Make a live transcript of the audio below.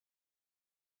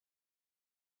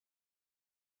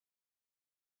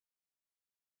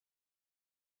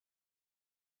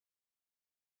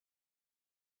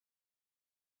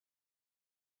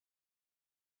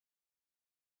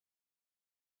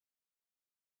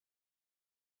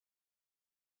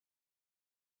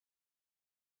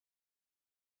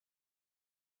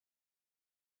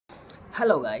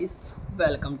Hello guys,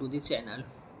 welcome to the channel.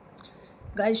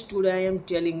 Guys, today I am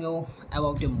telling you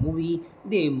about a movie.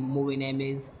 The movie name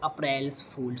is April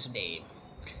Fool's Day.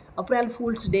 April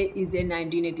Fool's Day is a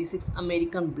 1986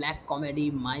 American black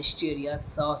comedy mysterious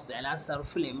slasher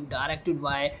film directed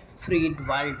by Fred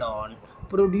Waldon,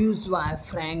 produced by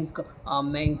Frank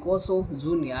Mancuso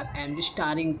Jr. and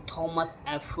starring Thomas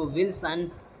F. Wilson,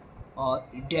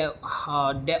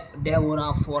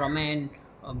 Deborah Foreman,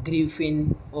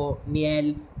 Griffin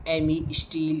O'Neill, Amy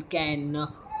Steele Can,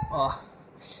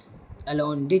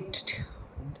 Alon Dit,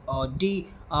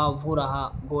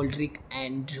 Deborah Goldrick,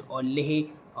 and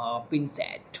Leigh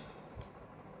Pinsett.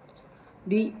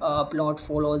 The plot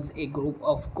follows a group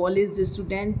of college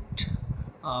students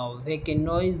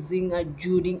vacationing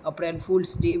during April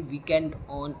Fool's Day weekend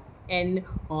on an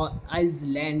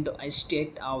island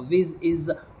state which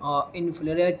is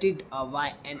infiltrated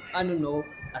by an unknown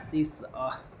assistant.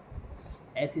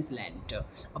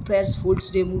 April Fool's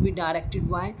Day movie directed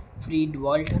by Fred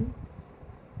Walton,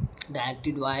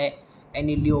 directed by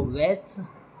Emilio West,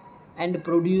 and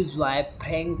produced by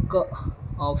Frank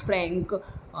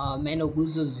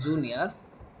Mancuso Jr.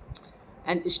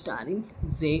 and starring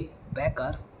Zay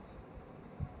Becker,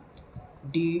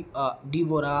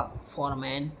 Deborah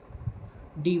Foreman,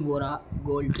 Deborah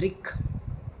Goldrick,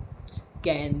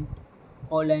 Ken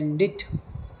Olandit,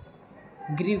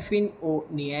 Griffin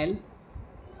O'Neill,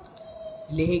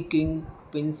 Leigh King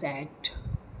Pinsett,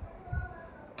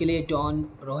 Clayton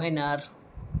Rohner,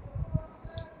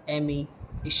 Amy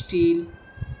Steele,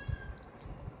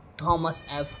 Thomas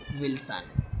F. Wilson.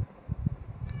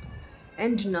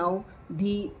 And now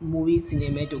the movie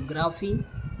cinematography,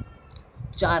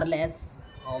 Charles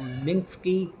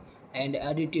Minsky, and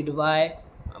edited by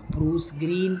Bruce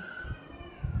Green.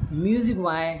 Music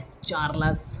by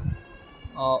Charles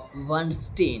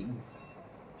Weinstein.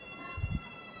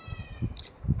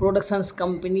 Productions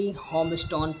company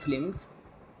Homestone Films.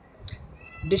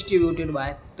 Distributed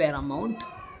by Paramount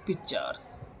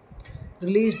Pictures.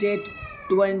 Release date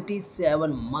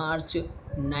 27 March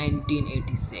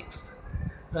 1986.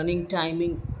 Running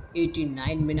timing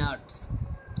 89 minutes.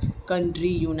 Country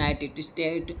United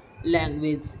States.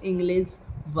 Language English.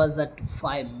 Budget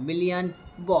 5 million.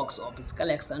 Box office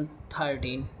collection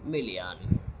 13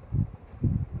 million.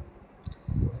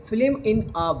 Film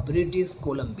in British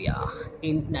Columbia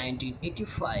in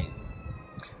 1985.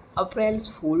 April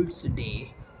Fool's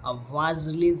Day was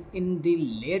released in the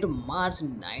late March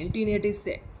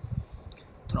 1986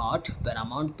 throughout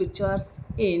Paramount Pictures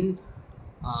in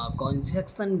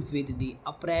conjunction with the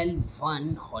April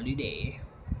 1 holiday.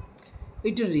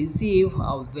 It received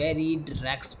varied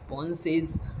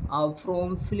responses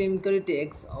from film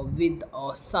critics, with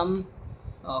some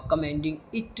commending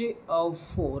it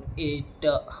for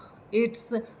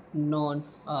its non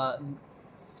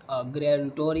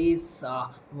gratuitous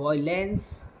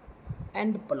violence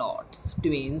and plot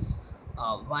twins,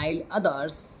 while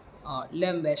others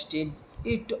lambasted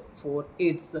it for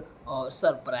its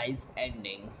surprise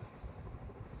ending.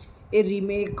 A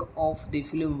remake of the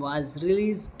film was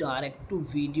released direct to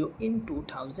video in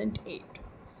 2008.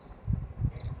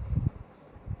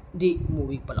 The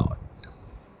movie plot.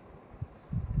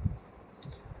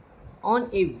 On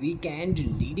a weekend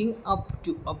leading up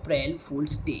to April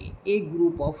Fool's Day, a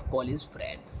group of college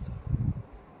friends,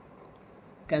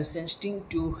 consisting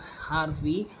to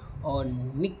Harvey or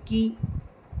Nicky,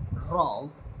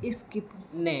 Rob, Skip,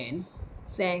 Nan,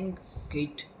 Sang,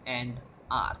 Kit, and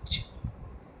Arch,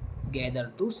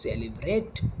 gather to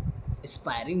celebrate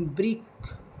aspiring break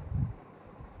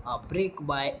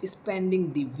by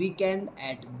spending the weekend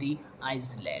at the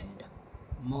island.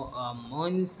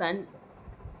 Monson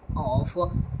of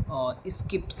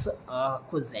Skip's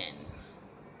cousin,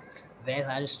 where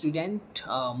her student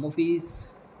Murphy's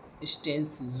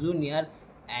Stance Jr.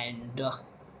 and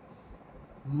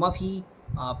Muffy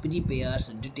prepares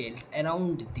details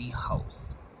around the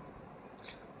house.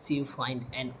 She finds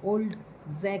an old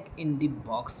Zack in the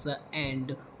box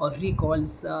and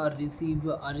recalls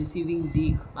receiving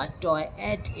the toy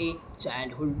at a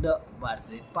childhood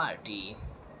birthday party.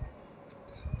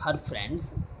 Her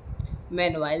friends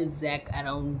meanwhile Zack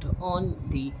around on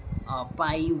the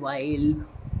pie while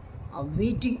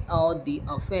waiting out the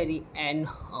ferry and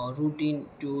routine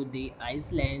to the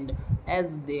island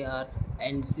as they are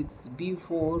and 6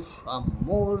 before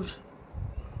more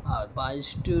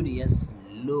mysterious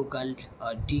local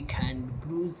deckhand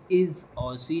Bruce is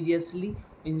seriously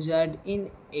injured in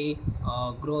a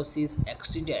grocery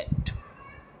accident.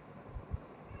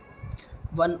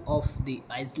 One of the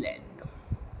island.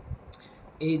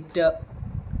 It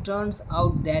turns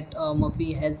out that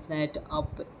Murphy has set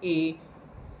up a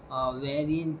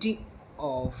variety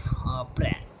of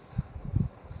pranks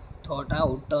thought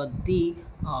out. The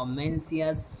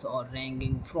Mencius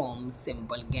ranging from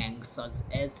simple gangs such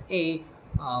as a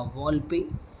Volpe,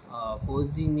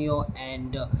 Bozinho,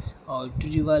 and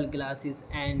trivial glasses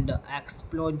and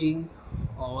exploding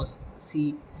or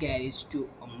sea garage to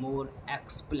a more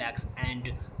complex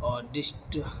and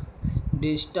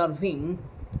disturbing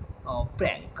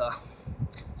prank,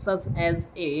 such as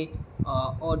a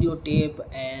audio tape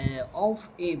of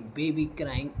a baby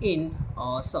crying in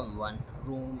someone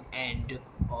room and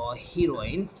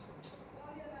heroine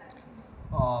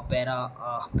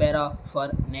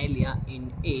paraphernalia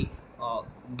in a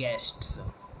guest's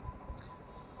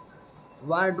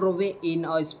wardrobe.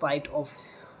 In spite of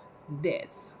this,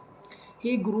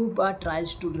 he group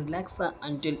tries to relax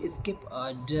until Skip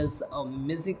does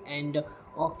music and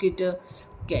Orchid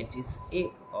catches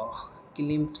a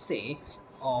glimpse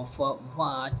of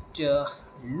what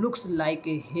looks like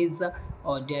his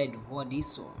dead body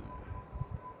soon.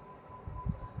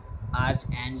 Arch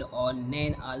and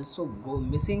Nan also go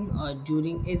missing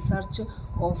during a search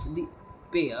of the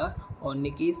pair.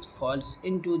 Nikki falls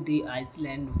into the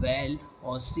Iceland well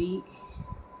or sea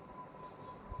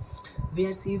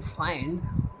where she finds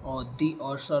the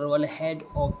several head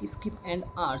of Skip and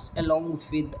Arch along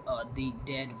with the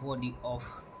dead body of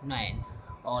Nan.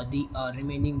 The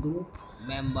remaining group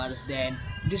members then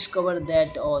discover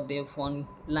that their phone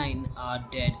line are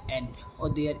dead and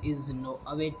there is no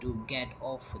way to get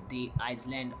off the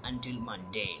island until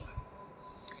Monday.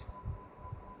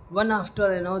 One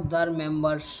after another,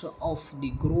 members of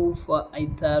the group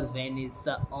either vanish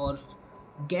or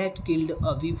get killed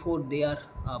before their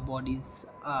bodies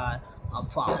are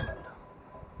found.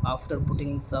 After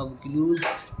putting some clues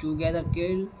together,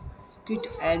 Kit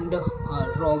and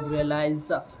Rob realize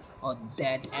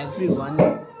that everyone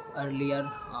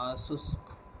earlier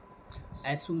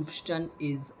assumption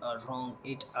is wrong.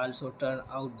 It also turned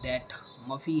out that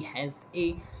Muffy has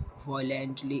a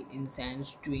violently insane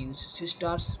twin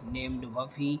sisters named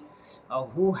Buffy,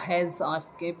 who has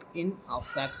escaped. In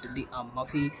fact, the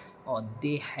Muffy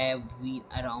they have been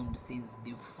around since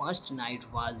the first night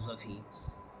was Buffy.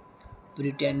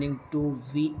 Pretending to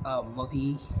be a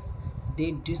Muffy,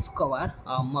 they discover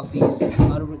Muffy's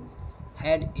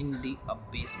head in the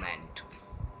basement.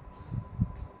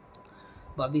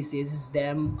 Bobby seizes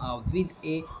them with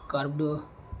a curved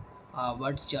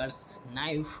butcher's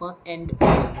knife, and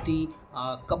the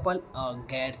couple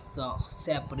gets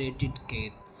separated.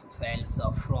 Kate falls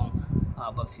from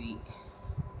Buffy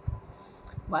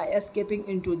by escaping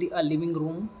into the living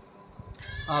room,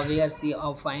 where she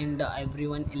finds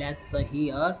everyone else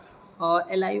here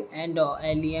alive and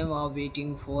alien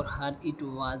waiting for her. It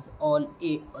was all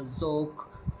a joke,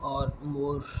 or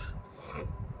more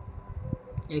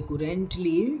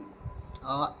accurately,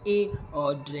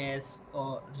 a dress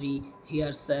or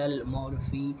rehearsal.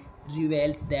 Morphe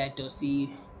reveals that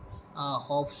she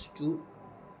hopes to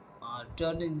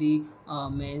turn the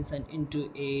mansion into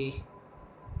a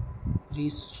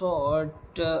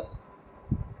resort,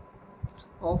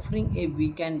 offering a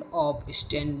weekend of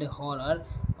stand horror.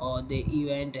 The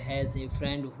event has a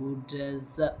friend who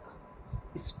does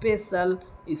special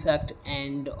effect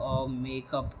and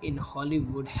makeup in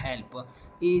Hollywood help.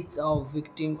 Each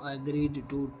victim agreed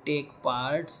to take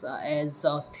parts as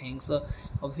things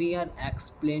were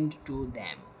explained to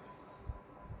them.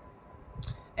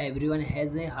 Everyone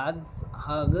has a hug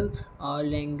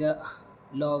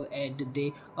log at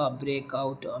they break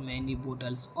out many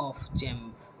bottles of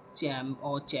champagne champ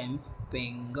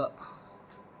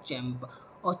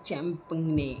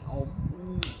champagne.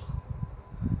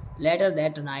 Later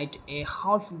that night, a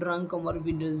half-drunk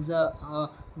Murphy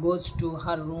goes to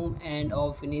her room and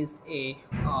finishes a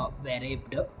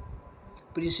wrapped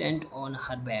present on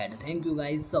her bed. Thank you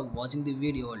guys for watching the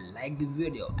video. Like the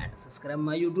video and subscribe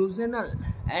my YouTube channel.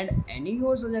 And any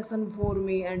your suggestion for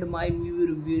me and my new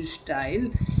review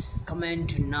style,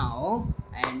 comment now.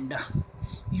 And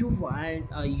you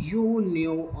want you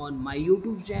new on my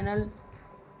YouTube channel,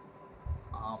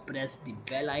 press the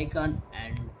bell icon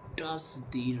and touch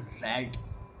the red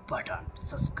button.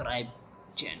 Subscribe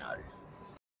channel.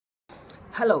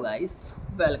 Hello guys,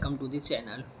 welcome to the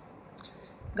channel.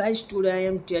 Guys, today I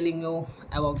am telling you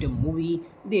about a movie.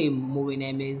 The movie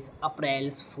name is April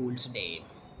Fool's Day.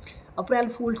 April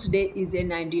Fool's Day is a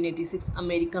 1986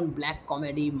 American black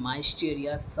comedy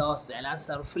mysterious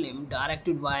slasher film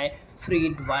directed by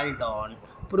Fred Waldon,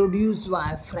 produced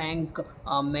by Frank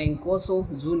Mancuso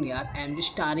Jr. and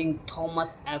starring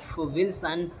Thomas F.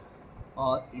 Wilson,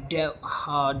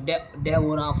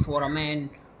 Deborah Foreman,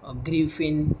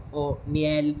 Griffin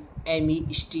O'Neill,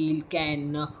 Amy Steele,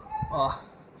 Ken uh,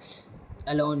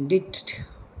 along did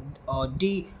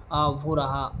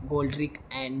Deborah Goldrick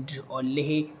and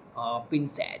Leh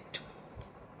Pinsett.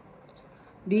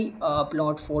 The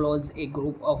plot follows a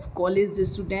group of college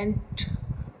students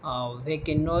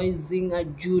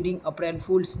vacationing during April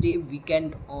Fool's Day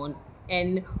weekend on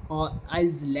an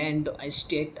island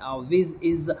estate which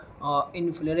is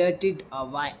infiltrated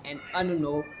by an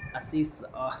unknown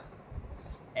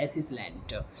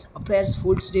assistant. April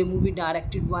Fool's Day movie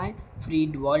directed by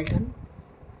Fred Walton,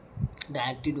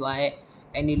 directed by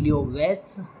Emilio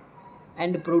West,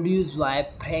 and produced by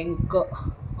Frank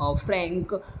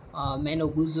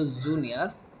Manoguzzo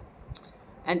Jr.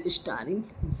 and starring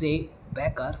Zay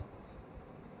Becker,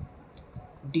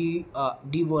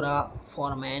 Deborah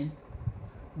Foreman,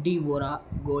 Deborah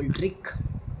Goldrick,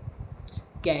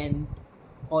 Ken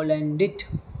Olandit,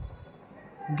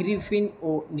 Griffin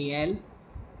O'Neill,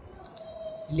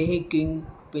 Leigh King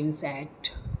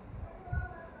Pinsett,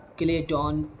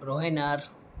 Clayton Rohner,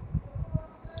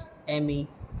 Amy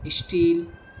Steele,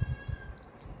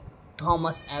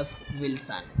 Thomas F.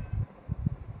 Wilson.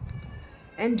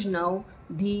 And now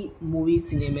the movie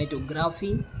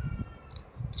cinematography,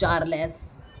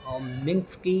 Charles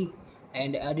Minsky,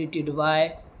 and edited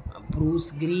by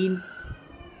Bruce Green.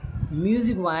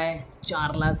 Music by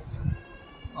Charles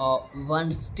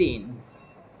Weinstein.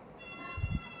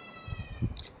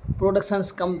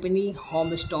 Productions company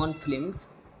Homestone Films.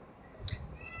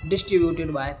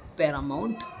 Distributed by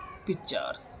Paramount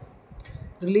Pictures.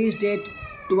 Release date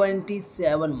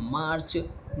 27 March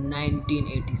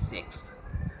 1986.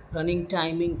 Running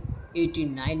timing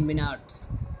 89 minutes.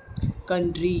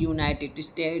 Country United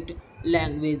States.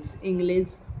 Language English.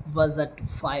 Budget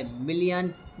 5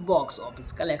 million. Box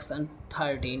office collection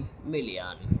 13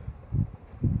 million.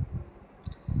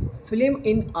 Film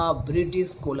in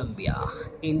British Columbia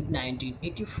in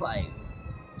 1985.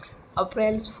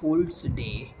 April Fool's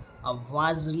Day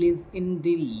was released in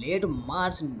the late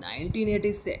March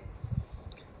 1986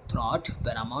 throughout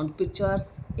Paramount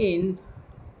Pictures in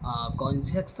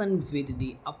conjunction with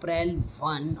the April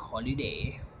 1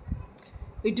 holiday.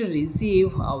 It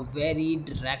received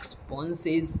varied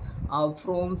responses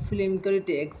from film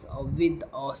critics, with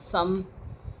some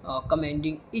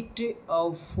commending it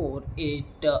for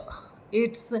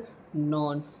its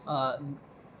non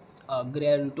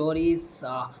gratuitous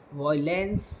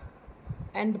violence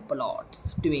and plot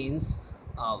twins,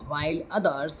 while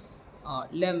others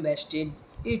lambasted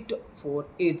it for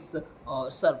its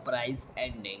surprise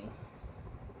ending.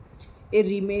 A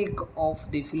remake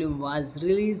of the film was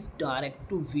released direct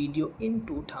to video in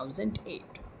 2008.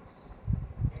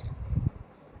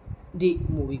 The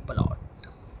movie plot.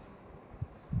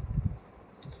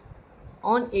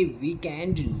 On a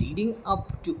weekend leading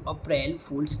up to April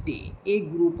Fool's Day, a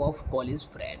group of college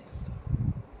friends,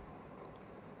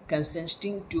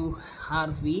 consisting to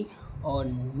Harvey or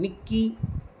Mickey,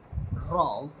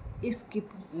 Rob,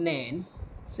 Skip, Nan,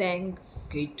 Sang,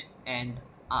 Kit, and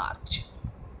Arch,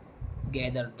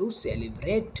 gather to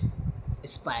celebrate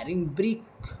aspiring break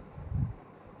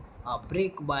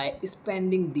by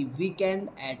spending the weekend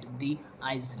at the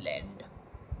island.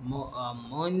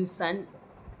 Monson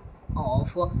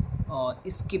of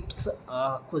Skip's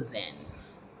cousin,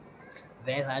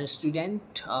 where her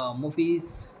student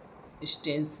Murphy's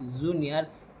Stens Jr.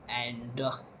 and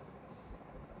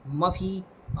Muffy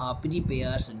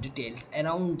prepares details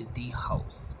around the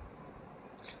house.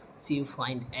 She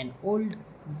finds an old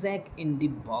Zack in the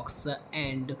box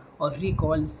and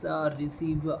recalls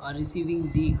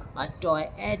receiving the toy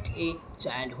at a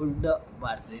childhood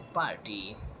birthday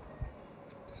party.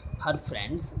 Her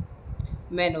friends,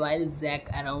 meanwhile, Zack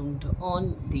around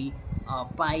on the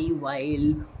pie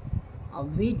while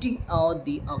waiting out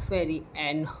the ferry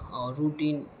and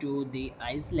routine to the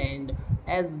island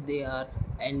as they are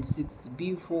and six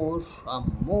before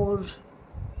more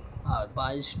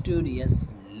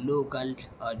boisterous local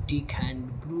deckhand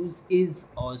Bruce is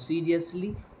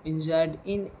seriously injured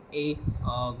in a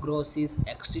grocery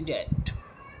accident.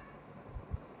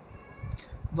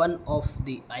 One of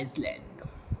the island.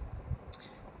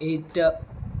 It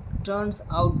turns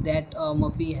out that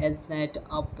Murphy has set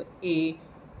up a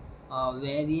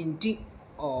variety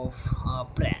of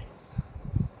pranks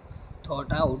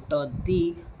thought out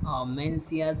the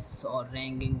Mencius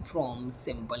ranging from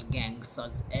simple gangs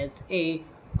such as a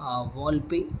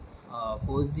Volpe,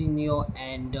 Pozinho,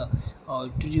 and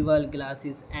trivial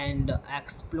glasses and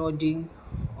exploding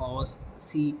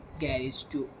sea garage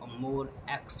to a more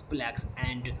complex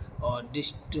and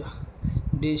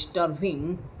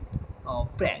disturbing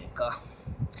prank.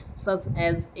 such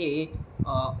as a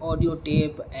audio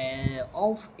tape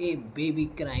of a baby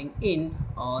crying in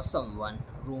someone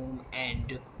room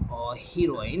and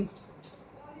heroin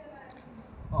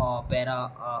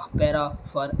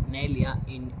paraphernalia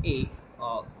in a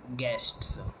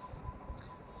guest's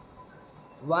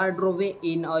wardrobe.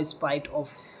 In spite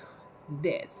of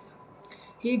this,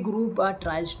 he group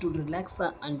tries to relax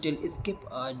until Skip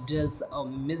does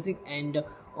music and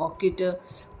Kit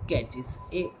catches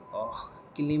a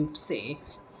glimpse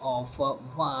of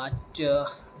what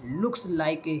looks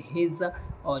like his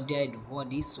dead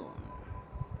body soon.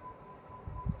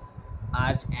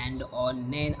 Arch and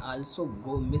Nan also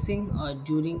go missing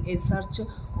during a search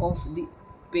of the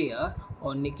pair.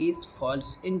 Nikki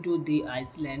falls into the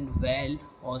Iceland well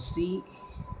or sea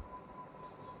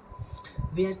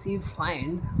where she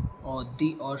finds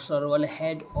the several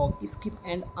head of Skip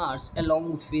and Arch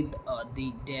along with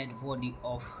the dead body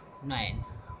of Nine.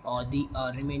 The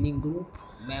remaining group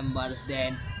members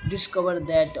then discover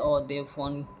that their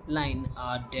phone line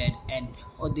are dead and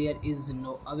there is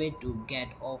no way to get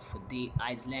off the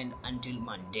island until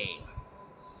Monday.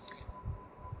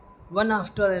 One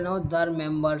after another,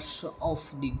 members of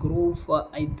the group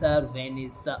either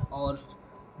vanish or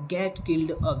get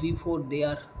killed before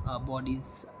their bodies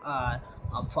are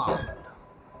found.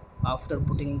 After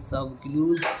putting some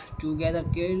clues together,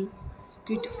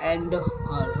 Kit and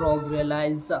Rob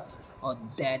realize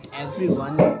that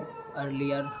everyone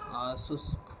earlier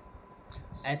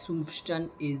assumption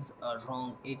is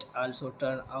wrong. It also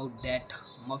turned out that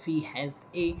Muffy has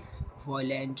a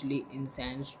violently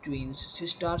insane twin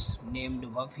sisters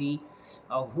named Buffy,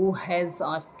 who has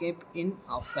escaped. In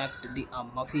fact, the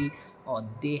Muffy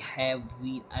they have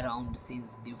been around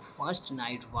since the first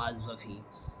night was Buffy.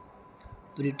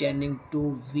 Pretending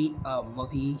to be a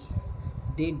Muffy,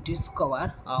 they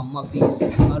discover Muffy's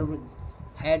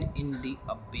head in the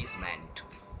basement.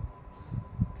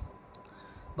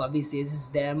 Bobby seizes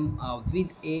them with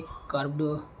a curved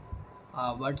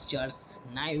butcher's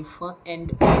knife, and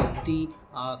the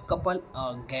couple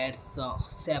gets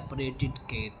separated.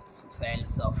 Kate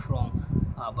falls from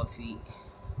Buffy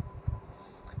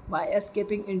by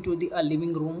escaping into the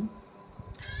living room,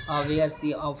 where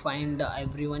she finds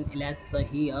everyone else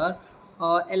here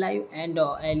alive and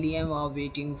alien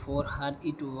waiting for her.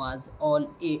 It was all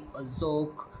a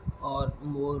joke, or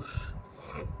more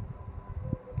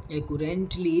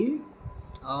accurately,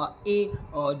 a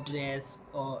dress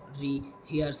or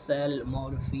rehearsal.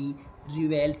 Morphe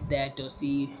reveals that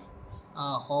she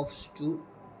hopes to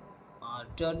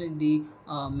turn the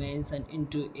mansion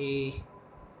into a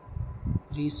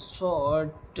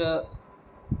resort,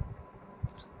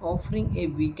 offering a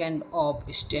weekend of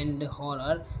stand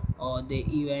horror. The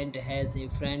event has a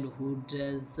friend who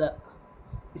does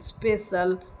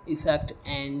special effect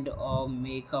and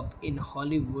makeup in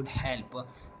Hollywood help.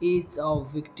 Each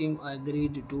victim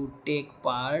agreed to take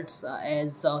parts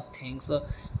as things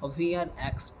were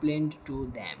explained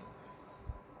to them.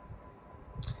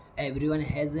 Everyone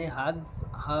has a hug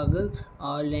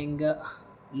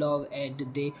log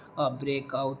at they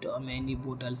break out many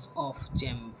bottles of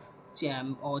champagne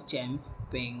champ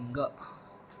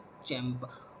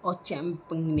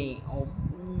champagne.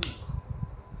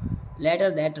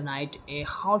 Later that night, a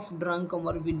half-drunk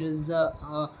Murphy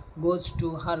goes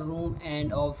to her room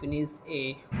and finishes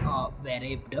a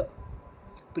wrapped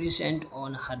present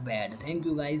on her bed. Thank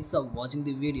you guys for watching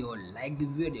the video. Like the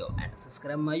video and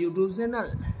subscribe my YouTube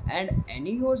channel. And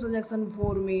any your suggestion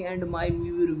for me and my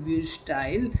new review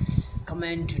style,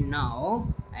 comment now.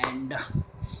 And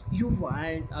you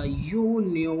want you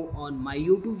new on my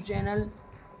YouTube channel,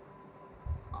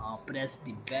 press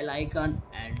the bell icon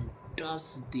and touch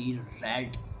the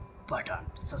red button.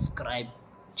 Subscribe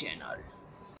channel.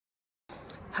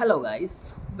 Hello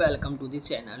guys, welcome to the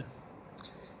channel.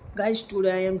 Guys,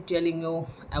 today I am telling you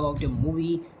about a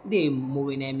movie. The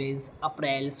movie name is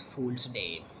April Fool's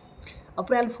Day.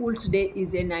 April Fool's Day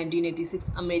is a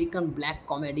 1986 American black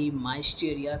comedy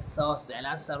mysterious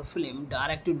slasher film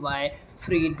directed by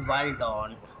Fred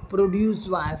Waldon, produced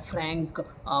by Frank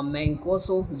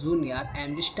Mancuso Jr.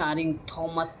 and starring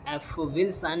Thomas F.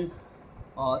 Wilson,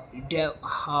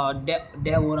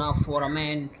 Deborah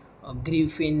Foreman,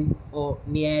 Griffin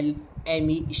O'Neill,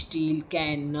 Amy Steele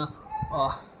Can,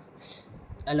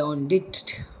 Alon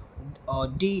Dit,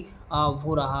 D.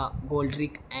 Voraha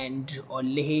Goldrick, and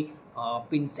Leigh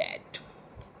Pinsett.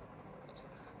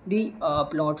 The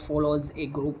plot follows a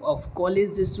group of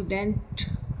college students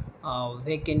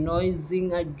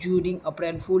vacationing during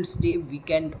April Fool's Day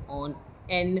weekend on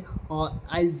an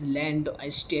island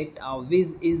estate, which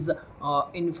is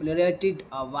infiltrated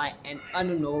by an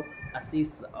unknown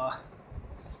assassin.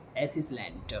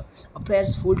 Iceland.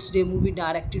 April's Fool's Day movie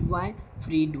directed by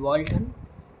Fred Walton,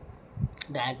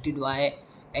 directed by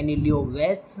Emilio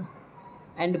West,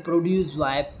 and produced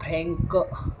by Frank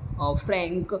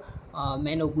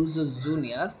Manoguzzo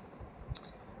Jr.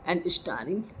 and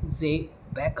starring Zay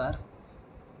Becker,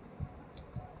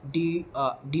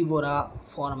 Deborah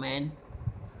Foreman,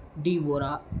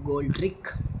 Deborah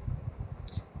Goldrick,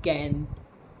 Ken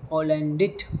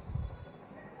Olandit,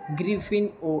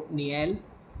 Griffin O'Neill,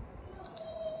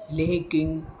 Leigh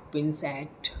King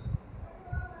Pinsett,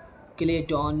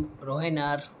 Clayton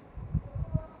Rohner,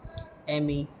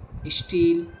 Amy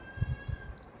Steele,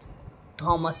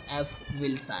 Thomas F.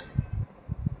 Wilson.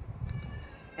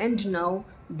 And now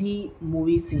the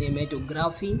movie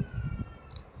cinematography,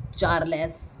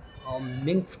 Charles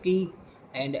Minsky,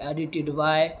 and edited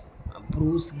by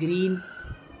Bruce Green.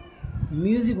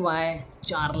 Music by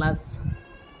Charles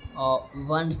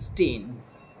Weinstein.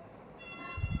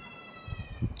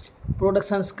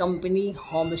 Productions company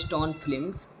Homestone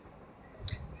Films.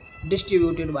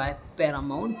 Distributed by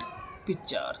Paramount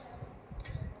Pictures.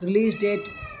 Release date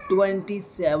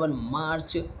 27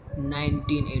 March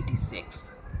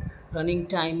 1986. Running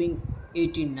timing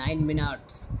 89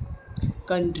 minutes.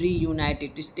 Country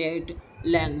United States.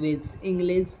 Language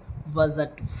English.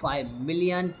 Budget 5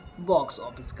 million. Box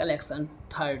office collection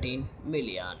 13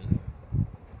 million.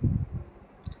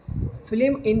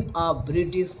 Film in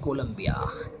British Columbia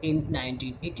in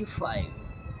 1985.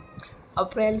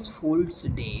 April Fool's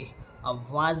Day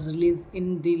was released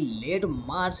in the late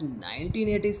March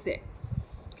 1986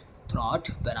 throughout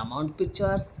Paramount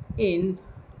Pictures in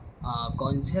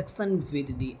conjunction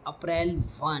with the April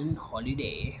 1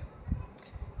 holiday.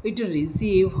 It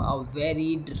received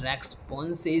varied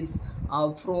responses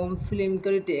from film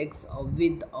critics,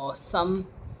 with some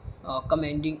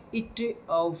commending it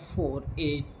for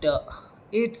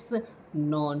its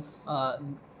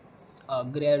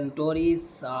non-gratuitous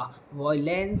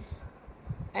violence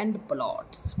and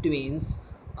plot twins,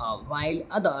 while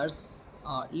others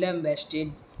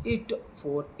lambasted it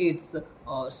for its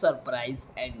surprise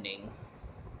ending.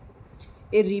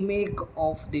 A remake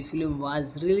of the film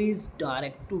was released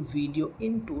direct to video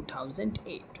in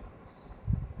 2008.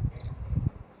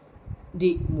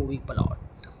 The movie plot.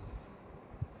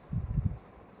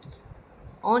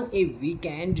 On a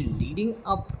weekend leading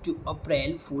up to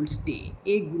April Fool's Day,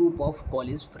 a group of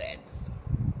college friends,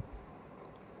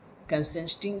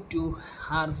 consisting to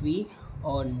Harvey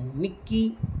or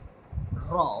Nicky,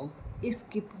 Rob,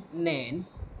 Skip, Nan,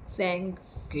 Sang,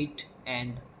 Kit,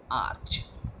 and Arch,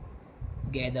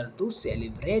 gather to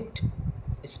celebrate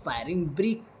aspiring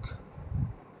break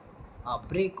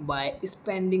by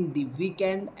spending the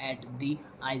weekend at the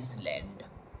island.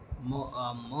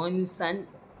 Monson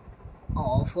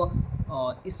of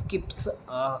Skip's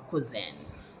cousin,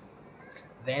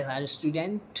 where her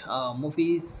student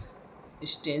Murphy's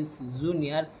Stens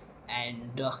Jr.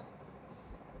 and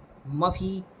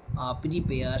Muffy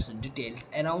prepares details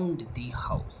around the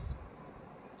house.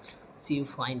 She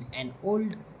finds an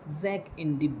old Zack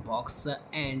in the box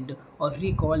and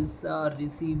recalls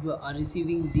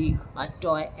receiving the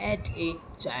toy at a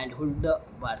childhood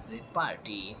birthday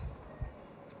party.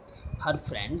 Her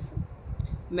friends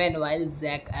meanwhile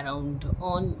Zack around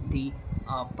on the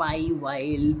pie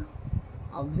while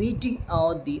waiting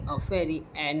out the ferry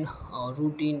and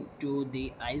routine to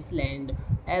the island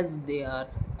as they are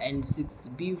and 6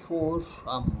 before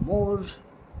more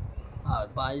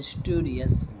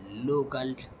boisterous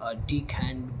local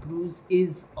deckhand Bruce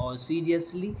is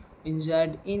seriously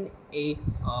injured in a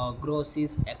grocery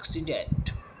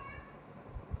accident.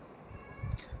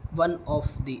 One of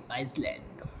the island.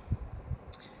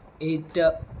 It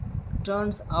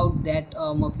turns out that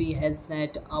Murphy has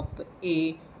set up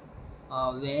a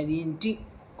variety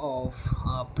of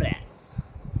pranks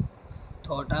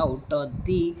thought out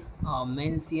the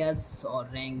Mencius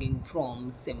ranging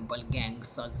from simple gangs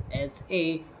such as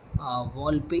a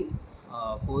Volpe,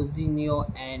 Cosinio,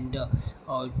 and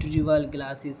trivial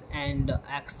glasses and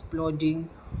exploding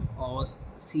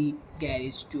sea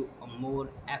garage to a more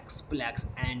complex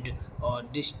and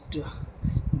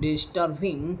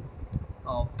disturbing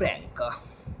prank,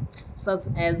 such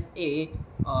as a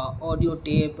audio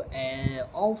tape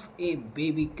of a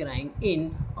baby crying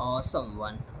in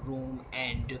someone's room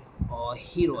and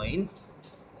heroin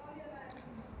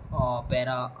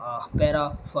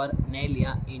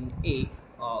paraphernalia in a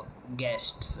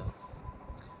guest's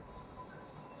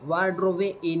wardrobe.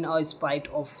 In spite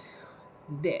of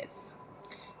this,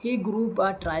 he group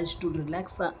tries to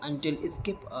relax until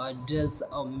Skip does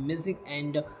music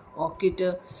and Kit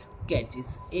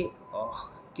catches a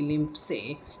glimpse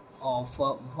of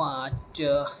what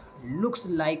looks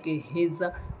like his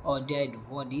dead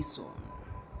body soon.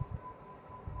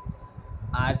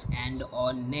 Arch and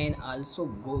Nan also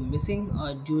go missing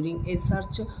during a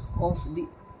search of the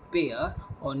pair.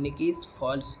 Nikki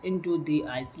falls into the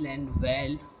Iceland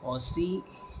well or sea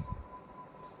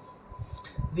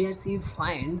where she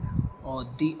finds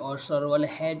the several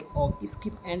head of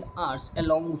Skip and Arch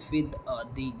along with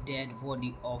the dead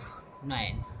body of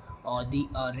Nan. The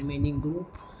remaining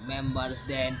group members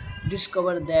then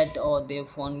discover that their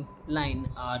phone line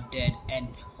are dead and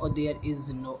there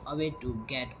is no way to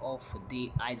get off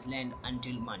the island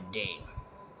until Monday.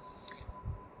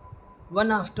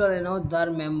 One after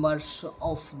another, members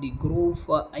of the group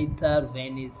either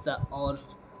vanish or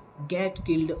get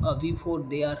killed before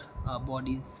their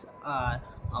bodies are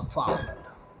found.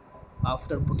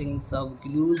 After putting some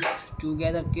clues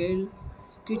together,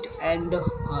 Kit and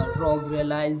Rob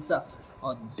realize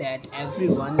that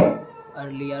everyone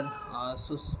earlier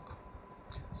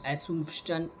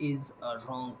assumption is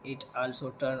wrong. It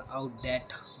also turned out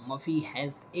that Muffy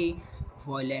has a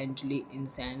violently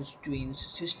insane twin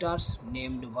sisters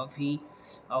named Buffy,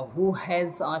 who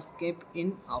has escaped.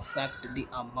 In fact, the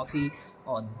Muffy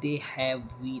they have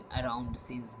been around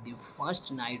since the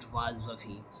first night was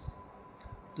Buffy.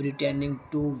 Pretending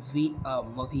to be a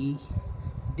Muffy,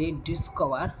 they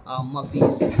discover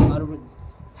Muffy's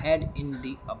head in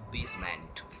the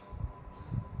basement.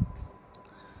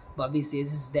 Bobby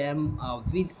seizes them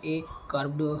with a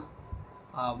curved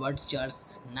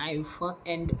butcher's knife,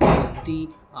 and the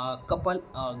couple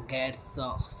gets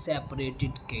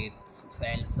separated. Kate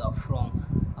falls from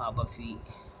Buffy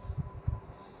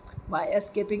by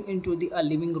escaping into the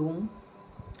living room,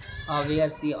 where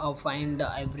she finds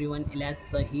everyone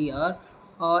else here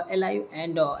alive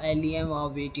and alien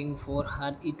waiting for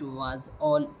her. It was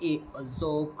all a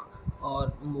joke,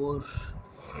 or more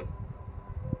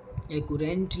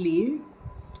accurately,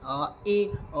 a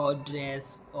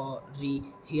dress or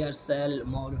rehearsal.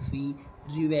 Morphe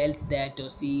reveals that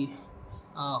she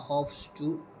hopes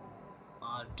to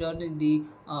turn the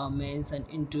mansion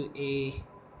into a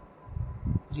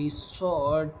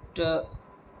resort,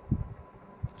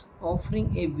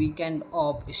 offering a weekend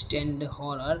of stand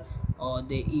horror.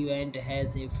 The event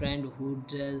has a friend who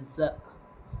does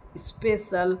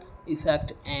special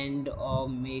effect and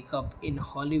makeup in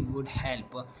Hollywood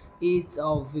help. Each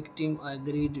victim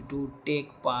agreed to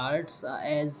take parts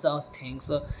as things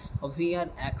were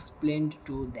explained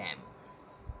to them.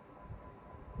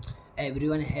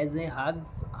 Everyone has a hug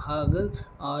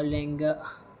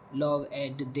log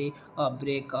at they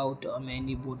break out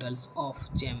many bottles of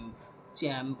champagne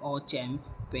champ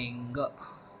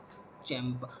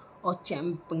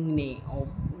champagne.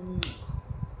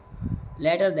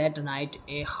 Later that night,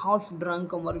 a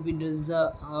half-drunk Murphy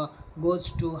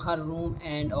goes to her room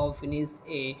and finishes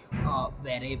a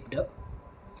wrapped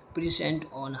present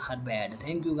on her bed.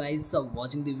 Thank you guys for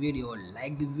watching the video.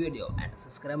 Like the video and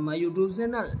subscribe my YouTube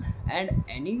channel. And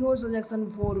any your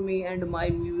suggestion for me and my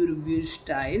new review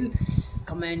style,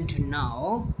 comment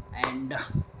now. And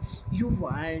you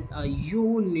want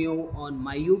you new on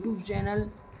my YouTube channel,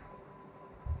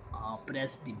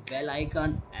 press the bell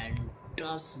icon and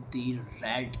touch the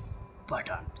red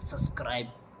button. Subscribe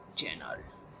channel.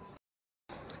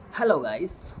 Hello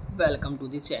guys, welcome to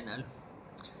the channel.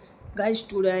 Guys,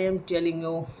 today I am telling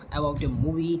you about a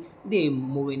movie. The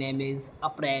movie name is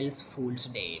April Fool's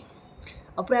Day.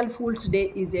 April Fool's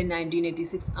Day is a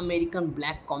 1986 American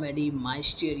black comedy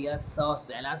mysterious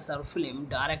slasher film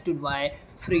directed by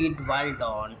Fred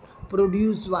Waldon,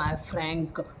 produced by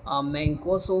Frank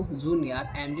Mancuso Jr.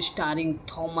 and starring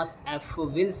Thomas F.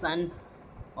 Wilson,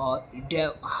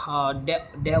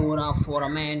 Deborah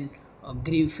Foreman,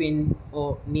 Griffin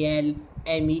O'Neill,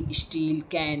 Amy Steele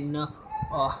Can,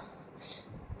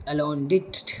 Alon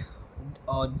Deborah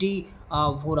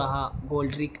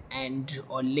Goldrick, and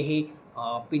Leigh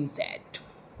Pinsett.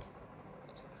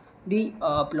 The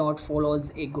plot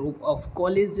follows a group of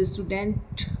college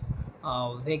students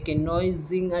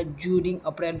vacationing during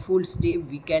April Fool's Day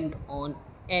weekend on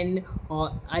an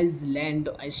island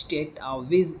estate,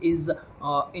 which is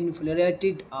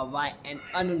infiltrated by an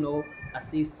unknown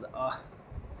assistant.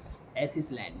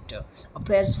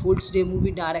 April Fool's Day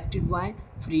movie directed by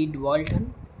Fred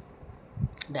Walton,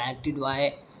 directed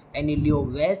by Emilio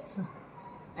West,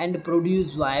 and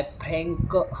produced by Frank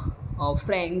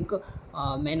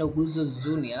Mancuso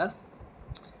Jr.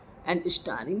 and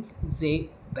starring Jay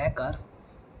Becker,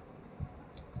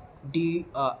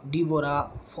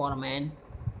 Deborah Foreman,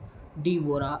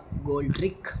 Deborah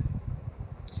Goldrick,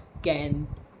 Ken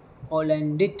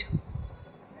Olandit,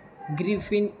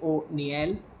 Griffin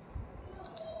O'Neill,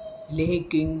 Leigh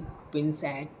King,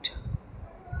 Pinsett,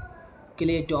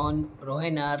 Clayton,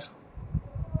 Rohener,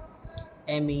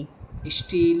 Amy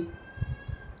Steele,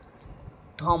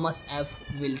 Thomas F.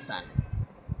 Wilson.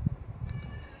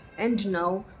 And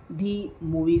now the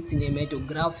movie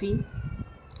cinematography,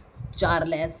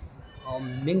 Charles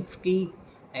Minsky,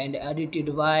 and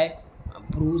edited by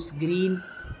Bruce Green.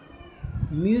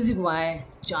 Music by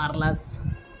Charles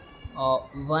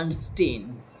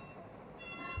Weinstein.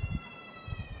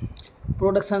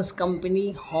 Productions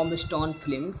company Homestone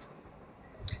Films.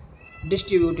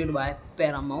 Distributed by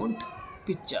Paramount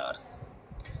Pictures.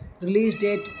 Release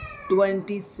date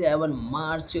 27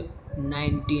 March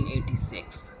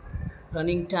 1986.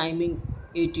 Running timing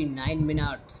 89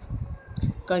 minutes.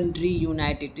 Country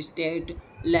United States.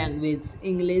 Language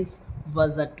English.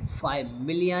 Budget 5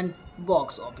 million.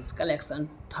 Box office collection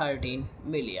 13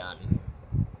 million.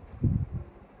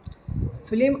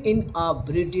 Film in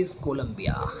British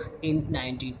Columbia in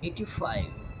 1985.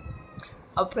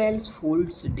 April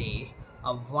Fool's Day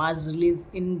was released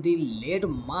in the late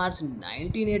March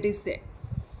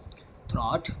 1986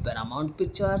 throughout Paramount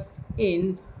Pictures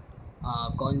in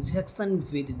conjunction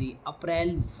with the April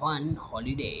 1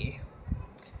 holiday.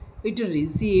 It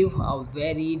received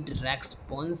varied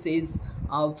responses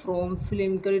from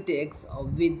film critics,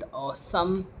 with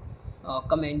some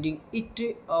commending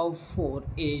it for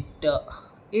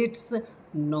its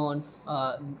non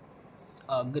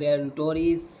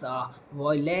gratuitous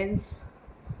violence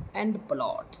and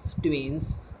plot twins,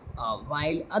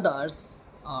 while others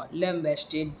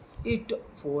lambasted it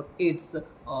for its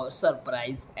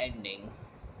surprise ending.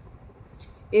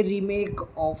 A remake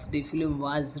of the film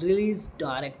was released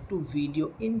direct to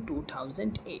video in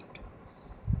 2008.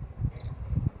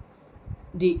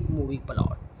 The movie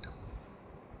plot.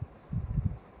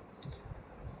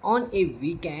 On a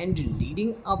weekend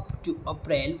leading up to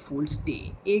April Fool's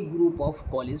Day, a group of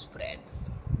college friends,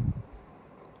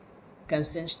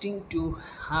 consisting to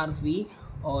Harvey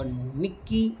or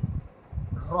Nicky,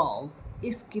 Rob,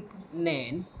 Skip,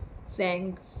 Nan,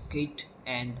 Sang, Kit,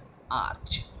 and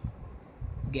Arch,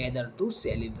 gather to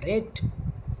celebrate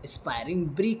aspiring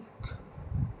break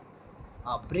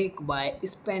by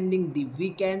spending the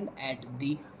weekend at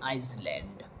the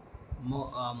island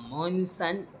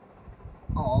Monson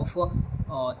of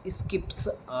Skip's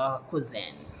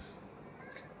cousin,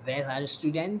 where her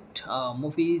student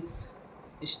Murphy's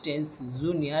Stance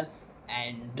Jr.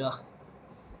 and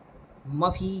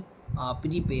Muffy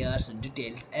prepares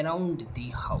details around the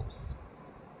house.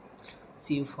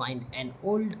 She finds an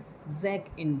old Zack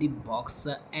in the box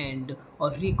and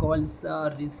recalls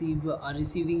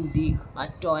receiving the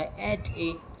toy at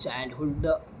a childhood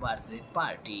birthday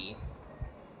party.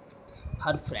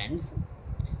 Her friends,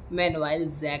 meanwhile,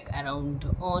 Zack around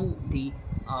on the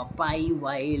pie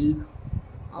while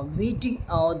waiting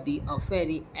out the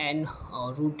ferry and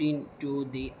routine to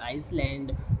the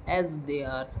island as they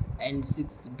are and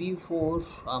 6 before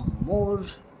more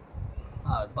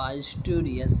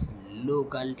boisterous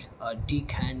local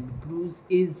deckhand Bruce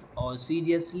is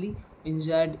seriously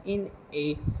injured in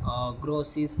a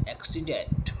grocery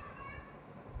accident.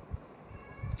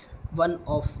 One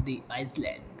of the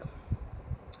island.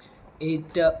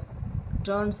 It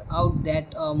turns out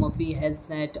that Murphy has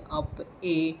set up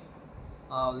a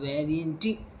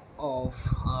variety of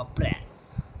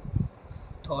pranks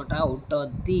thought out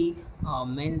the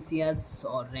Mencius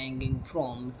ranging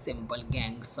from simple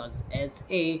gangs such as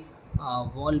a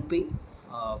Volpe,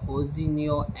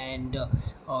 Pozinio, and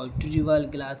trivial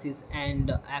glasses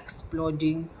and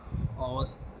exploding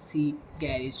sea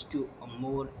garage to a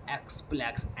more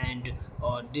complex and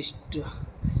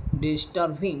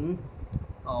disturbing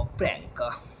prank,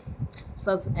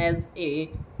 such as a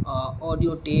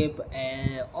audio tape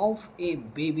of a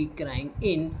baby crying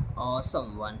in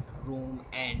someone's room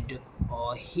and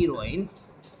heroin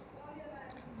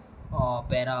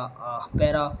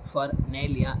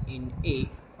paraphernalia in a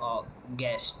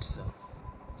guest's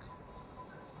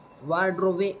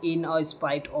wardrobe. In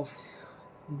spite of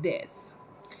this,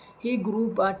 he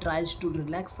group tries to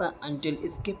relax until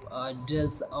Skip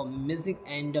does music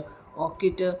and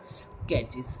Kit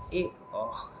catches a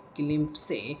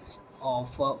glimpse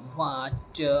of what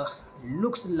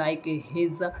looks like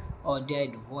his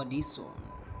dead body soon.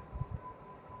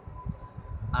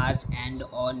 Arch and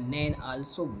Nan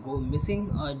also go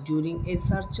missing during a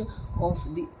search of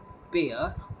the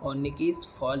pair. Nikki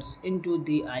falls into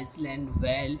the island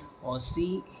well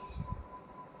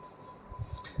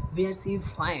where she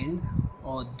finds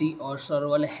the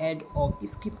several head of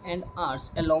Skip and Arch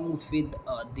along with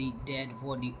the dead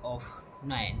body of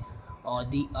Nan.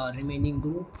 The remaining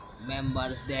group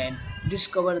members then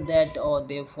discover that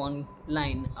their phone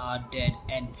line are dead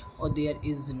and there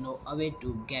is no way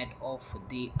to get off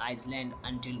the island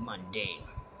until Monday.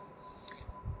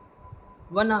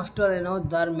 One after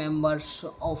another, members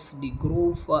of the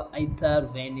group either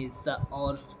vanish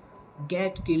or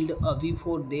get killed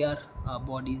before their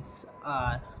bodies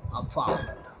are found.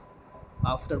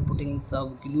 After putting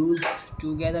some clues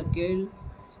together,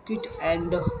 Kit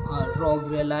and Rob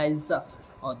realize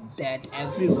that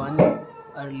everyone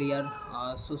earlier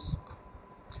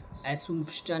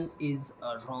assumption is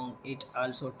wrong. It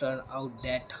also turned out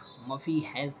that Muffy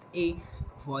has a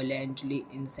violently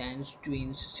insane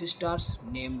twin sisters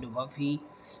named Buffy,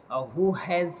 who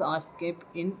has escaped.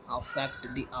 In fact,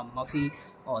 the Muffy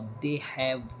they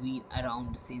have been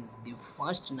around since the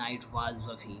first night was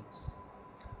Buffy.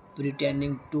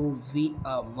 Pretending to be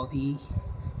a Muffy,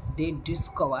 they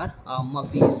discover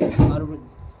Muffy's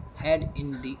head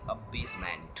in the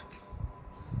basement.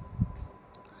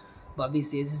 Bobby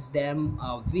seizes them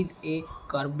with a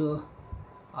curved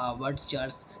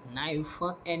butcher's knife,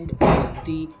 and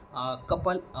the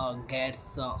couple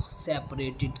gets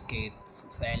separated. Kate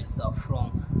falls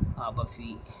from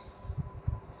Buffy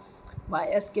by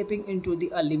escaping into the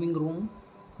living room,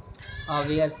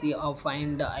 where she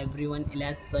find everyone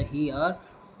else here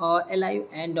alive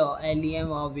and alien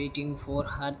waiting for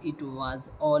her. It was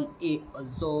all a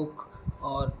joke,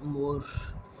 or more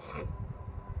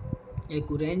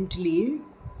accurately,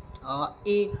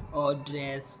 a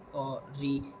dress or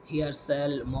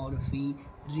rehearsal. Morphe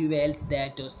reveals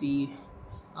that she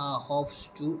hopes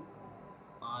to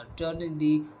turn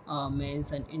the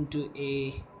mansion into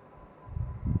a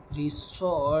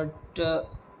resort,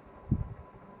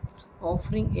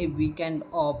 offering a weekend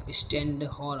of stand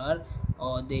horror.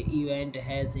 The event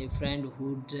has a friend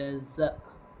who does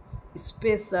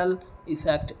special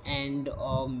effect and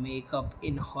makeup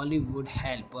in Hollywood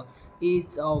help.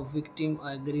 Each victim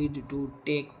agreed to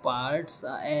take parts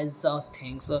as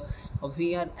things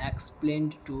were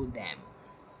explained to them.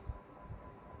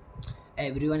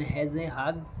 Everyone has a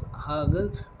hug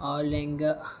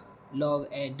log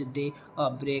at they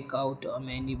break out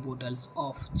many bottles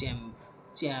of champagne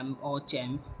champ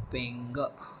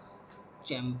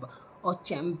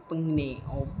champagne.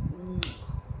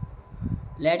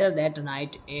 Later that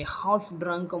night, a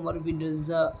half-drunk Murphy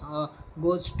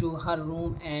goes to her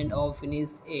room and finishes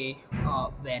a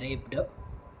wrapped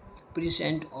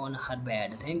present on her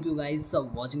bed. Thank you guys for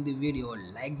watching the video.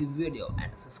 Like the video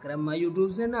and subscribe my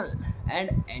YouTube channel.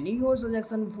 And any your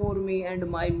suggestion for me and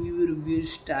my new review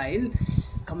style,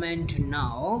 comment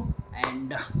now.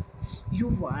 And you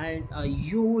want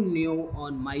you new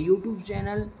on my YouTube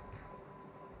channel,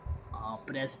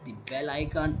 press the bell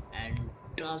icon and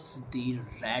touch the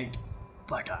red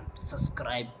button.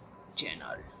 Subscribe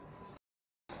channel.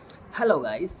 Hello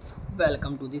guys,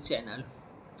 welcome to the channel.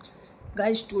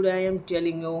 Guys, today I am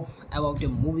telling you about a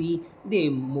movie. The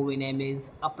movie name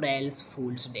is April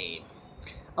Fool's Day.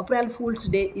 April Fool's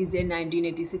Day is a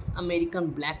 1986 American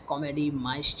black comedy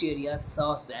mysterious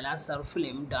slasher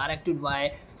film directed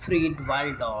by Fred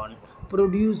Waldon,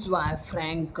 produced by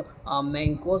Frank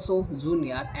Mancuso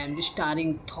Jr. and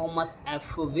starring Thomas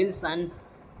F. Wilson,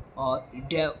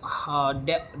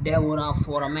 Deborah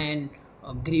Foreman,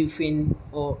 Griffin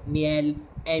O'Neill,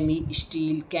 Amy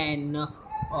Steele Can,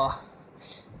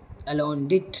 Alon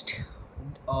Deborah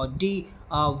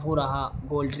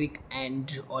Goldrick,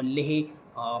 and Leigh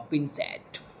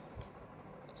Pinsett.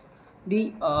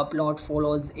 The plot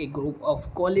follows a group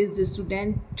of college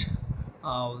students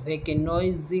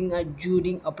vacationing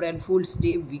during April Fool's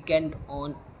Day weekend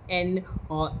on an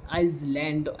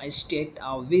island state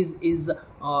which is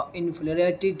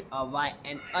infiltrated by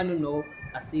an unknown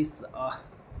assailant.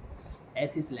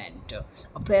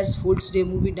 April Fool's Day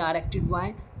movie directed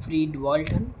by Fred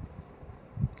Walton,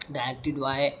 directed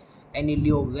by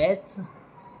Emilio West,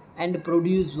 and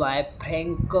produced by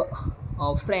Frank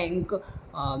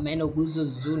Mancuso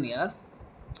Jr.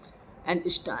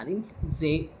 and starring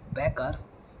Jay Becker,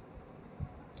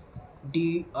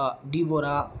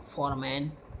 Deborah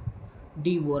Foreman,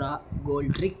 Deborah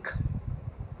Goldrick,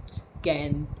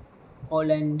 Ken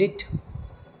Olandit,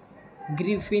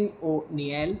 Griffin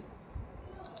O'Neill,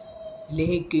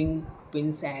 Leigh King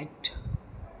Pinsett,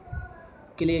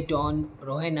 Clayton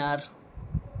Rohner,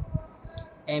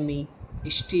 Amy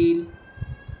Steele,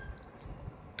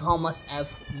 Thomas F.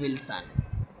 Wilson.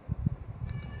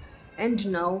 And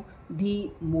now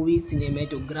the movie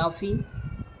cinematography,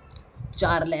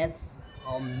 Charles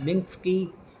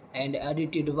Minsky, and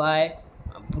edited by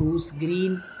Bruce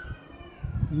Green.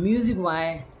 Music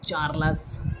by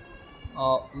Charles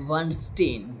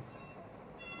Weinstein.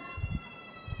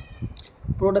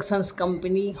 Productions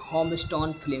company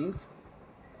Homestone Films,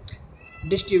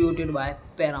 distributed by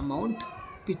Paramount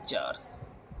Pictures.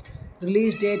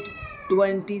 Release date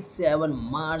 27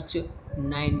 March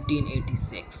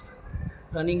 1986.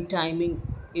 Running timing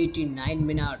 89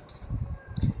 minutes.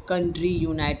 Country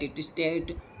United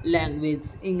States. Language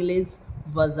English.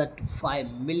 Budget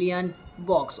 5 million.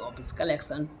 Box office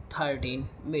collection 13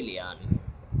 million.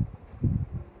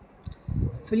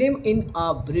 Film in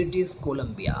British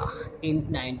Columbia in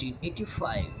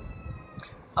 1985.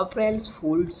 April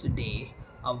Fool's Day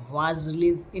was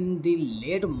released in the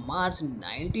late March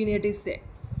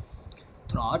 1986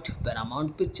 throughout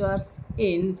Paramount Pictures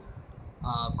in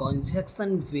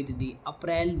conjunction with the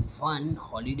April 1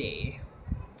 holiday.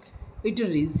 It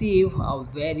received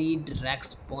varied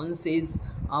responses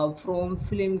from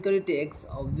film critics,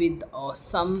 with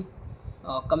some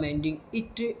commending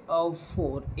it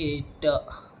for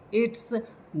its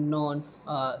non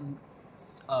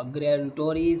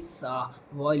gratuitous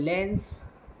violence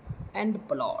and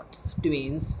plot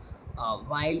twins,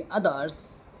 while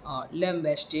others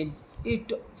lambasted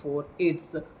it for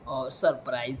its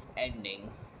surprise ending.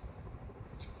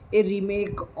 A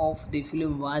remake of the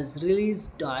film was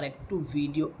released direct to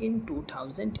video in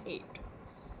 2008.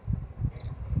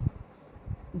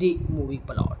 The movie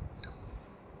plot.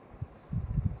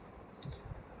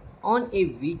 On a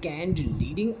weekend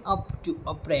leading up to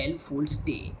April Fool's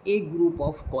Day, a group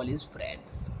of college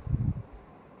friends,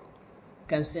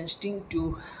 consisting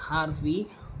to Harvey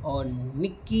or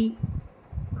Nicky,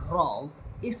 Rob,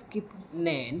 Skip,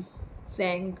 Nan,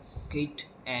 Sang, Kit,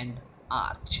 and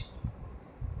Arch,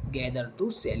 gather to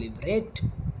celebrate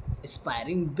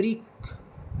aspiring break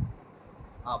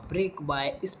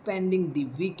by spending the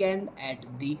weekend at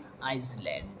the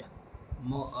island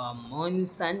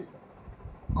Monson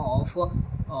of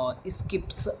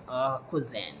Skip's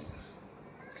cousin,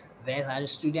 where her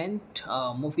student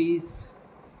Murphy's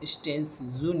Stance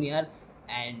Jr.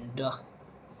 and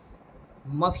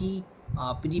Muffy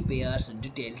prepares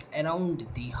details around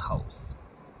the house.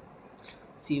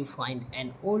 She finds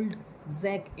an old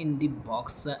Zack in the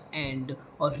box and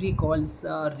recalls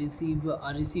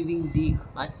receiving the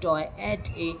toy at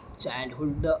a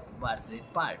childhood birthday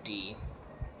party.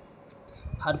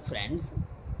 Her friends,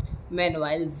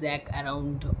 meanwhile, Zack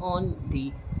around on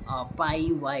the pie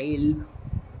while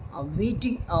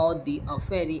waiting out the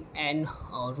ferry and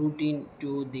routine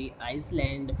to the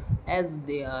island as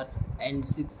they are and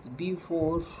 6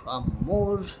 before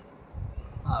more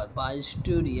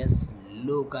boisterous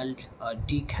local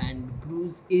deckhand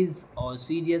Bruce is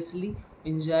seriously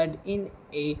injured in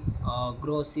a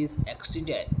grocery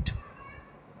accident.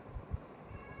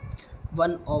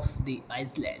 One of the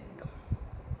island.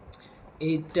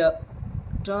 It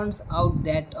turns out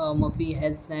that Murphy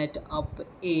has set up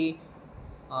a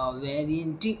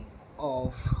variety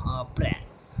of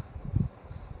pranks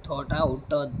thought out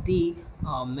the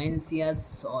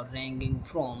Mencius ranging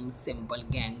from simple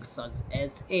gangs such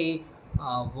as a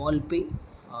Volpe,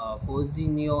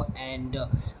 Pozinio, and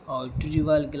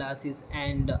trivial glasses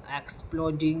and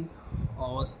exploding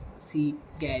sea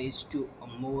garage to a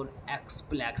more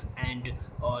complex and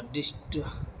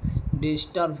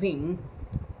disturbing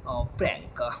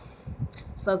prank,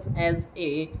 such as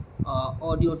a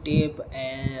audio tape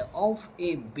of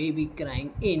a baby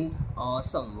crying in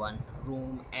someone's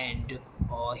room and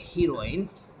heroine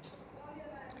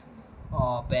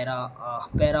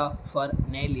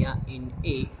paraphernalia in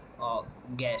a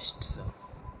guest's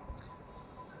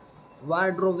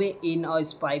wardrobe. In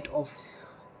spite of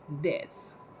this,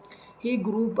 he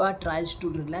group tries to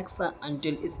relax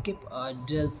until Skip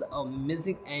does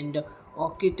music and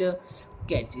Kit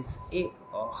catches a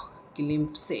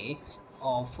glimpse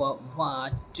of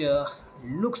what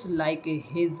looks like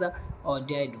his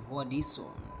dead body soon.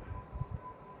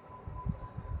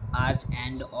 Arch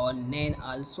and Nan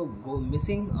also go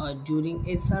missing during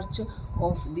a search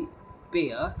of the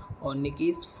pair.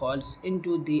 Nikki falls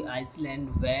into the island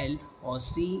well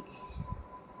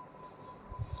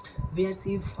where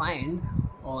she finds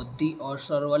the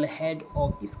several head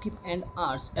of Skip and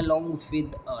Arch along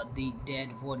with the dead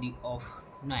body of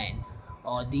Nan.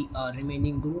 The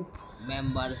remaining group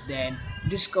members then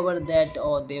discover that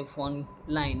their phone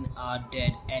line are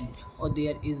dead and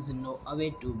there is no way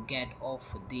to get off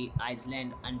the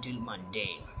island until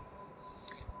Monday.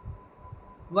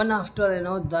 One after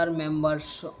another,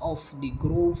 members of the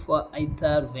group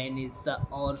either vanish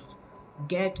or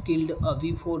get killed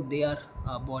before their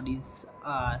bodies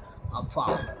are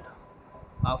found.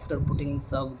 After putting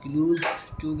some clues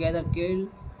together,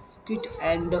 Kit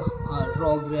and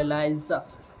Rob realize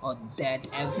that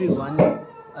everyone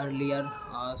earlier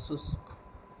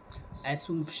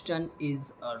assumption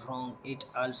is wrong. It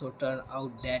also turned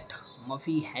out that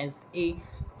Muffy has a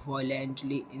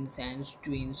violently incensed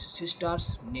twin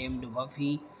sisters named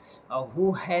Buffy,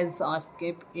 who has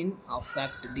escaped. In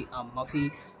fact, the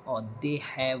Muffy, they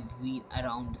have been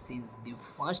around since the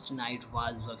first night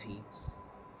was Buffy.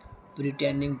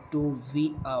 Pretending to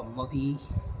be a Muffy,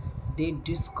 they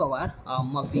discover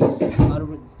Muffy's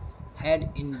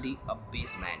head in the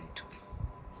basement.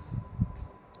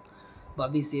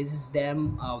 Bobby seizes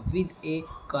them with a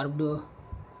curved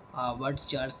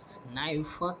butcher's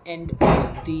knife, and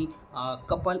the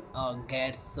couple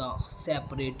gets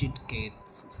separated. Kate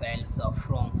falls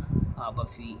from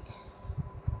Buffy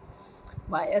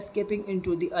by escaping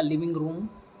into the living room,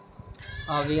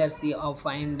 where she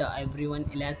finds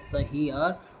everyone else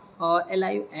here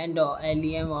alive and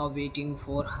alien waiting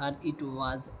for her. It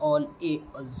was all a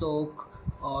joke,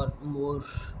 or more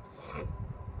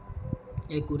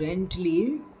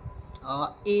accurately, a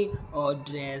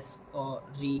dress or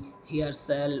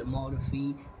rehearsal.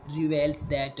 Morphy reveals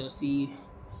that she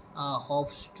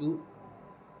hopes to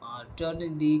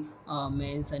turn the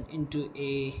mansion into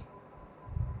a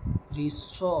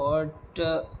resort,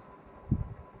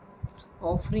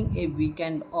 offering a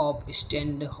weekend of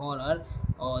stand horror.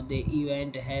 The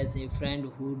event has a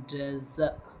friend who does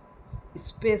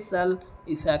special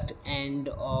effect and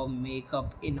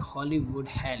makeup in Hollywood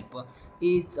help.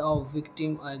 Each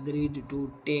victim agreed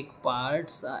to take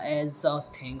parts as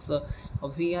things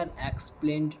were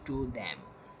explained to them.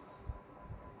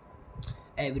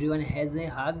 Everyone has a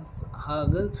hug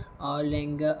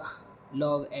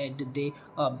log at they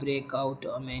break out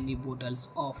many bottles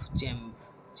of champagne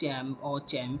champ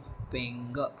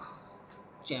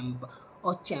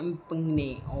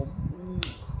champagne.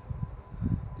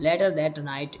 Later that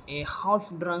night, a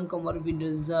half-drunk Murphy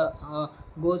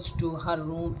goes to her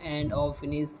room and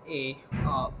finishes a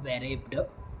wrapped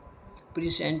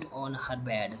present on her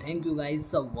bed. Thank you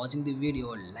guys for watching the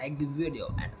video. Like the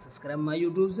video and subscribe my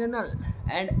YouTube channel.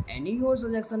 And any your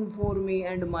suggestion for me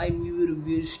and my new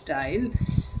review style,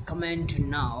 comment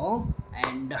now.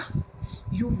 And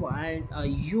you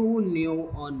new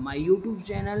on my YouTube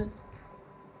channel,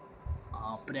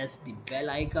 press the bell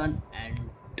icon and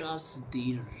touch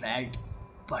the red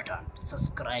button.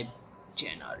 Subscribe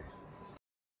channel.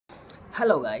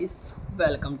 Hello guys,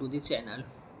 welcome to the channel.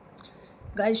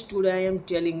 Guys, today I am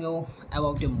telling you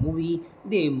about a movie.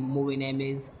 The movie name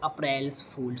is April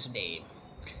Fool's Day.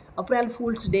 April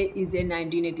Fool's Day is a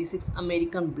 1986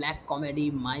 American black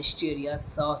comedy mysterious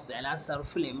slasher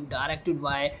film directed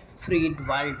by Fred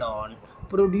Waldon,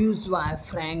 produced by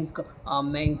Frank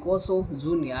Mancuso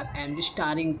Jr. and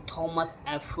starring Thomas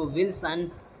F.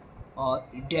 Wilson,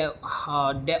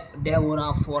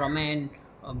 Deborah Foreman,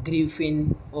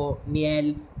 Griffin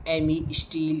O'Neill, Amy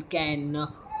Steele Can,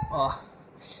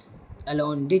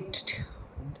 Alon Deborah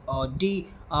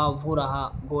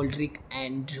Goldrick,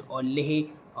 and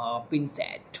Leigh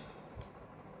Pinsett.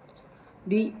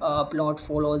 The plot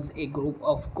follows a group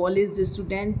of college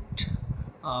students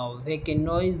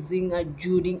vacationing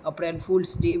during April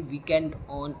Fool's Day weekend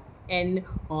on an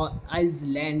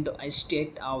island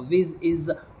state which is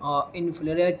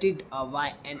infiltrated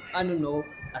by an unknown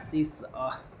assailant.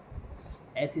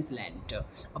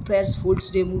 April Fool's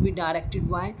Day movie directed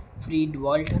by Fred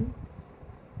Walton,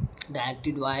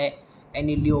 directed by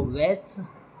Emilio West,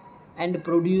 and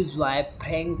produced by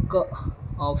Frank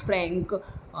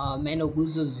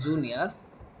Mancuso Jr.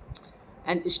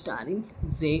 and starring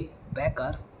Jay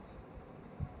Becker,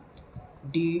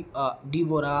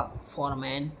 Deborah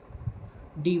Foreman,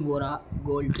 Deborah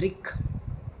Goldrick,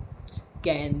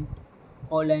 Ken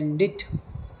Olandit,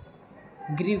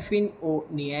 Griffin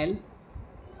O'Neill,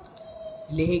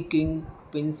 Leigh King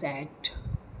Pinsett,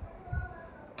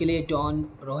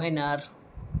 Clayton Rohner,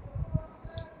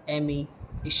 Amy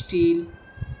Steele,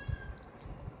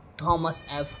 Thomas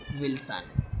F. Wilson.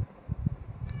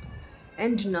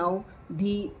 And now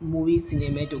the movie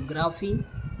cinematography,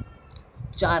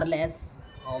 Charles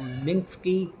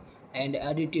Minsky, and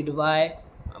edited by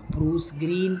Bruce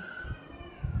Green.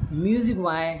 Music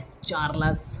by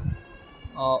Charles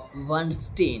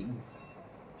Weinstein.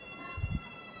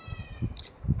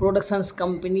 Productions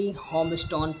company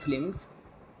Homestone Films.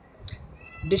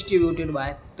 Distributed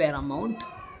by Paramount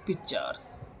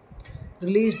Pictures.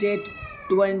 Release date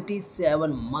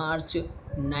 27 March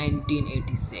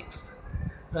 1986.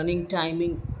 Running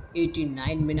timing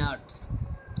 89 minutes.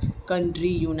 Country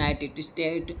United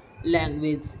States.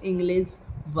 Language English.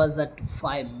 Budget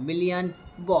 5 million.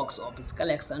 Box office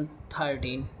collection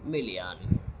 13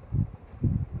 million.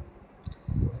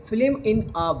 Film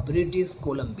in British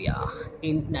Columbia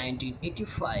in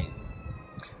 1985.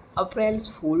 April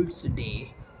Fool's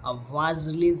Day was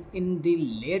released in the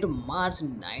late March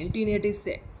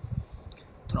 1986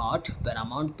 throughout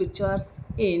Paramount Pictures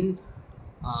in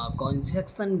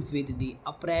conjunction with the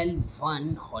April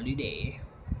 1 holiday.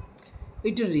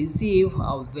 It received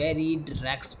varied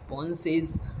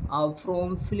responses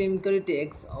from film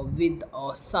critics, with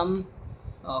some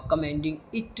commending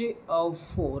it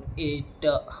for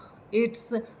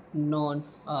its non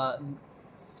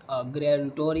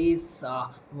gratuitous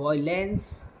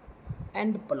violence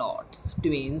and plot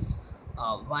twins,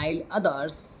 while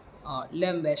others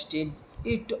lambasted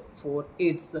it for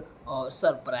its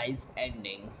surprise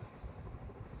ending.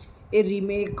 A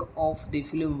remake of the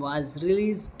film was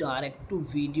released direct to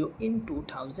video in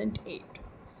 2008.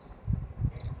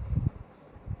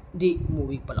 The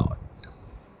movie plot: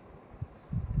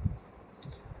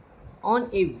 on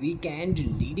a weekend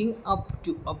leading up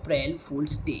to April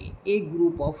Fool's Day, a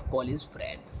group of college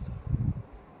friends,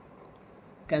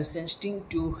 consisting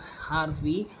to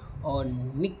Harvey or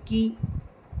Nicky,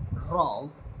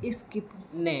 Rob, Skip,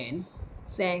 Nan,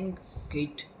 Sang,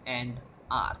 Kit, and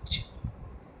Arch,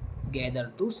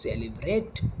 gather to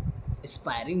celebrate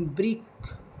aspiring break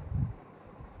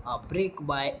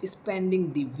by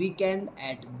spending the weekend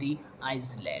at the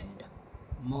island.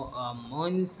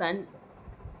 Monson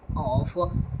of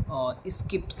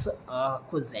Skip's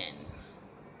cousin,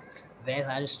 where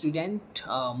her student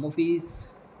Murphy's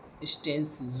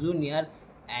Stance Jr.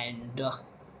 and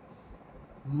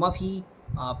Muffy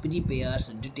prepares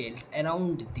details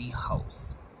around the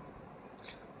house.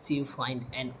 She finds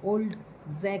an old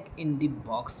Zack in the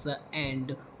box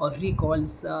and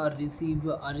recalls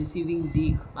receiving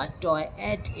the toy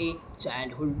at a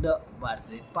childhood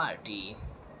birthday party.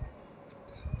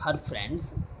 Her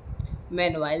friends,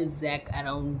 meanwhile, Zack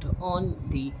around on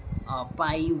the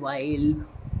pie while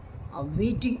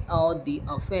waiting out the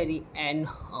ferry and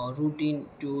routine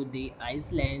to the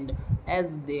island as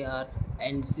they are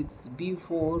and six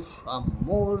before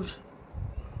more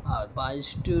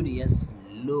boisterous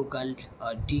local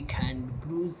Dick and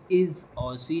Bruce is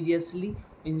seriously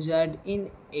injured in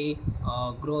a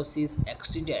gross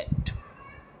accident.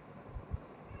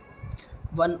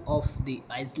 One of the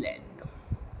island.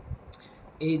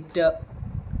 It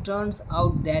turns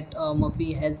out that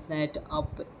Murphy has set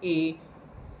up a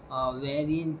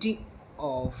variety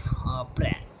of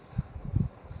pranks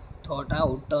thought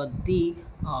out the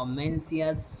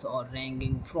Mencius,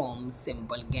 ranging from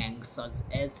simple gangs such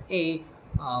as a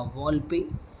Volpe,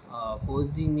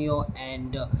 Pozinho,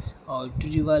 and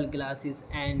trivial glasses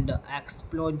and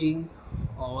exploding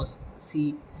or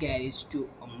sea garage to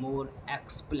a more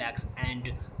complex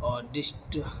and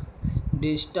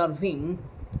disturbing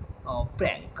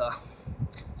prank,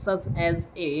 such as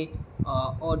a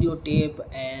audio tape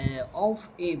of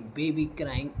a baby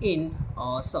crying in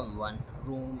someone's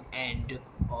room and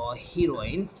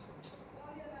heroin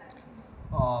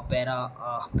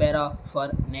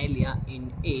paraphernalia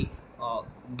in a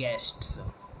guest's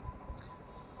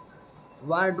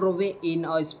wardrobe.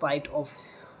 In spite of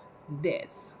this,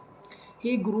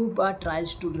 he group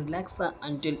tries to relax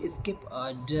until Skip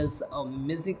does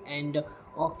music and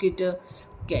Kit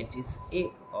catches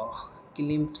a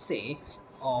glimpse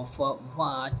of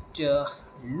what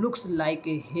looks like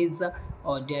his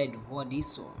dead body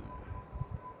soon.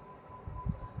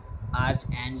 Arch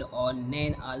and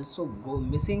Nan also go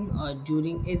missing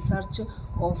during a search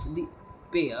of the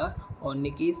pair.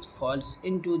 Nikki falls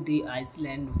into the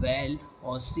island well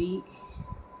or she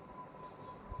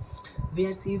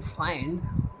where she finds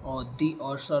the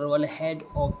several head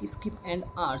of Skip and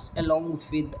Arch along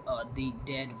with the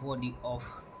dead body of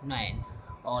Nan.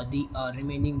 The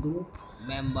remaining group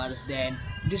members then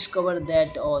discover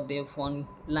that their phone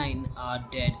line are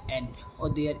dead and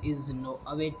there is no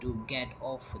way to get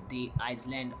off the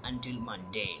island until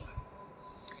Monday.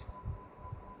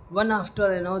 One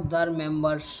after another,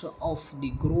 members of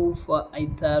the group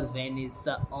either vanish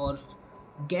or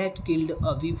get killed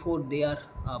before their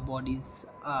bodies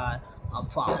are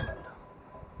found.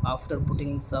 After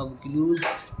putting some clues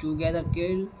together,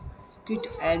 Kit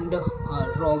and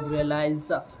Rob realize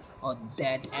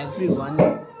that everyone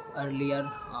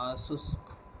earlier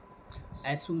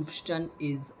assumption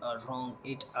is wrong.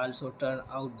 It also turns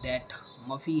out that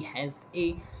Muffy has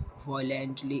a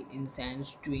violently insane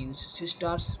twin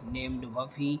sisters named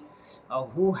Buffy,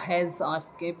 who has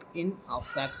escaped. In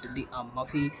fact, the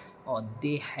Muffy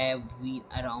they have been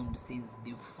around since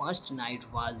the first night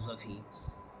was Buffy.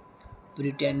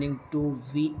 Pretending to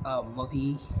be a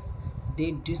Muffy,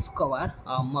 they discover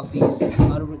Muffy's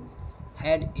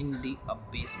head in the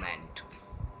basement.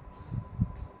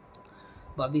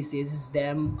 Bobby seizes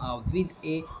them with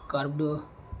a curved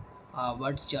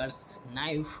butcher's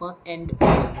knife, and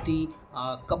the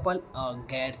couple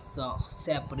gets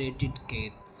separated.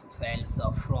 Kate falls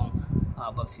from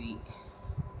Buffy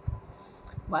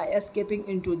by escaping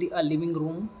into the living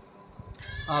room,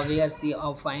 where she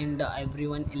find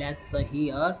everyone else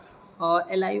here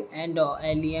alive and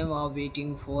alien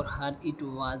waiting for her. It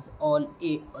was all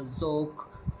a joke,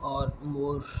 or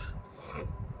more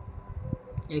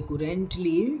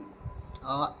accurately,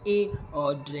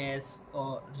 a dress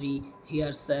or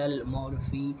rehearsal.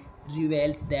 Morphy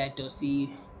reveals that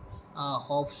she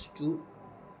hopes to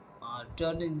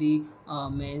turn the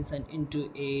mansion into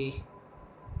a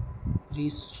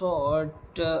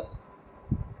resort,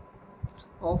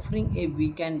 offering a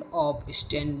weekend of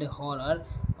stand horror.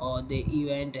 The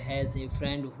event has a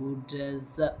friend who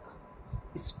does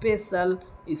special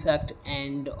effect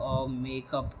and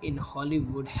makeup in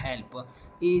Hollywood help.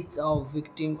 Each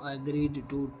victim agreed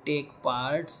to take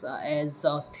parts as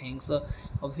things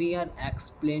were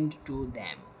explained to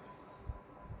them.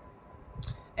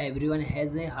 Everyone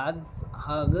has a hug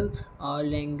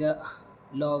lang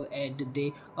log at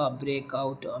they break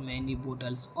out many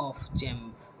bottles of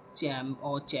champagne champ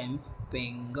or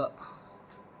champagne.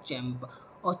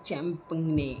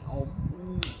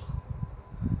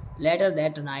 Later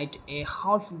that night, a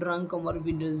half-drunk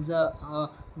Mercedes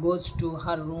goes to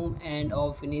her room and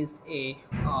finishes a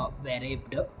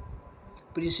wrapped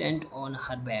present on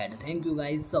her bed. Thank you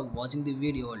guys for watching the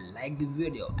video. Like the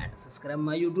video and subscribe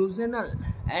my YouTube channel.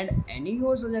 And any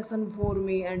your suggestion for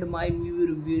me and my new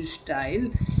review style,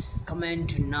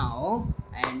 comment now.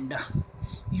 And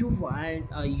you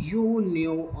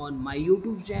new on my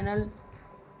YouTube channel,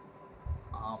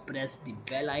 press the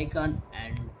bell icon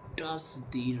and touch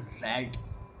the red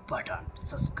button.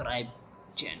 Subscribe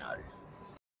channel.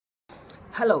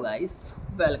 Hello guys,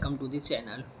 welcome to the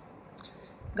channel.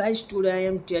 Guys, today I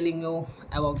am telling you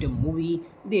about a movie.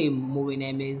 The movie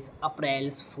name is April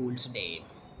Fool's Day.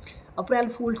 April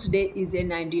Fool's Day is a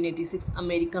 1986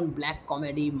 American black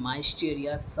comedy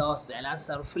mysterious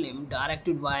slasher film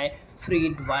directed by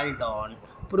Fred Waldon,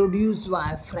 produced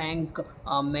by Frank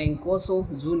Mancuso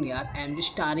Jr. and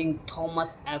starring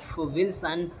Thomas F.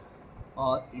 Wilson,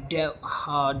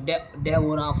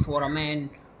 Deborah Foreman,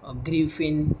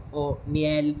 Griffin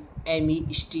O'Neill,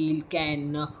 Amy Steele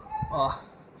Can,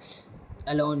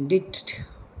 Alon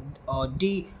Deborah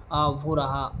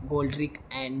Goldrick,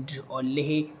 and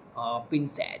Leigh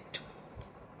Pinsett.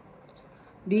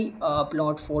 The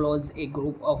plot follows a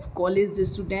group of college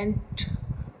students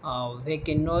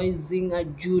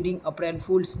vacationing during April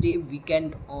Fool's Day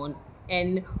weekend on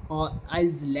an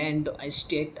island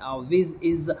estate, which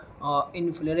is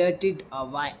infiltrated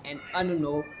by an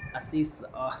unknown assistant.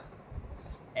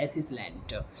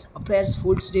 April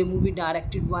Fool's Day movie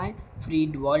directed by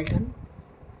Fred Walton,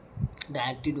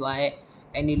 directed by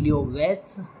Emilio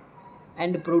West,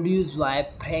 and produced by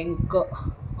Frank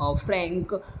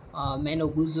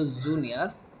Mancuso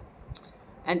Jr.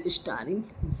 and starring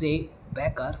Jay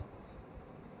Becker,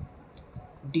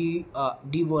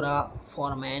 Deborah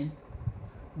Foreman,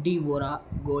 Deborah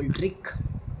Goldrick,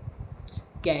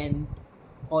 Ken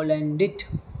Olandit,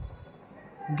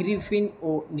 Griffin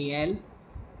O'Neill,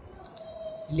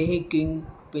 Leigh King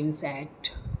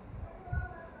Pinsett,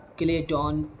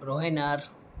 Clayton Rohner,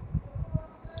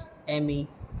 Amy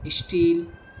Steele,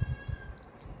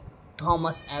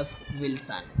 Thomas F.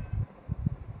 Wilson.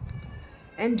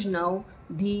 And now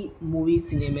the movie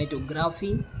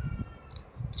cinematography,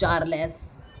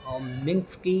 Charles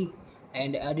Minsky,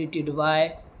 and edited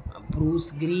by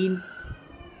Bruce Green.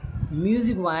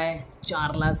 Music by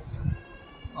Charles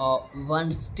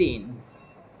Weinstein.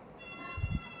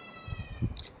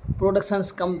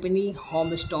 Productions company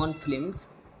Homestone Films.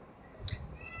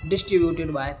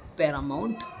 Distributed by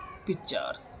Paramount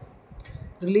Pictures.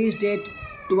 Release date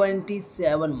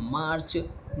 27 March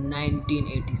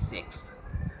 1986.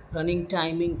 Running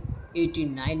timing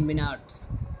 89 minutes.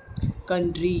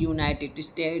 Country United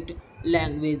States.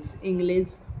 Language English.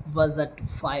 Budget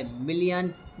 5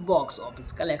 million. Box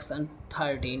office collection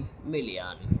 13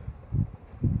 million.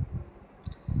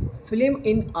 Film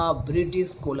in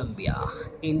British Columbia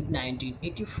in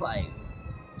 1985.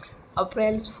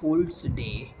 April Fool's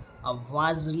Day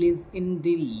was released in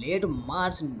the late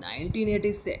March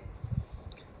 1986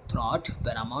 throughout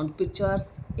Paramount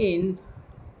Pictures in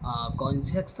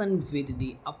conjunction with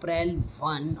the April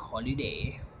 1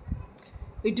 holiday.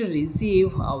 It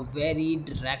received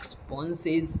varied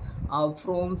responses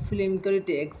from film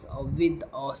critics, with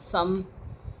some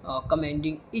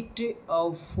commending it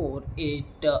for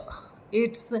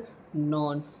its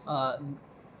non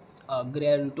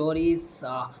gratuitous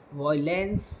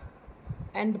violence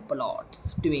and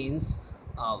plots twins,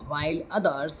 while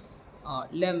others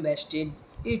lambasted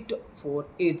it for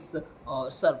its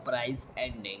surprise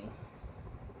ending.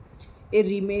 A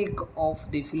remake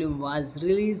of the film was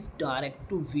released direct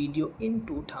to video in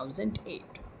 2008.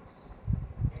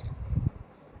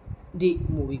 The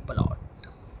movie plot: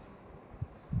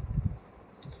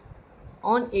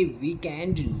 on a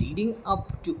weekend leading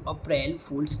up to April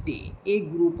Fool's Day, a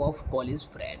group of college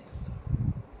friends,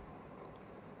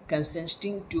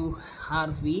 consisting to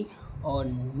Harvey or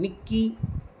Nicky,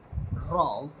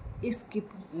 Rob,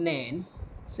 Skip, Nan,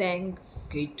 Sang,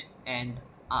 Kit, and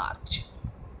Arch,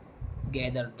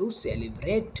 gather to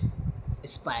celebrate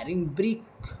aspiring break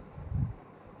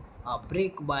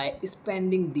by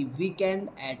spending the weekend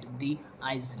at the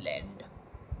island.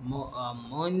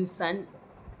 Monson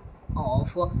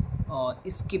of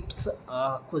Skip's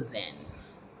cousin,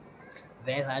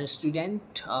 where her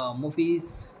student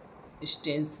Murphy's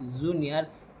Stance Jr.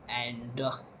 and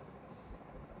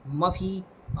Muffy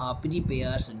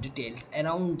prepares details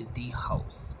around the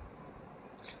house.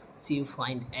 She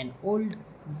finds an old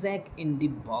Zack in the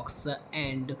box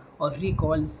and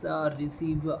recalls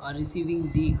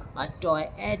receiving the toy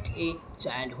at a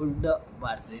childhood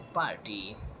birthday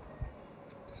party.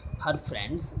 Her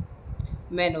friends,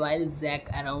 meanwhile, Zack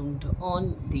around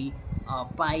on the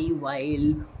pie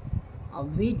while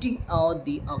waiting out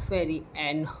the ferry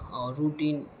and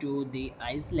routine to the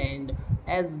island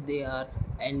as they are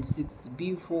and six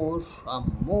before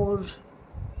more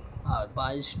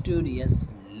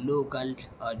boisterous local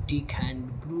Dick and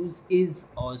Bruce is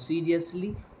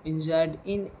seriously injured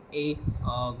in a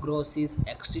grocery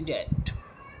accident.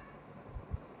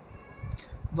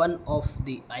 One of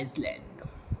the island.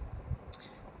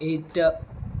 It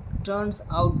turns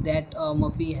out that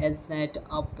Murphy has set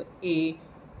up a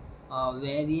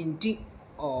variety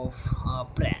of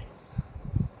pranks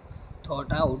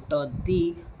thought out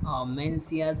the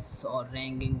Mencius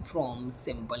ranging from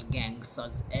simple gangs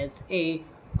such as a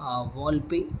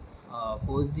Volpe,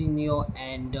 Pozinho,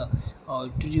 and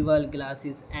trivial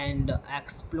glasses and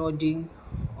exploding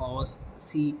or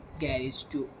sea garage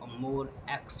to a more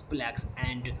complex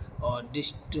and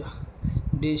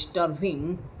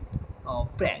disturbing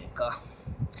prank,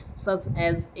 such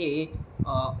as a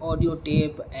audio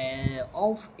tape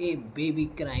of a baby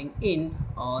crying in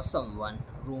someone's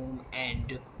room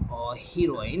and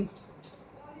heroine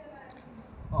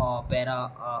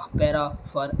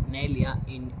paraphernalia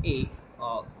in a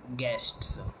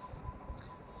guest's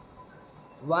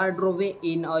wardrobe.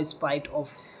 In spite of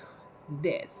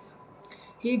this,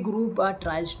 he group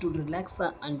tries to relax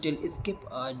until Skip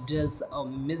does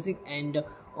music and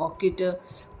Kit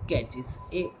catches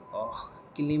a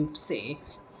glimpse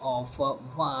of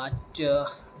what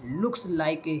looks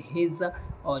like his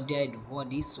dead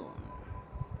body soon.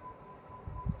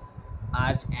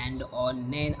 Arch and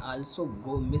Nan also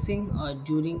go missing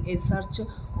during a search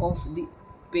of the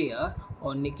pair.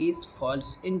 Nikki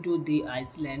falls into the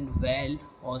island well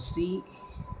or she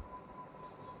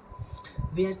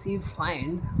where she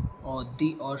finds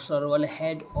the several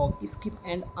head of Skip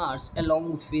and Arch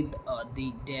along with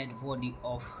the dead body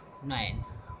of Nan.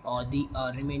 The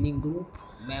remaining group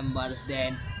members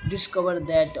then discover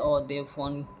that their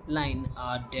phone line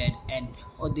are dead and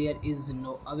there is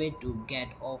no way to get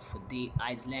off the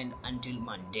island until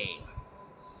Monday.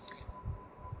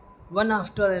 One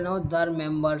after another,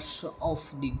 members of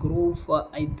the group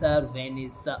either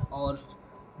vanish or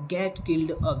get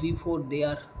killed before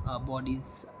their bodies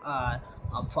are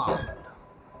found.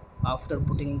 After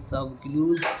putting some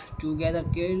clues together,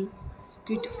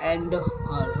 Kit and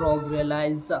Rob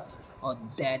realize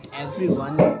that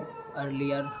everyone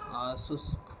earlier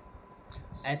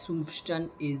assumption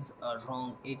is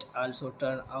wrong. It also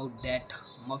turns out that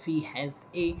Muffy has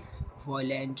a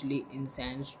violently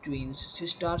insane twin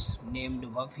sisters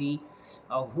named Buffy,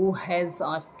 who has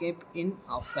escaped. In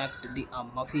fact, the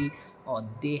Muffy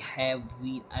they have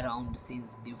been around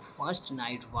since the first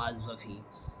night was Buffy.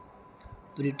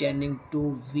 Pretending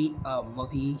to be a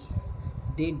Muffy,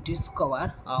 they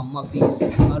discover Muffy's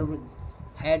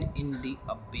head in the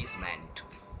basement.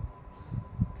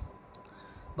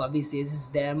 Bobby seizes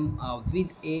them with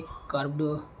a curved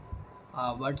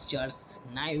butcher's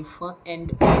knife, and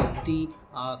the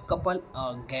couple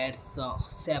gets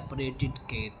separated.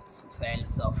 Kate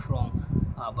falls from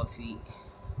Buffy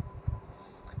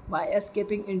by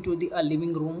escaping into the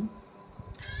living room,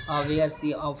 where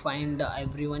she finds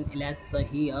everyone else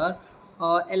here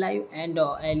alive and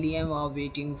alien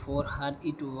waiting for her.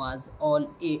 It was all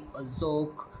a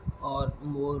joke, or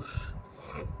more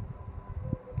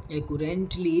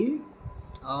accurately,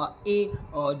 A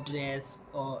dress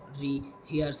or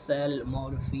rehearsal.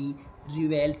 Morphy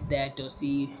reveals that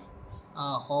she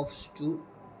hopes to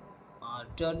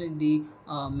turn the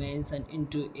mansion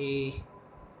into a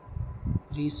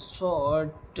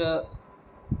resort,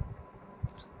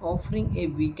 offering a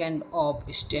weekend of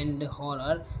stand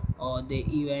horror. The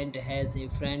event has a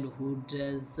friend who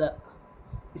does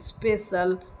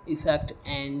special effect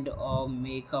and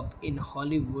makeup in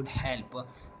Hollywood help.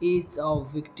 Each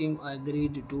victim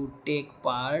agreed to take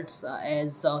parts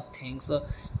as things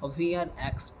were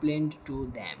explained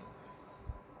to them.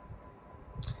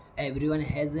 Everyone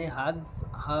has a hug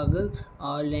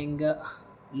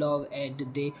log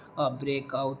at they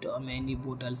break out many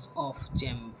bottles of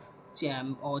champagne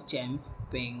champ or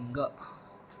champagne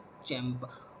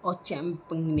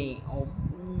or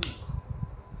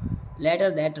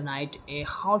later that night, a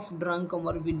half-drunk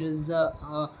Morpheus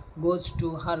goes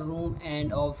to her room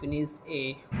and finishes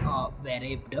a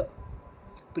wrapped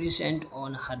present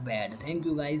on her bed. Thank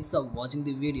you guys for watching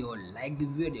the video. Like the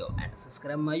video and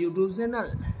subscribe my YouTube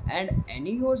channel. And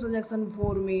any your suggestion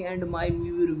for me and my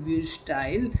new review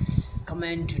style,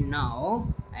 comment now.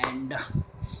 And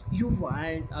you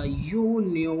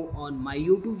new on my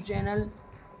YouTube channel,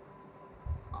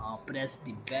 press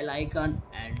the bell icon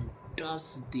and touch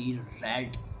the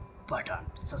red button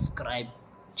subscribe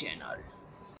channel.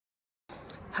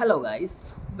 Hello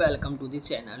guys, welcome to the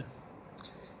channel.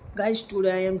 Guys,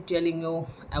 today I am telling you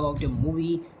about a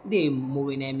movie. The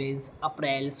movie name is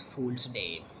April Fool's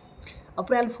Day.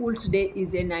 April Fool's Day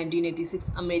is a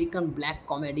 1986 American black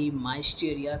comedy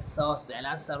mysterious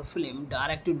slasher film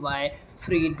directed by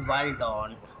Fred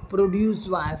Waldon, produced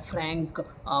by Frank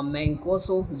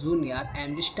Mancuso Jr.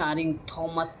 and starring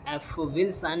Thomas F.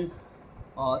 Wilson,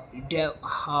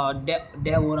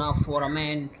 Deborah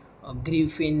Foreman,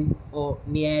 Griffin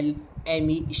O'Neill,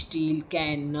 Amy Steele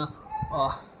Can,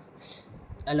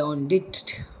 Alon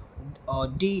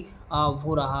Deborah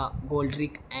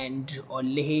Goldrick, and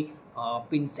Leigh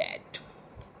Pinsett.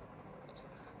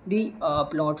 The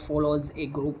plot follows a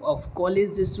group of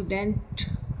college students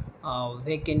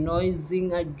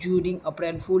vacationing during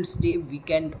April Fool's Day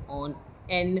weekend on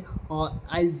an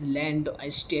island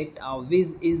state which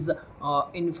is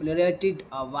infiltrated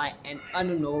by an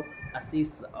unknown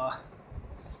assailant.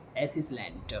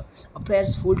 April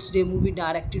Fool's Day movie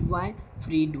directed by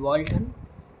Fred Walton,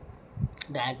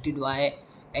 directed by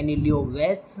Emilio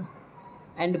West,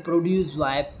 and produced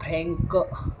by Frank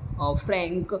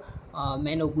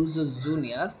Mancuso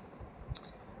Jr.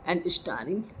 and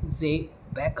starring Jay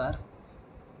Becker,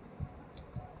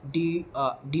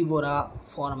 Deborah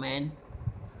Foreman,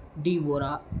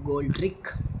 Deborah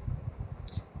Goldrick,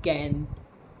 Ken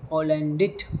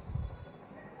Olandit,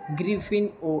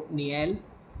 Griffin O'Neill,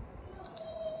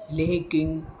 Leigh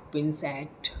King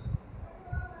Pinsett,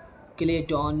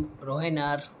 Clayton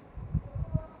Rohner,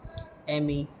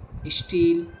 Amy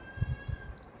Steele,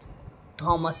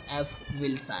 Thomas F.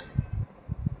 Wilson.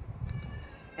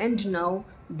 And now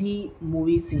the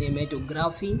movie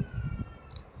cinematography,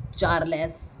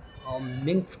 Charles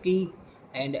Minsky,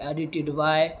 and edited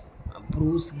by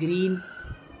Bruce Green.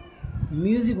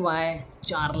 Music by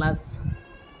Charles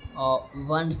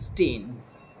Weinstein.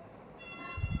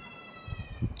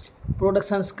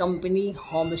 Productions company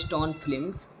Homestone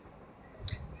Films.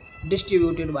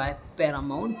 Distributed by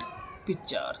Paramount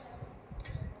Pictures.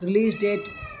 Release date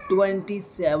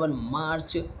 27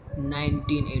 March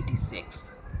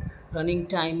 1986. Running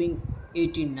timing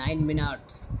 89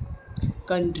 minutes.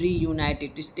 Country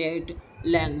United States.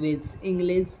 Language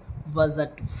English.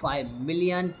 Budget 5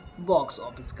 million. Box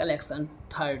office collection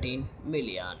 13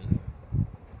 million.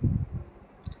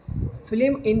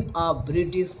 Film in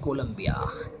British Columbia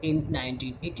in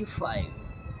 1985.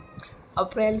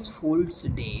 April Fool's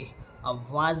Day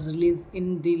was released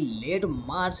in the late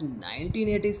March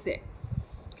 1986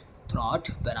 throughout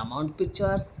Paramount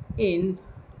Pictures in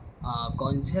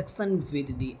conjunction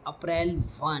with the April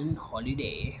 1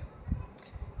 holiday.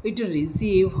 It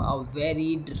received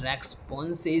varied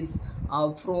responses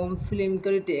from film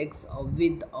critics,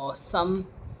 with some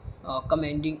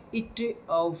commending it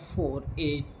for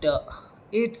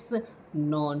its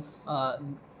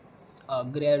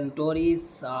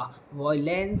non-gratuitous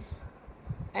violence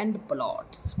and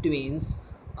plot twins,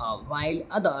 while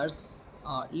others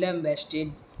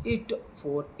lambasted it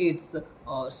for its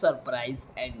surprise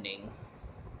ending.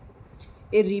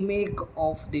 A remake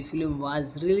of the film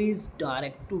was released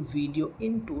direct to video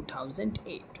in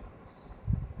 2008.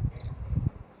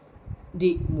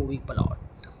 The movie plot.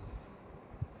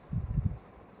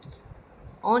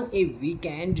 On a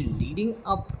weekend leading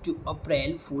up to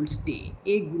April Fool's Day,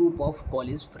 a group of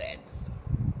college friends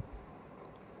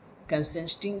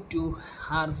consisting to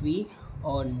Harvey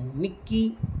or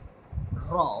Nicky,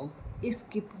 Rob,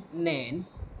 Skip, Nan,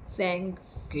 Sang,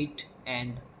 Kit,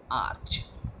 and Arch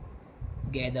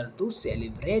gather to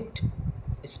celebrate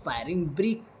aspiring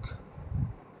break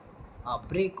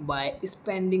by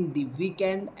spending the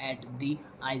weekend at the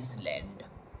island.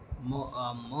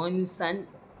 Monson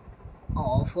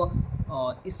of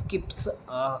Skip's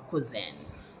cousin,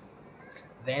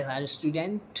 where our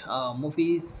student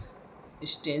Murphy's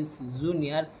Stens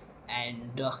Jr.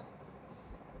 and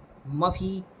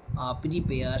Muffy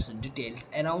prepares details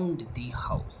around the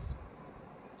house.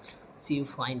 She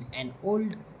finds an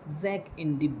old Zack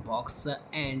in the box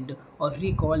and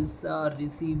recalls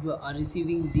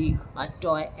receiving the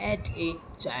toy at a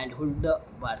childhood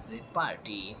birthday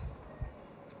party.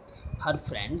 Her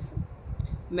friends,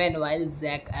 meanwhile,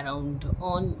 Zack around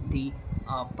on the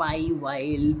pie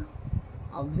while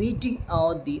waiting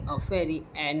out the ferry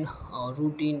and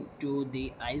routine to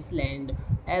the island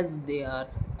as they are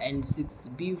and six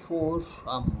before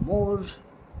more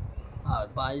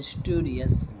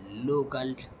boisterous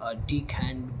local Dick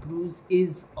and Bruce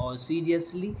is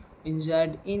seriously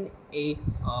injured in a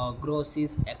grocery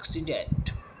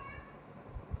accident.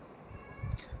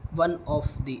 One of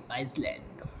the island.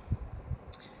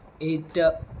 It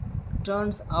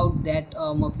turns out that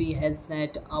Murphy has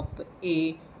set up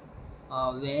a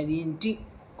variety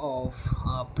of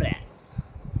pranks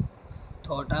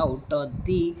thought out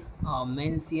the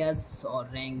Mencius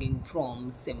ranging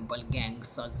from simple gangs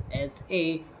such as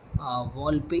a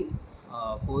Volpe,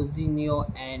 Pozinho,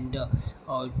 and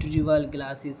trivial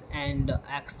glasses and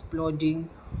exploding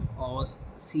or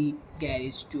sea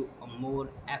garage to a more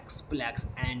complex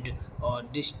and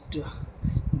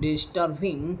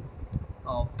disturbing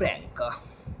prank,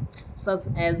 such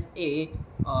as a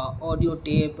audio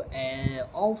tape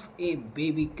of a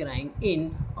baby crying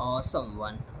in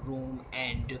someone's room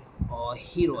and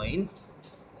heroine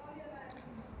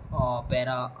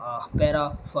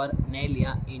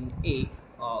paraphernalia in a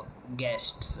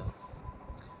guest's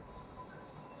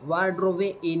wardrobe.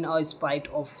 In spite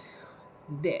of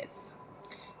this,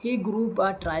 he group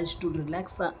tries to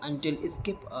relax until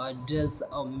Skip does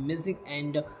music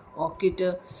and Kit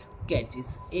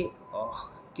catches a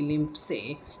glimpse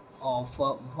of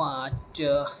what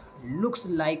looks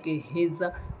like his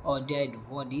dead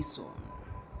body soon.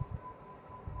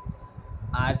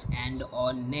 Arch and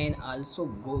Nan also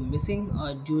go missing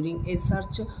during a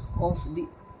search of the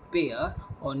pair.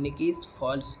 Nikki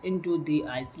falls into the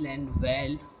island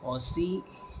well or she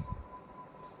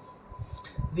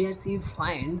where she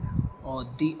finds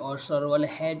the several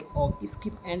head of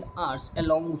Skip and Arch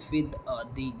along with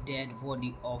the dead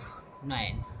body of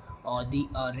Nan. The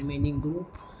remaining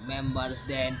group members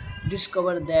then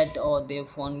discover that their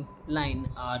phone line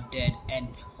are dead and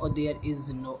there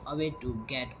is no way to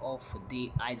get off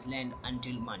the island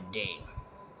until Monday.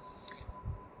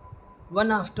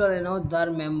 One after another,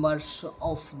 members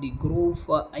of the group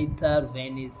either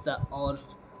vanish or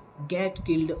get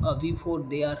killed before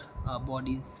their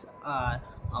bodies are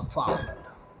found.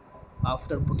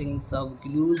 After putting some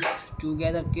clues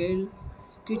together,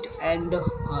 Kit and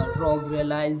Rob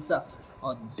realize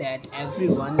that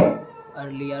everyone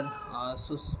earlier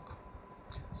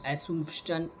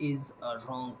assumption is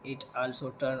wrong. It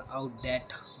also turned out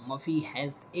that Muffy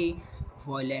has a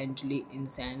violently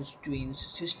insane twin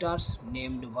sisters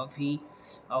named Buffy,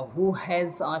 who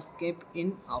has escaped.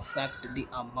 In fact, the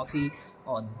Muffy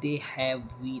they have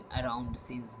been around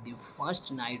since the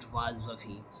first night was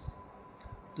Buffy.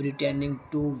 Pretending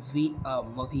to be a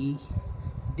Muffy,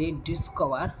 they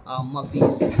discover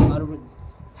Muffy's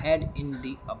head in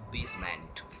the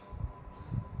basement.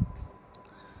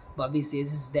 Bobby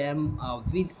seizes them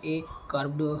with a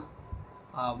curved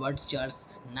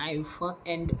butcher's knife,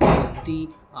 and the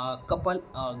couple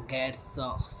gets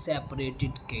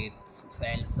separated. Kate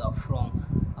falls from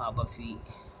Buffy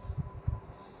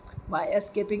by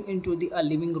escaping into the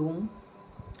living room,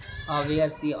 where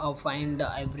she finds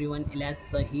everyone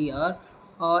else here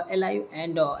alive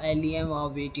and alien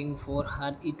waiting for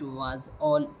her. It was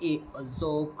all a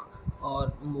joke,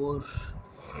 or more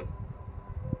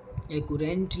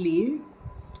accurately,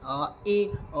 a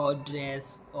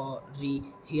dress or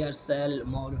rehearsal.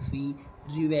 Morphy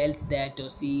reveals that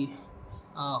she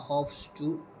hopes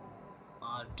to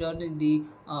turn the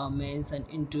mansion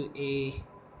into a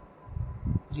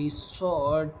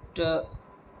resort,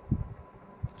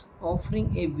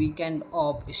 offering a weekend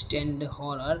of stand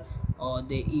horror.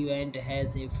 The event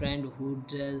has a friend who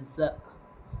does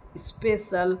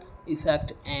special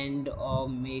effect and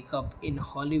makeup in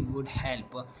Hollywood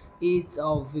help. Each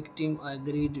victim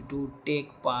agreed to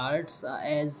take parts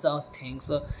as things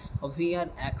were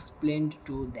explained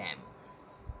to them.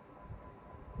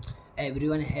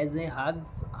 Everyone has a hug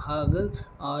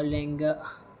lang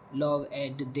log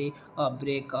at they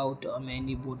break out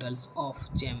many bottles of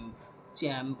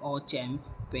champagne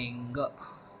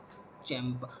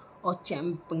champ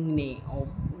champagne.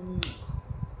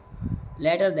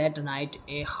 Later that night,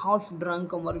 a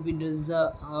half-drunk Mercedes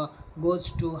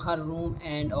goes to her room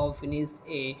and finishes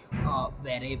a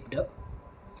wrapped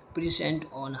present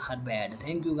on her bed.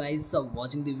 Thank you guys for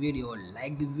watching the video.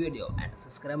 Like the video and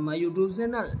subscribe my YouTube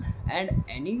channel. And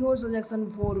any your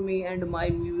suggestion for me and my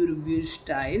movie review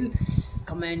style,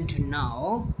 comment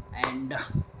now. And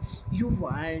you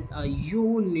want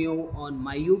you new on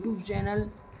my YouTube channel,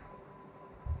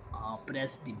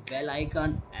 press the bell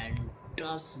icon and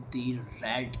touch the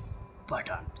red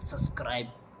button. Subscribe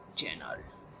channel.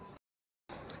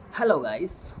 Hello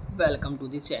guys, welcome to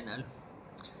the channel.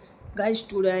 Guys,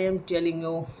 today I am telling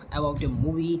you about a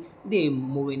movie. The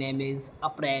movie name is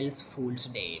April Fool's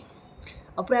Day.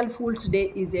 April Fool's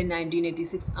Day is a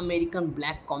 1986 American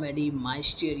black comedy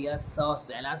mysterious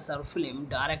slasher film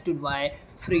directed by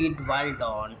Fred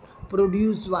Waldon,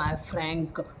 produced by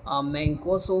Frank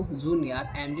Mancuso Jr.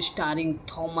 and starring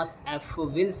Thomas F.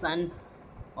 Wilson,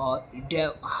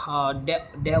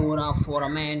 Deborah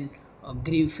Foreman,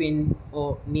 Griffin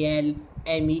O'Neill,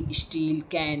 Amy Steele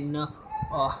Can,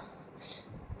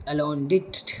 Alon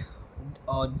Deborah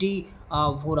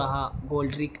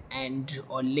Goldrick, and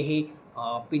Leigh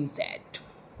Pinsett.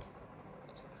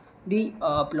 The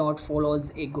plot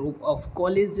follows a group of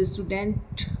college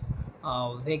students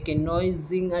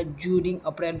vacationing during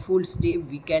April Fool's Day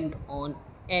weekend on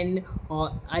an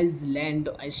island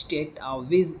state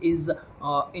which is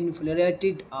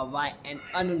infiltrated by an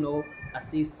unknown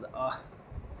assailant.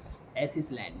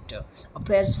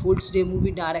 April Fool's Day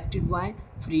movie directed by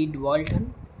Fred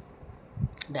Walton,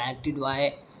 directed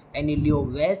by Emilio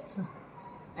West,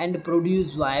 and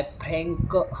produced by Frank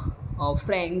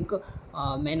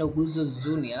Mancuso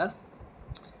Jr.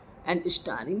 and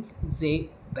starring Jay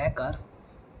Becker,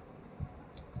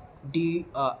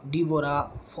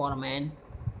 Deborah Foreman,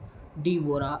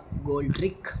 Deborah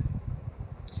Goldrick,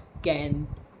 Ken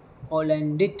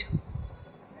Olandit,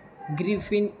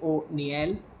 Griffin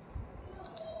O'Neill,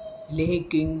 Leigh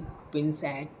King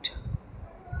Pinsett,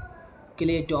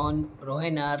 Clayton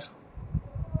Rohner,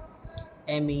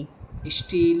 Amy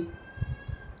Steele,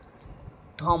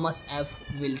 Thomas F.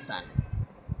 Wilson.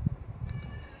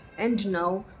 And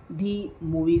now the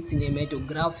movie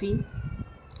cinematography,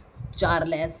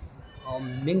 Charles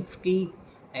Minsky,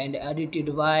 and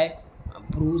edited by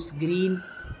Bruce Green.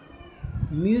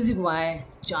 Music by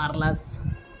Charles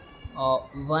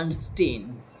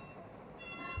Weinstein.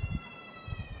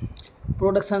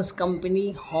 Productions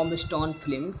company Homestone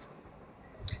Films.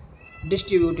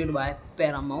 Distributed by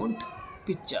Paramount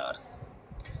Pictures.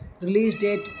 Release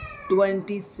date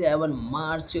 27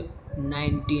 March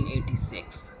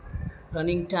 1986.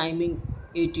 Running timing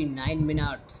 89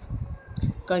 minutes.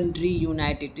 Country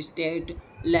United States.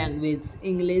 Language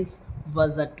English.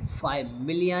 Budget 5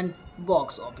 million.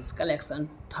 Box office collection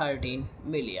 13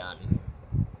 million.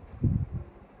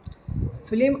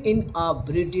 Film in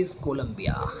British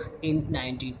Columbia in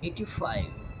 1985.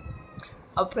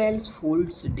 April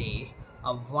Fool's Day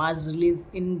was released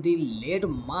in the late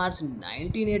March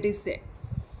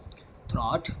 1986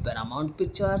 throughout Paramount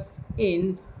Pictures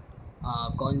in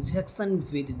conjunction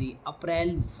with the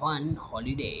April 1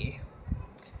 holiday.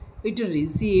 It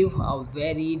received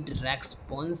varied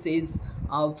responses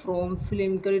from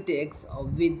film critics,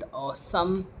 with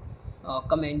some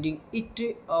commending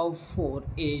it for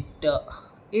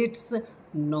its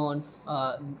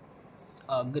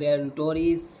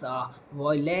non-gratuitous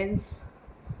violence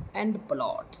and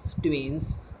plot twins,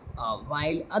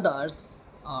 while others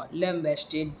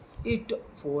lambasted it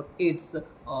for its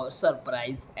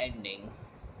surprise ending.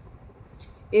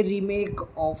 A remake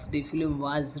of the film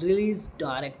was released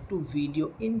direct to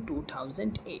video in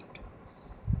 2008.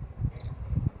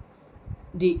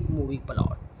 The movie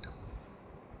plot.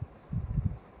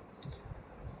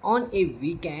 On a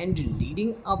weekend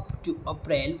leading up to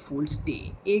April Fool's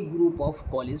Day, a group of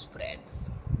college friends,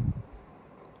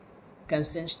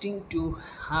 consisting to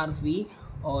Harvey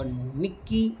or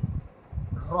Nicky,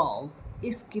 Rob,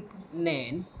 Skip,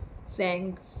 Nan,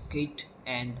 Sang, Kit,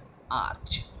 and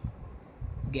Arch,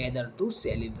 gather to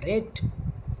celebrate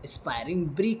aspiring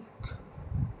break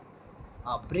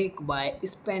by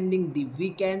spending the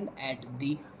weekend at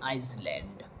the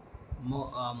island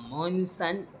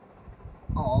monson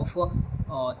of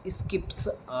skips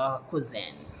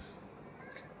cuisine.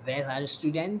 Where are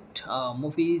student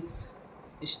Murphy's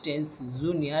stays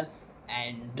junior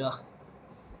and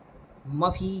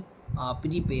Muffy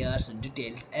prepares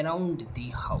details around the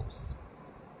house.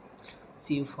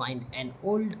 She finds an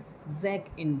old Zack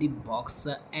in the box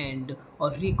and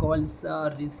recalls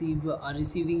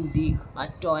receiving the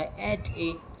toy at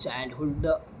a childhood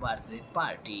birthday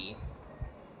party.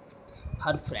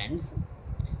 Her friends,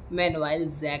 meanwhile,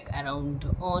 Zack around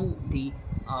on the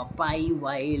pie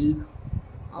while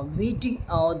waiting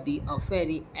out the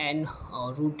ferry and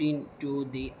routine to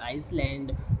the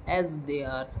island as they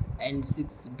are and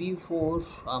six before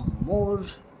more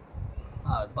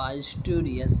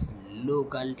boisterous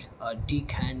local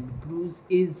Dick and Bruce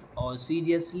is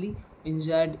seriously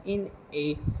injured in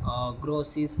a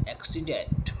grocery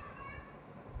accident.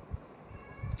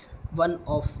 One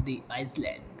of the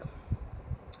island.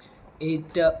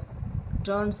 It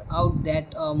turns out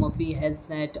that Murphy has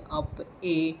set up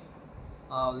a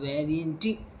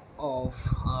variety of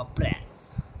pranks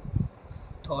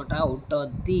thought out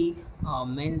the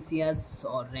menaces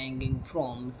ranging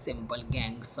from simple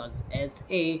gangs such as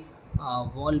a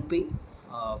Volpe,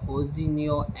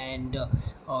 Bozinho, and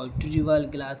trivial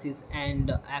glasses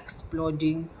and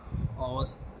exploding uh,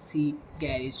 sea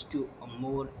garage to a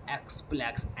more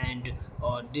complex and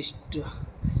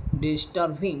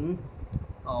disturbing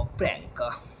prank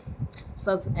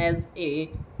such as a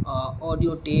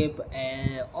audio tape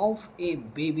of a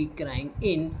baby crying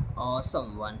in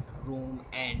someone room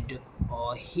and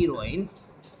heroine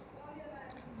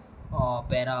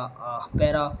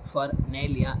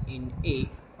paraphernalia in a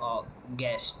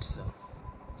guest's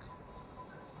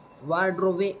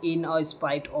wardrobe. In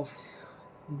spite of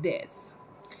this,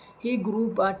 he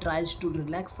group tries to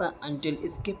relax until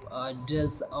Skip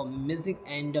does music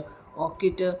and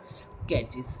Orchid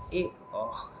catches a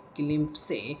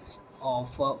glimpse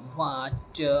of what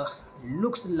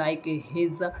looks like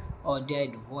his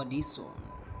dead body soon.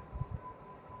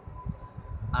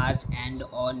 Arch and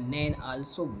Nan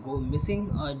also go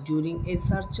missing during a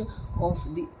search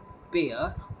of the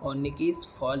pair. Nikki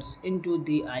falls into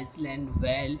the Iceland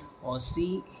well or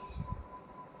sea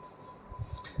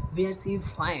where she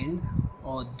finds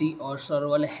the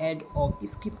several head of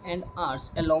Skip and Arch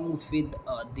along with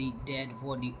the dead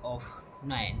body of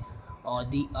Nine.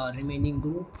 The remaining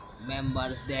group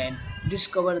members then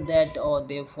discover that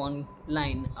their phone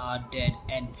line are dead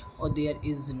and there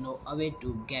is no way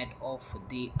to get off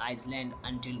the island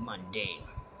until Monday.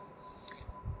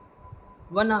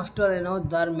 One after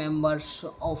another, members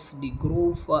of the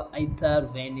group either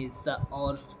vanish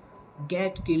or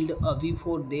get killed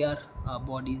before their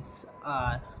bodies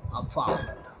are found.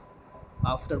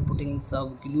 After putting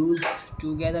some clues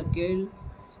together,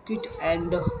 Kit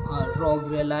and Rob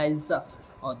realize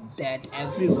that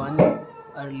everyone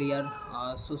earlier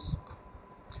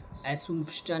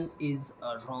assumption is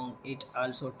wrong. It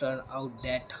also turned out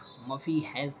that Muffy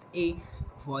has a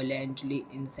violently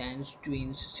insane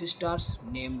twin sisters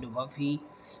named Buffy,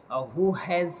 who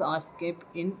has escaped.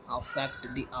 In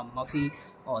fact, the Muffy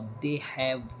they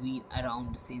have been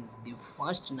around since the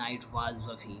first night was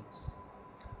Buffy.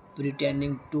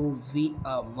 Pretending to be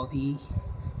a Muffy,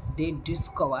 they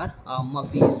discover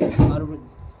Muffy's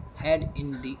head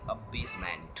in the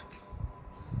basement.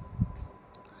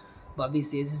 Bobby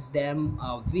seizes them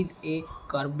with a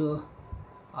curved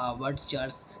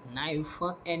butcher's knife,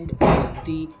 and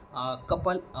the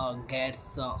couple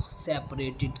gets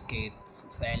separated. Kate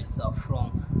falls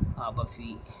from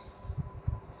Buffy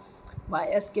by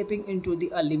escaping into the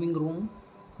living room,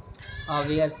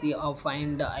 where she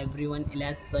finds everyone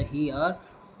else here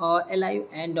alive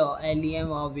and alien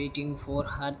waiting for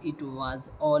her. It was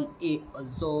all a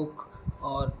joke,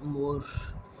 or more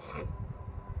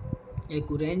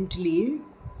accurately,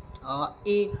 a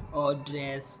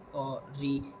dress or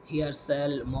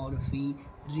rehearsal. Morphy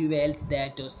reveals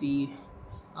that she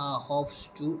hopes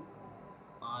to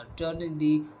turn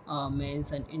the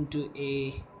mansion into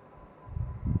a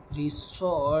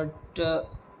resort,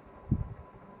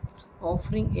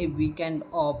 offering a weekend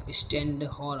of stand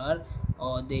horror.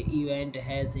 The event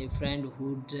has a friend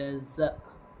who does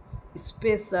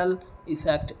special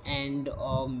effect and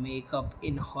makeup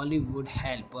in Hollywood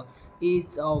help.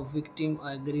 Each victim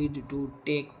agreed to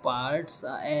take parts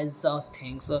as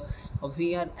things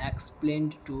were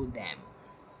explained to them.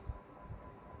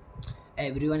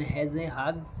 Everyone has a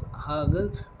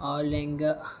hug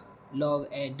log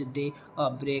at they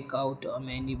break out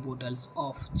many bottles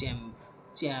of champagne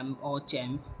champ or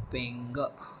champagne.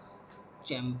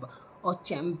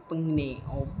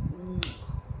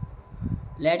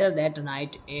 Later that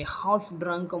night, a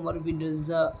half-drunk Murphy does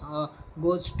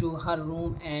goes to her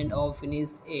room and finishes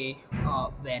a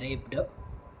wrapped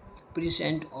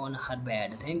present on her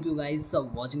bed. Thank you guys for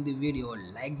watching the video.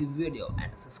 Like the video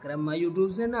and subscribe my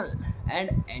YouTube channel.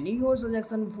 And any your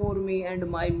suggestion for me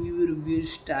and my new review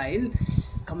style,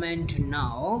 comment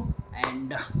now.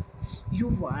 And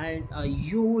you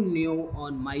new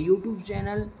on my YouTube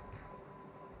channel,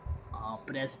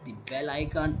 press the bell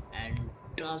icon and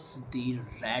touch the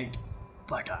red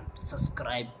button.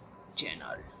 Subscribe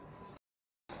channel.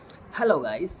 Hello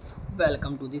guys,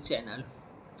 welcome to the channel.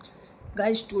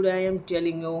 Guys, today I am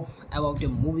telling you about a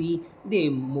movie. The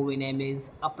movie name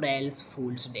is April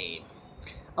Fool's Day.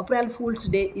 April Fool's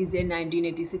Day is a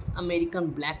 1986 American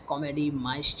black comedy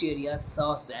mysterious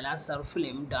slasher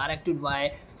film directed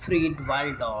by Fred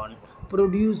Waldon,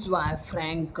 produced by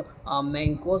Frank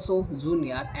Mancuso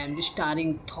Jr. and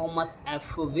starring Thomas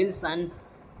F. Wilson,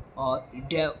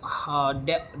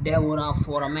 Deborah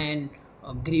Foreman,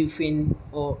 Griffin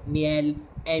O'Neill,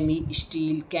 Amy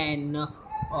Steele Can,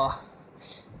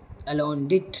 Alon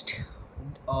Dit,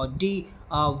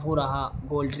 Deborah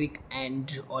Goldrick,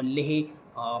 and Leigh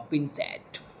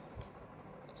Pinsett.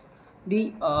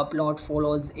 The plot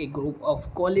follows a group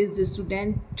of college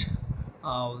students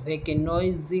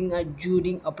vacationing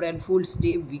during April Fool's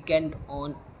Day weekend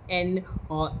on an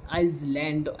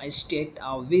island state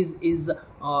which is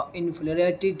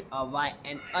infiltrated by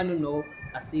an unknown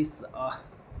assailant.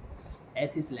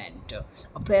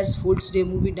 April Fool's Day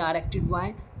movie directed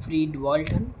by Fred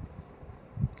Walton,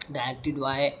 directed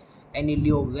by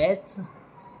Emilio West,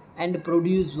 and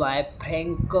produced by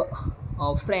Frank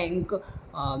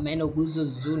Mancuso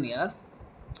Jr.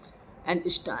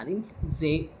 and starring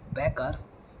Jay Becker,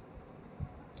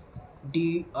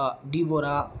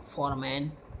 Deborah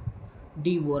Foreman,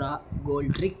 Deborah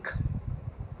Goldrick,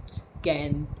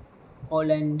 Ken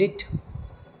Olandit,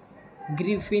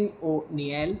 Griffin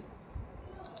O'Neill,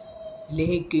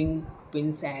 Leigh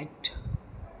Pinsett,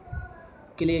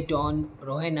 Clayton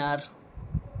Rohner,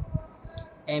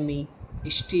 Amy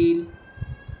Steele,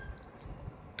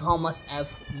 Thomas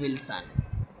F. Wilson.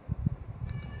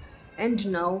 And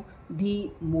now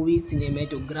the movie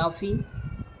cinematography,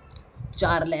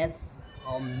 Charles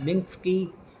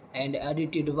Minsky, and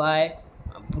edited by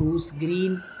Bruce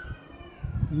Green.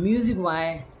 Music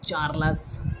by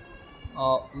Charles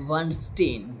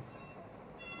Weinstein.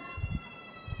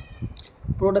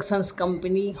 Productions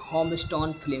company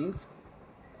Homestone Films.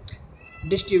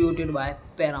 Distributed by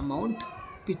Paramount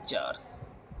Pictures.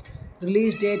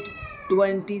 Release date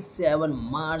 27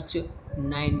 March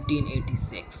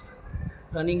 1986.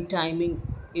 Running timing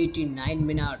 89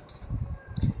 minutes.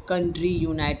 Country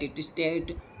United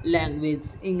States. Language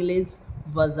English.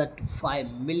 Budget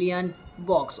 5 million.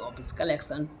 Box office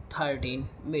collection 13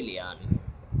 million.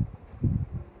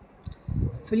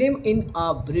 Film in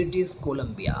British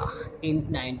Columbia in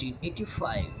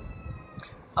 1985.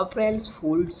 April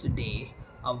Fool's Day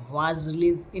was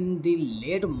released in the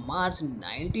late March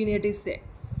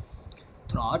 1986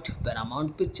 throughout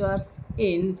Paramount Pictures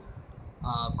in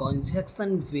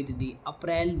conjunction with the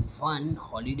April 1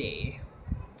 holiday.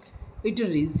 It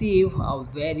received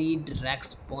varied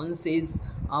responses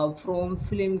from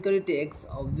film critics,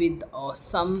 with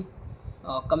some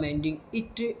commending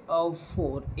it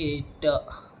for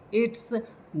its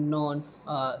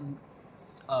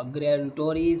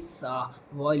non-gratuitous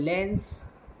violence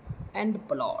and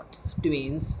plot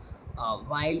twins,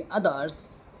 while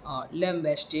others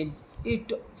lambasted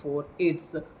it for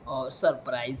its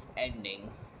surprise ending.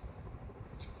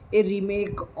 A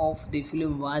remake of the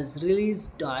film was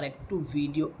released direct to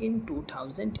video in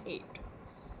 2008.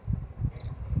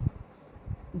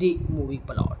 The movie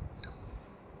plot.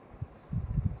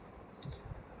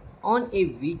 On a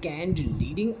weekend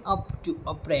leading up to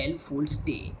April Fool's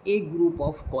Day, a group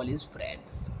of college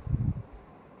friends,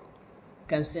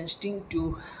 consisting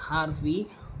to Harvey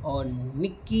or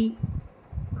Nicky,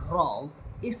 Rob,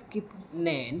 Skip,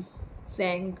 Nan,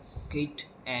 Sang, Kit,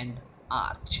 and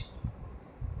Arch,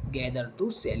 gather to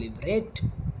celebrate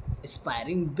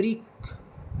aspiring break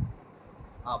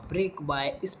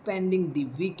by spending the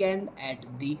weekend at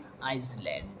the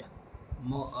island.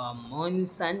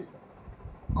 Monson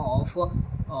of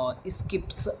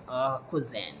Skip's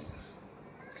cousin,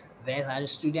 where her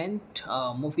student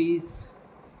Murphy's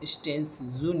Stance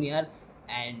Jr.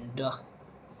 and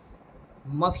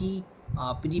Muffy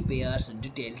prepares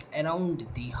details around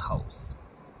the house.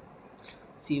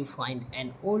 She finds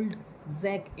an old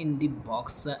Zack in the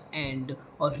box and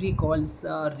recalls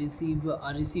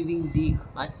receiving the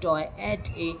toy at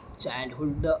a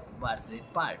childhood birthday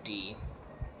party.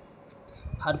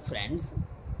 Her friends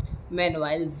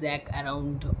meanwhile Zack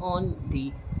around on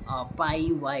the pie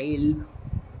while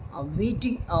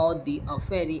waiting out the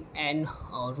ferry and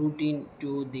routine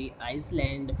to the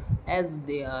Iceland as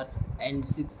there and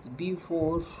 6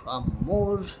 before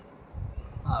more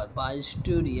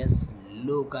boisterous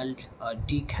local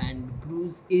Dick and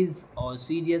Bruce is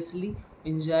seriously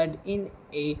injured in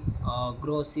a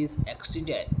gross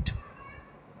accident.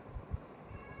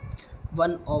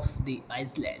 One of the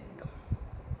Iceland.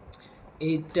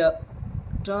 It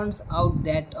turns out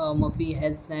that Murphy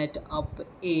has set up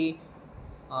a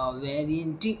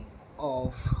variety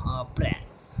of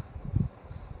pranks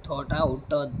thought out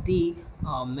the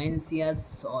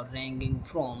Mencius ranging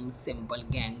from simple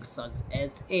gangs such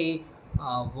as a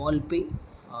Volpe,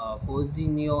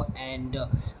 Bozinho, and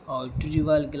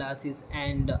trivial glasses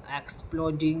and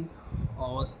exploding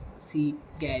or sea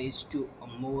garage to a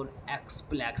more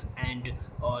complex and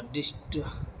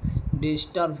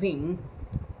disturbing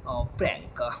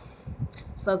prank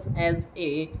such as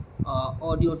a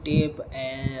audio tape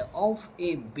of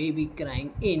a baby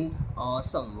crying in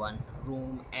someone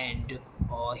room and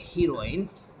heroine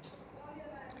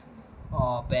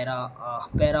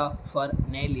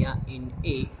paraphernalia in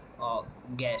a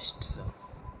guest's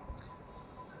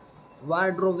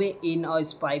wardrobe. In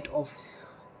spite of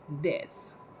this,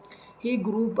 he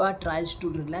group tries to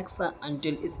relax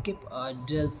until Skip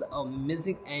does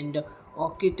music and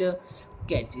Orchid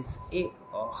catches a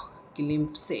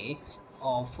glimpse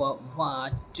of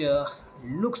what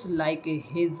looks like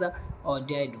his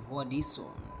dead body soon.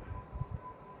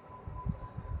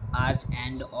 Arch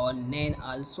and Nan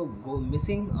also go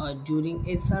missing during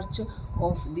a search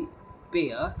of the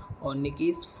pair.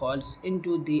 Nikki falls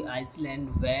into the Iceland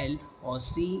well or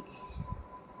sea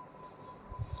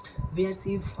where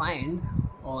she finds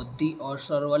the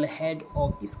several head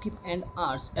of Skip and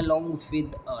Arch along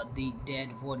with the dead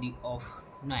body of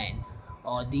Nine.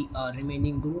 The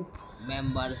remaining group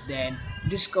members then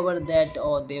discover that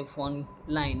their phone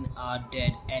line are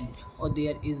dead and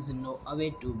there is no way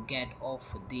to get off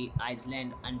the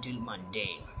island until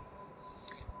Monday.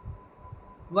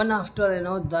 One after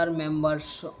another,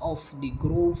 members of the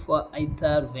group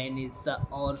either vanish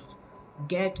or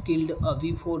get killed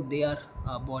before their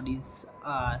bodies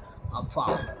are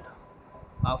found.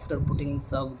 After putting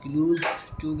some clues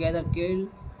together,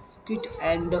 Kit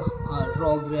and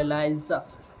Rob realize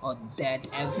that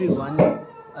everyone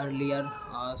earlier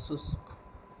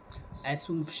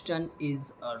assumption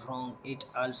is wrong. It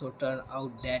also turned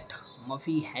out that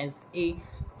Muffy has a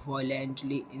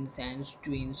violently insane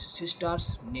twin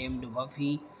sisters named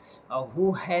Buffy,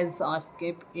 who has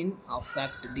escaped. In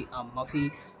fact, the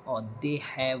Muffy they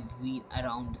have been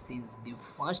around since the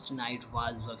first night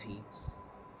was Buffy.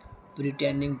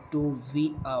 Pretending to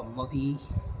be a Muffy,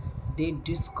 they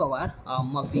discover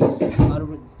Muffy's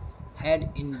head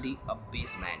in the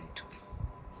basement.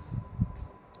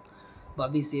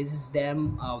 Bobby seizes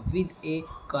them with a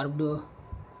curved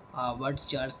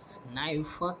butcher's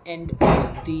knife, and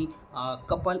the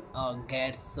couple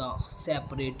gets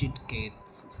separated. Kate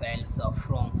falls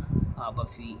from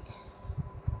Buffy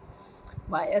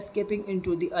by escaping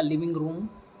into the living room,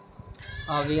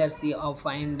 where she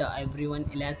finds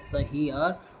everyone else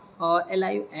here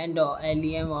alive and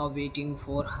alien waiting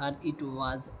for her. It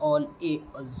was all a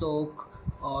joke,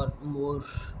 or more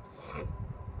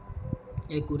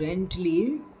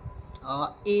accurately,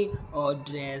 a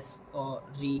dress or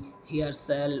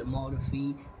rehearsal.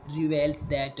 Morphe reveals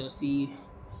that she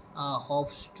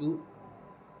hopes to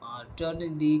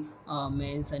turn the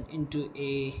mansion into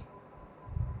a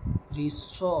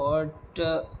resort,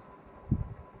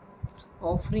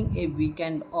 offering a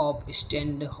weekend of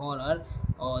stand horror.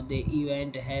 The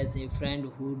event has a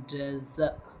friend who does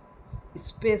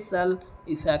special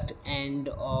effect and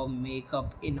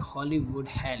makeup in Hollywood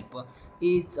help.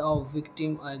 Each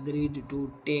victim agreed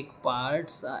to take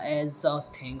parts as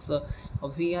things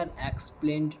were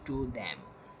explained to them.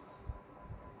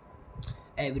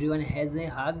 Everyone has a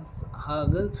hug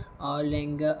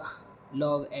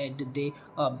log at they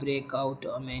break out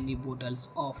many bottles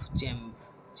of champagne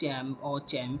champ or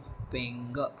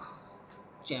champagne.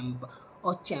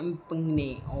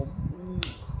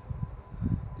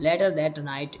 Later that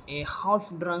night, a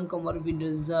half-drunk Murphy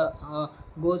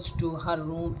goes to her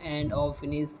room and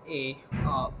finishes a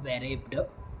wrapped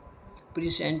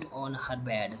present on her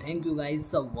bed. Thank you guys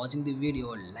for watching the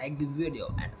video. Like the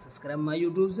video and subscribe my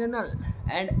YouTube channel.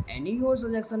 And any your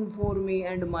suggestion for me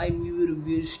and my new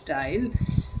review style,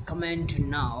 comment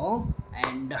now.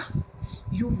 And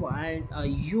you want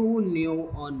you new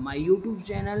on my YouTube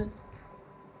channel,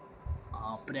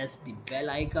 press the bell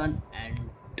icon and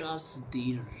touch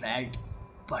the red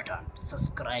button.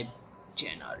 Subscribe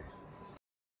channel.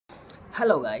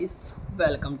 Hello guys,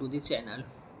 welcome to the channel.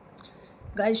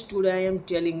 Guys, today I am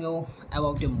telling you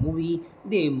about a movie.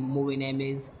 The movie name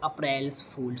is April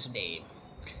Fool's Day.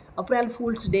 April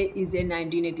Fool's Day is a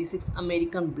 1986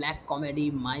 American black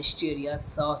comedy mysterious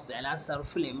slasher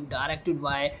film directed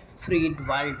by Fred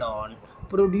Waldon,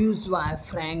 produced by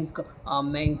Frank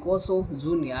Mancuso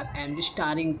Jr. and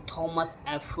starring Thomas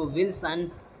F. Wilson,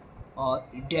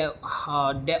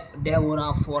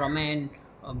 Deborah Foreman,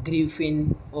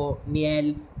 Griffin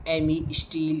O'Neill, Amy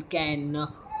Steele Can,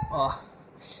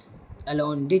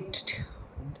 Alon Dit,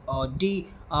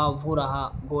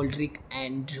 Deborah Goldrick,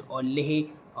 and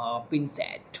Leigh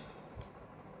Pinsett.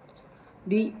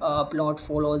 The plot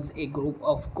follows a group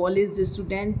of college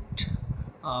students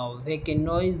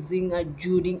vacationing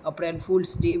during April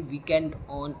Fool's Day weekend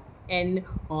on an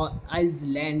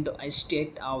island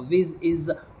estate which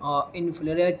is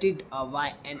infiltrated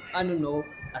by an unknown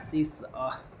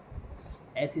assistant.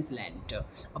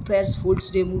 April Fool's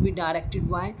Day movie directed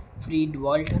by Fred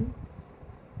Walton,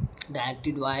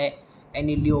 directed by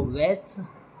Emilio West,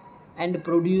 and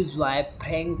produced by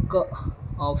Frank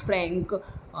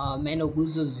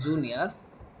Mancuso Jr.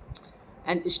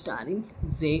 and starring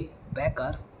Zay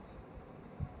Becker,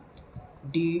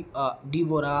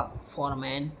 Deborah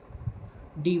Foreman,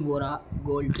 Deborah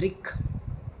Goldrick,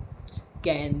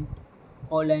 Ken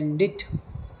Olandit,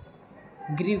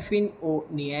 Griffin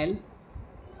O'Neill,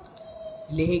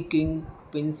 Leigh King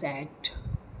Pinsett,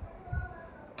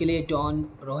 Clayton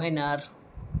Rohner,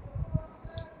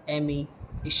 Amy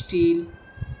Steele,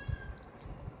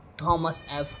 Thomas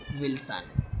F. Wilson.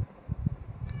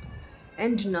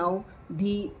 And now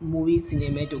the movie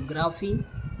cinematography,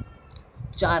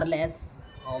 Charles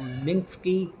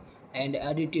Minsky, and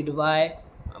edited by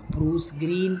Bruce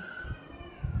Green.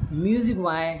 Music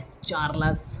by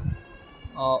Charles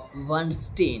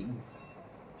Weinstein.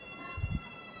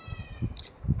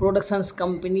 Productions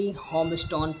company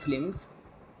Homestone Films.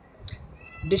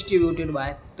 Distributed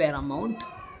by Paramount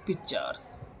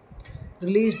Pictures.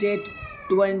 Release date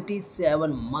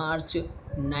 27 March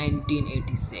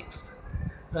 1986.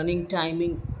 Running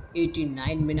timing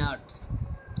 89 minutes.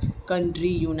 Country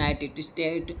United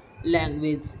States.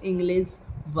 Language English.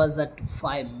 Budget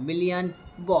 5 million.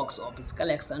 Box office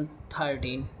collection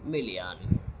 13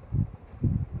 million.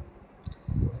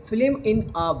 Film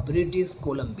in British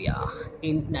Columbia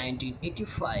in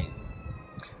 1985.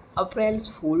 April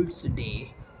Fool's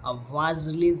Day was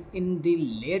released in the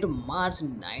late March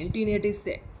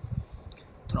 1986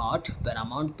 throughout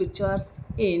Paramount Pictures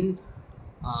in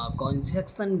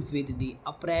conjunction with the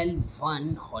April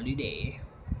 1 holiday.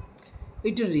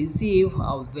 It received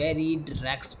varied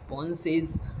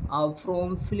responses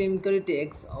from film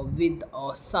critics, with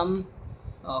some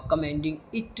commending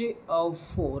it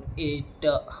for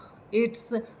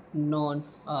its non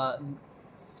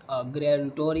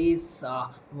gratuitous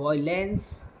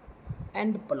violence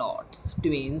and plot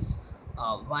twins,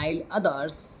 while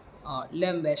others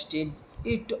lambasted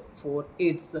it for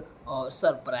its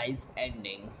surprise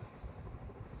ending.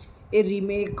 A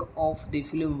remake of the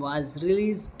film was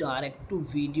released direct to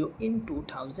video in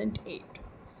 2008.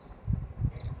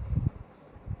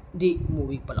 The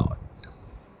movie plot.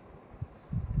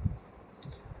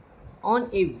 On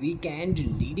a weekend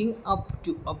leading up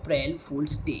to April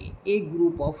Fool's Day, a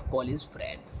group of college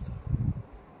friends,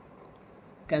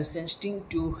 consisting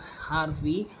to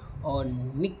Harvey or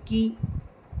Mickey,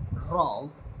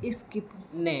 Rob, Skip,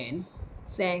 Nan,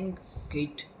 Sang,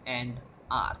 Kit, and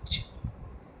Arch,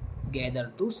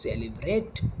 gather to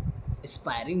celebrate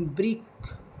aspiring break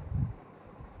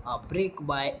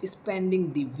by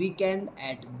spending the weekend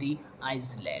at the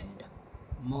island.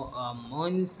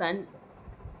 Monson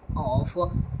of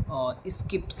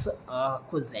Skip's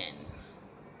cousin,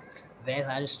 where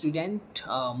her student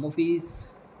Murphy's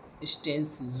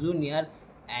Stance Jr.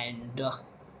 and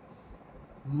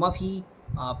Muffy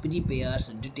prepares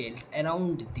details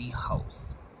around the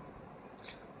house.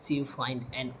 She finds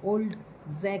an old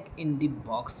Zack in the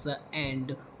box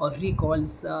and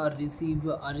recalls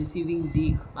receiving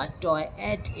the toy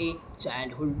at a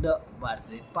childhood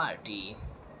birthday party.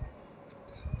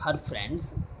 Her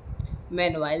friends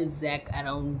meanwhile Zack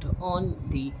around on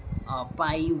the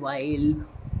pie while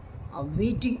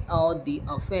waiting out the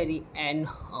ferry and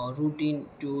routine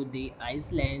to the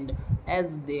island as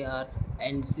they are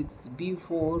and six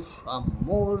before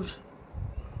more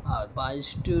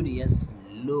boisterous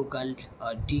local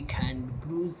deckhand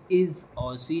Bruce is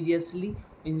seriously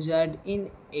injured in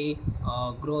a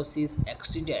grocery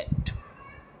accident.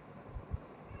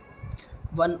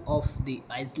 One of the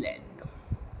island.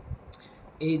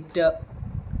 It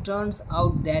turns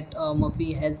out that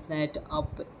Murphy has set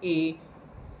up a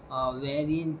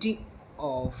variety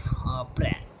of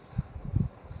pranks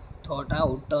thought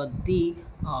out. The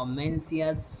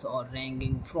Mencius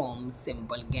ranging from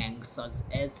simple gangs such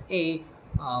as a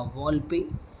Volpe,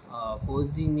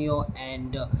 Cosinio,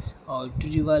 and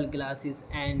trivial glasses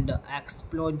and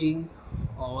exploding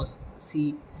or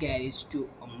sea garage to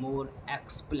a more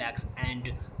complex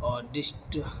and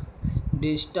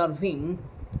disturbing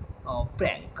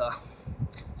prank,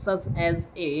 such as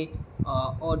a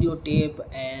audio tape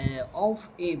of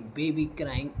a baby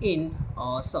crying in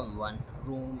someone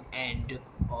room and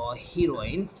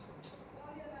heroine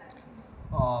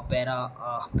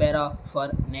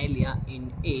paraphernalia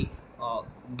in a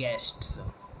guest's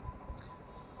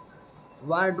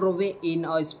wardrobe.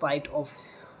 In spite of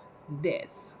this,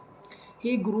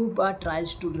 he group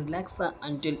tries to relax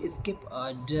until Skip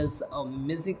does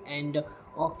music and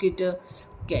Orchid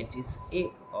catches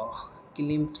a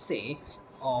glimpse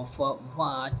of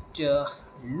what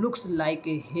looks like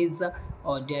his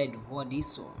dead body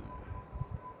soon.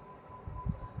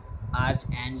 Arch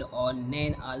and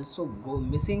Nan also go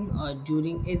missing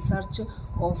during a search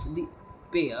of the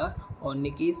pair.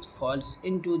 Nikki falls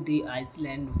into the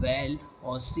Iceland well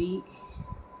or sea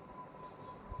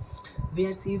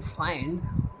where she finds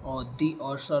the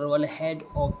several head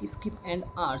of Skip and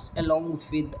Arch along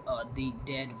with the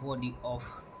dead body of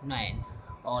Nan.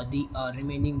 The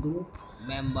remaining group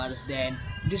members then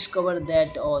discover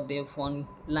that their phone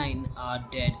line are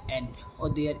dead and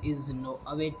there is no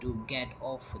way to get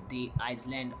off the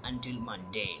island until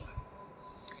Monday.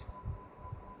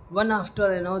 One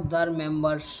after another,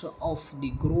 members of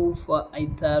the group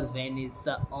either vanish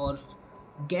or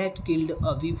get killed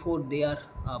before their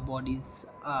bodies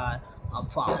are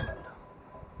found.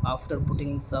 After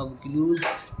putting some clues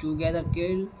together,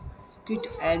 Kit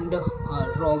and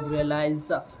Rob realize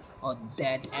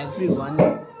that everyone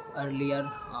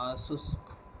earlier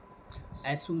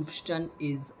assumption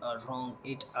is wrong.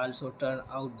 It also turned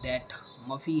out that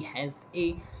Muffy has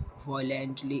a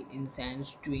violently insane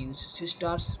twin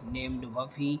sisters named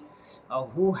Buffy,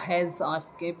 who has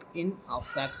escaped. In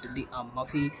fact, the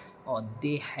Muffy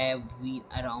they have been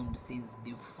around since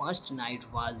the first night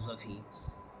was Buffy.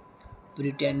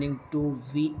 Pretending to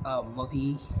be a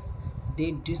Muffy,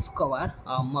 they discover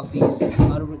Muffy's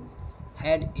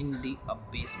head in the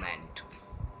basement.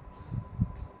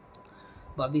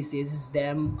 Bobby seizes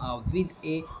them with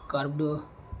a curved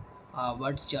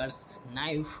butcher's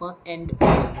knife, and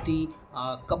the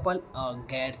couple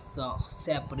gets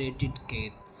separated.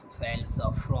 Kate falls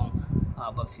from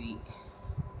Buffy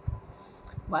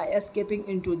by escaping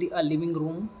into the living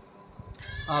room,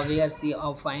 where she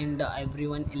finds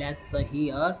everyone else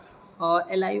here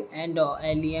alive and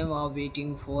alien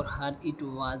waiting for her. It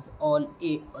was all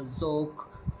a joke,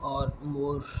 or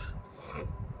more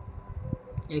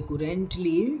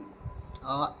accurately,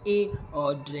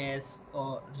 a dress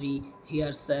or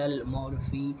rehearsal.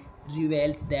 Morphe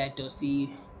reveals that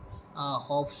she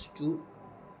hopes to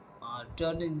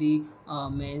turn the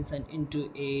mansion into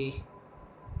a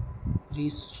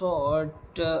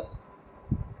resort,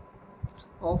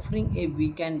 offering a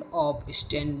weekend of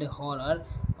stand horror.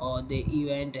 The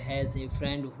event has a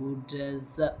friend who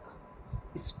does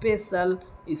special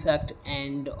effect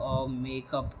and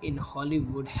makeup in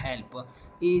Hollywood help.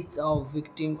 Each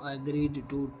victim agreed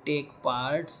to take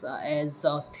parts as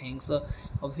things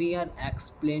were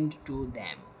explained to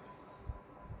them.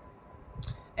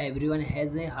 Everyone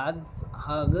has a hug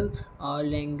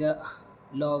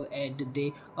log at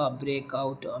they break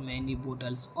out many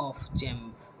bottles of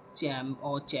champagne champ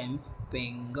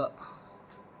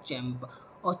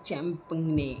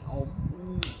champagne.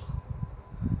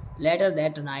 Later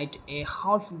that night, a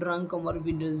half-drunk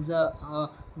Murphy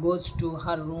goes to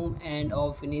her room and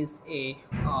finishes a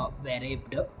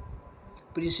wrapped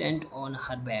present on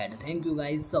her bed. Thank you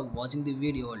guys for watching the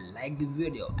video. Like the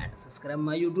video and subscribe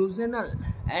my YouTube channel.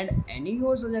 And any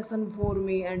your suggestion for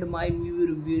me and my new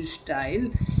review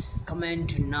style,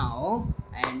 comment now.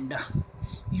 And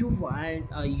you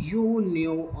want you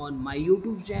new on my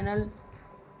YouTube channel,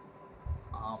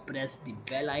 press the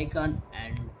bell icon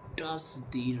and touch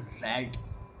the red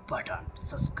button.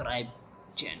 Subscribe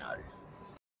channel.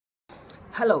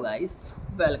 Hello guys,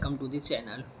 welcome to the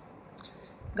channel.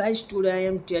 Guys, today I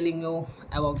am telling you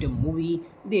about a movie.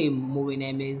 The movie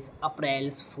name is April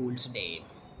Fool's Day.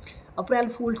 April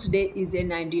Fool's Day is a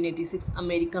 1986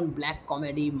 American black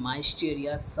comedy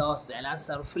mysterious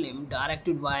slasher film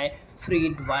directed by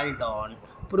Fred Waldon,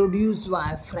 produced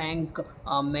by Frank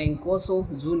Mancuso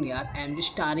Jr. and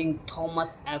starring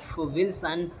Thomas F.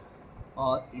 Wilson,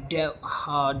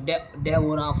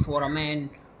 Deborah Foreman,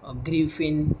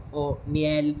 Griffin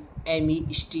O'Neill,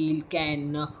 Amy Steele,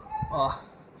 Ken uh,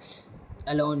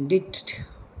 Alondit,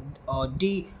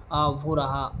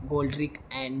 Deborah, Goldrick,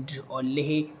 and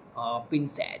Leh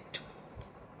Pinsett.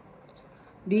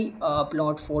 The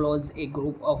plot follows a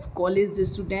group of college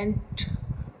students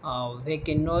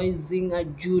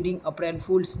vacationing during April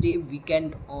Fool's Day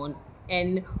weekend on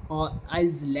an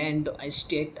island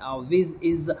estate which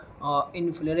is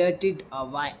infiltrated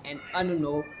by an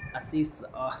unknown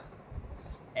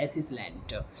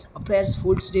assistant. April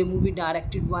Fool's Day movie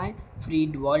directed by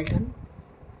Fred Walton,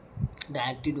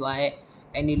 directed by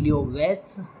Emilio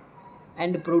West,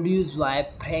 and produced by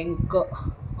Frank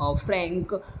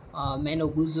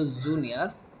Manoguzzo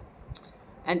Jr.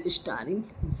 and starring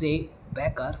Zay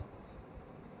Becker,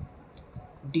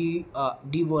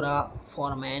 Deborah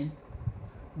Foreman,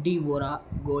 Deborah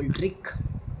Goldrick,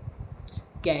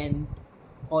 Ken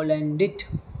Olandit,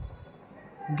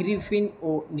 Griffin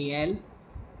O'Neill,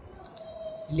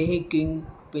 Leigh King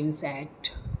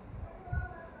Pinsett,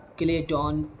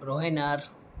 Clayton Rohner,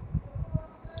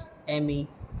 Amy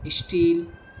Steele,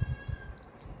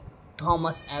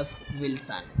 Thomas F.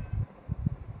 Wilson.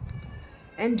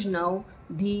 And now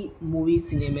the movie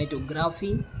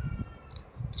cinematography,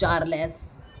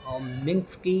 Charles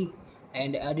Minsky,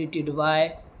 and edited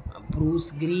by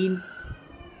Bruce Green.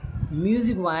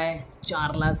 Music by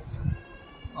Charles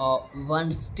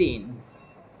Weinstein.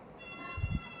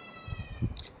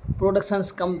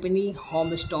 Productions company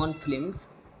Homestone Films.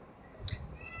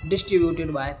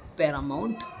 Distributed by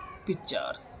Paramount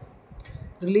Pictures.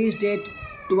 Release date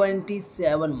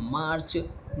 27 March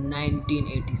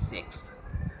 1986.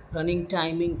 Running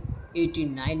timing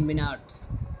 89 minutes.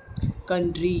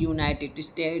 Country United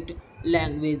States.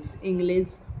 Language English.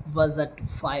 Budget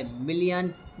 5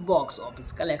 million. Box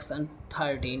office collection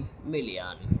 13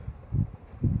 million.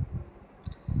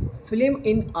 Film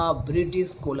in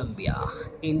British Columbia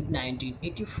in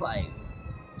 1985.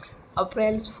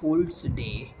 April Fool's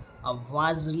Day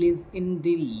was released in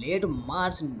the late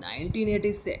March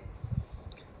 1986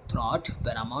 throughout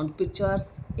Paramount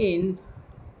Pictures in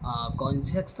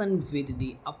conjunction with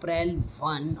the April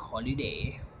 1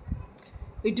 holiday.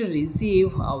 It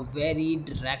received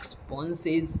varied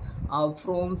responses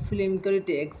from film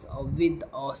critics, with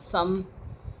some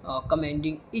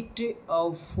commending it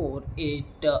for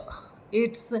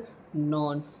its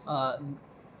non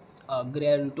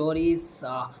gratuitous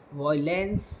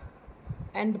violence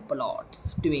and plot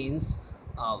twins,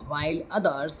 while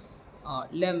others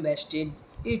lambasted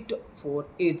it for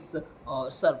its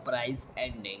surprise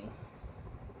ending.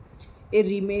 A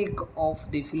remake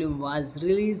of the film was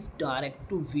released direct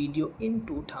to video in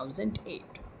 2008.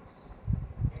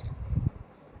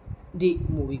 The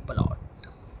movie plot.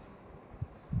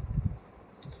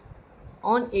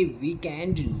 On a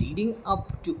weekend leading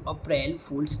up to April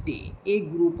Fool's Day, a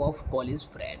group of college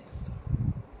friends,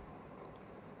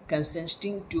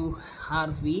 consisting to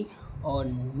Harvey or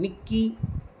Nicky,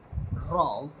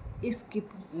 Rob,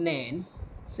 Skip, Nan,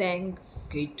 Sang,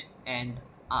 Kit, and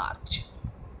Arch,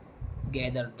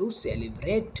 gather to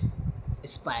celebrate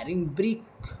aspiring break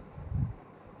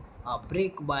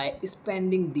by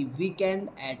spending the weekend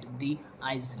at the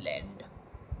island.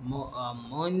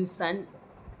 Monson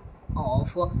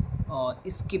of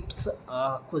Skip's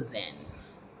cousin,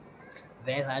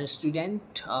 where her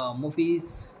student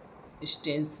Murphy's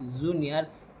Stens Jr.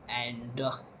 and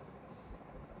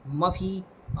Muffy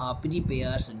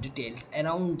prepares details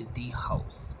around the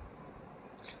house.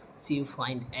 She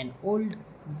finds an old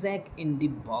Zack in the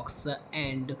box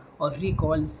and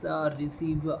recalls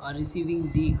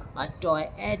receiving the toy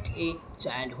at a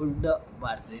childhood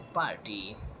birthday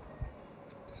party.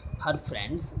 Her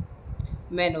friends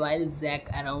meanwhile Zack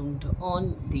around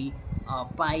on the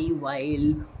pie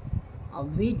while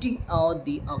waiting out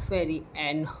the ferry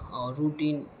and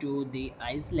routine to the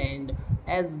island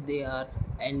as they are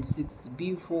and 6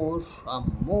 before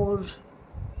more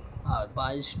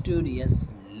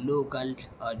boisterous local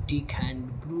deckhand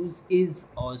Bruce is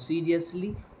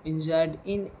seriously injured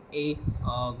in a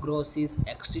grocery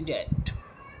accident.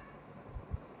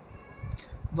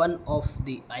 One of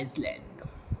the island.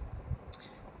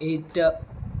 It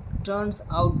turns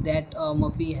out that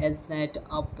Murphy has set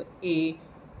up a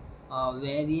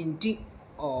variety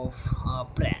of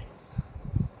pranks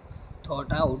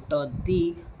thought out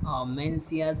the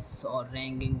Mencius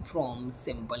ranging from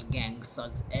simple gangs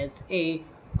such as a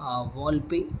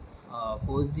Volpe,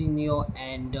 Cosinio,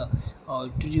 and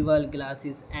trivial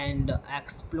glasses and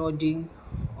exploding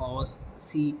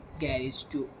sea garage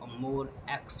to a more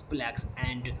complex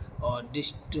and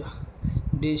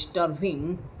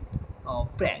disturbing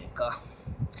prank,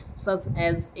 such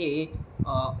as a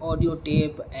audio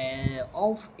tape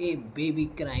of a baby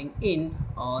crying in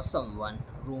someone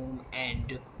room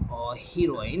and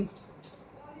heroine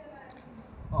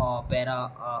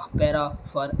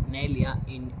paraphernalia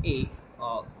in a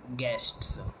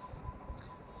guest's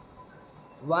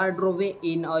wardrobe.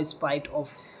 In spite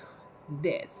of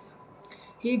this,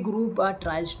 he group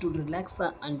tries to relax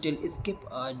until Skip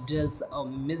does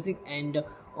music and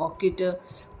Kit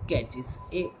catches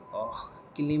a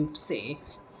glimpse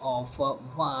of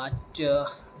what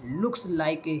looks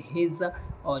like his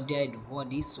dead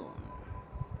body soon.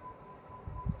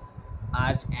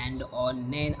 Arch and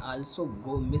Nan also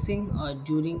go missing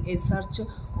during a search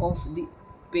of the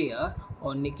pair.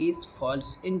 Nikki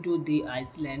falls into the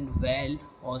Iceland well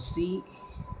or sea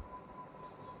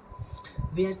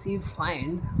where she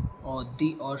finds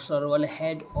the several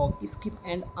head of Skip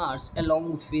and Arch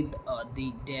along with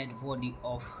the dead body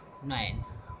of Nine.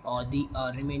 The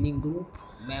remaining group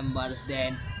members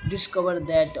then discover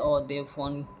that their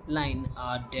phone line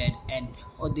are dead and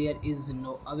there is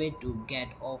no way to get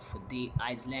off the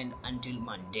island until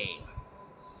Monday.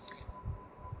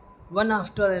 One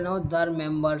after another,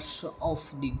 members of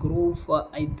the group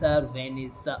either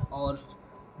vanish or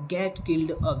get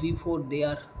killed before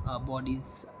their bodies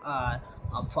are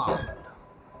found.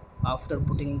 After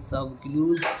putting some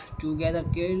clues together,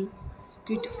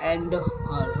 Kit and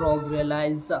Rob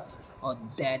realize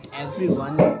that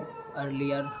everyone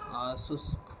earlier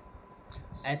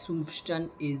assumption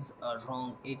is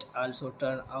wrong. It also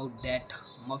turned out that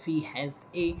Muffy has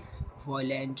a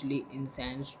violently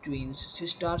insane twin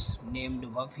sisters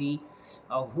named Buffy,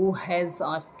 who has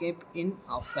escaped. In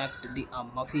fact, the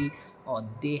Muffy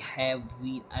they have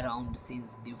been around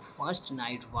since the first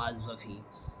night was Buffy.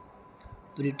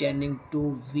 Pretending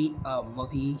to be a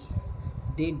Muffy,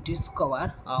 they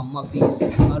discover Muffy's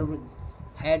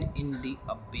head in the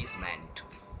basement.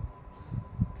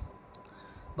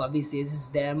 Bobby seizes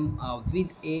them with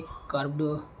a curved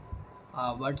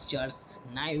butcher's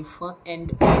knife, and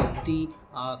the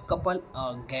couple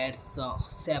gets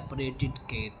separated.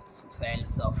 Kate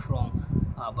falls from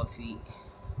Buffy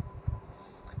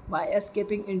by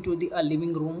escaping into the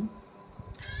living room,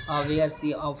 where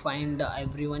she finds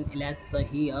everyone else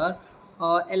here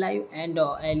alive and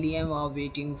alien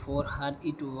waiting for her.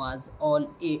 It was all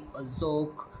a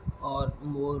joke, or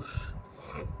more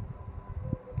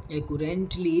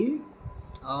accurately,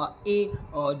 a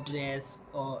dress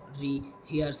or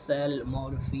rehearsal.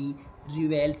 Morphe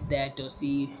reveals that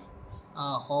she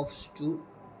hopes to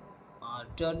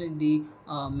turn the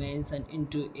mansion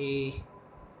into a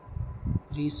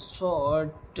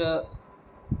resort,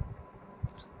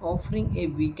 offering a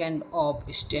weekend of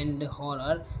stand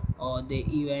horror. The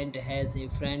event has a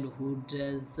friend who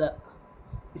does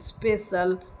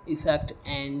special effect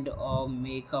and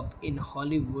makeup in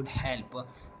Hollywood help.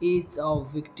 Each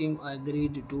victim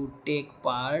agreed to take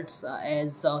parts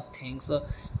as things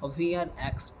were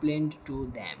explained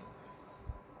to them.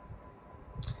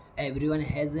 Everyone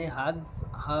has a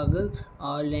hug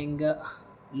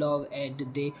log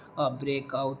at they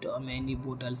break out many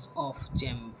bottles of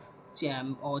champagne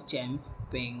champ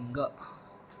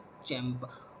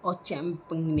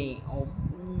champagne.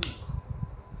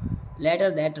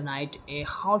 Later that night, a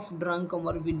half-drunk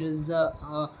Murphy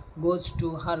goes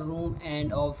to her room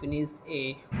and finishes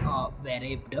a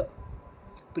wrapped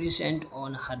present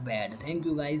on her bed. Thank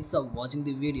you guys for watching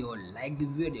the video. Like the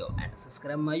video and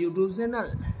subscribe my YouTube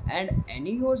channel. And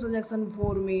any your suggestion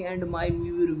for me and my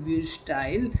new review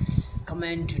style,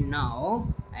 comment now.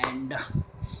 And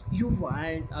you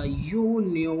want you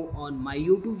new on my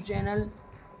YouTube channel,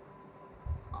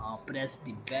 press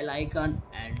the bell icon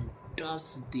and touch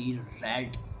the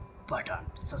red button.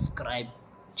 Subscribe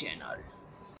channel.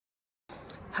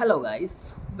 Hello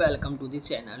guys, welcome to the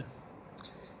channel.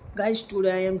 Guys,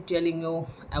 today I am telling you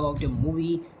about a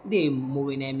movie. The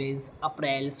movie name is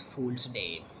April Fool's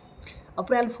Day.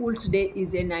 April Fool's Day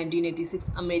is a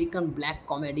 1986 American black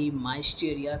comedy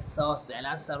mysterious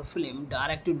slasher film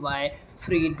directed by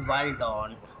Fred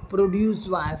Waldon, produced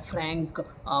by Frank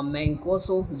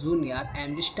Mancuso Jr.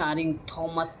 and starring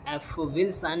Thomas F.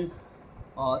 Wilson,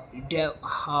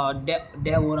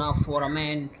 Deborah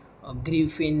Foreman,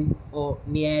 Griffin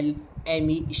O'Neill,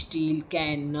 Amy Steele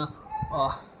Can,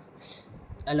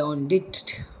 Alon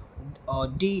Dit,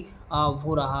 D.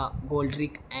 Vorah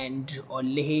Goldrick, and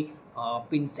Leigh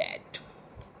Pinsett.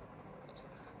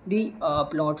 The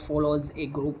plot follows a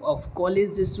group of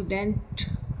college students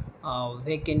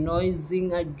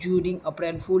vacationing during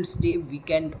April Fool's Day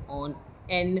weekend on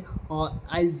an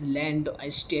island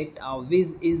estate, which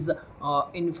is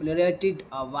infiltrated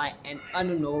by an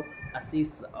unknown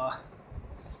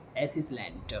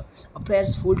Iceland.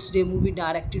 April's Fool's Day movie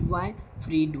directed by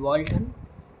Fred Walton,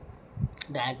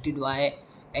 directed by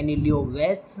Emilio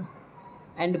West,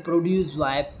 and produced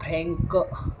by Frank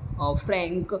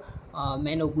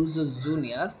Manoguzzo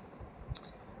Jr.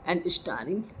 and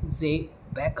starring Zay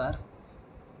Becker,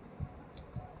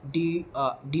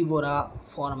 Deborah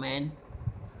Foreman,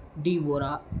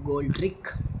 Deborah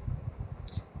Goldrick,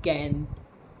 Ken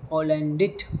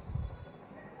Olandit,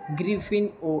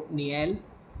 Griffin O'Neill,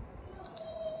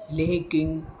 Leigh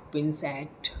King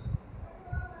Pinsett,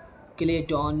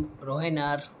 Clayton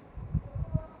Rohner,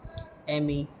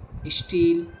 Amy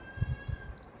Steele,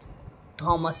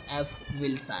 Thomas F.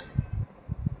 Wilson.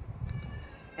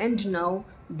 And now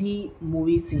the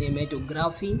movie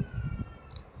cinematography,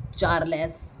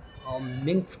 Charles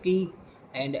Minsky,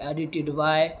 and edited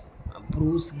by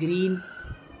Bruce Green.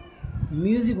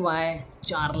 Music by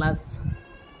Charles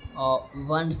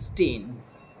Weinstein.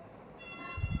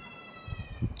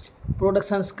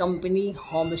 Productions company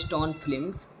Homestone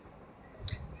Films.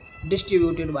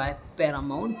 Distributed by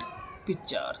Paramount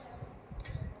Pictures.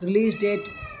 Release date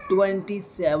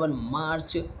 27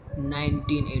 March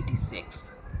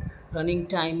 1986. Running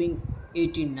timing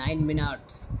 89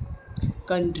 minutes.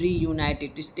 Country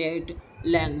United States.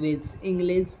 Language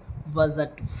English.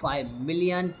 Budget 5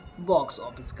 million. Box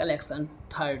office collection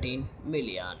 13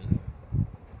 million.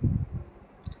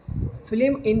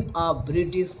 Film in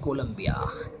British Columbia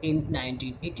in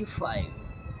 1985.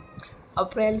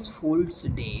 April Fool's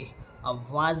Day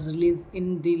was released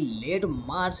in the late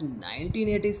March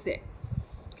 1986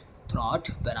 throughout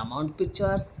Paramount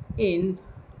Pictures in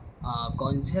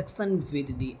conjunction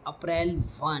with the April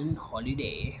 1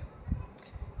 holiday.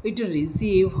 It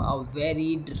received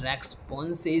varied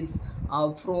responses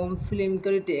from film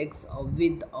critics,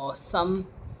 with some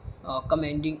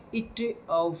commending it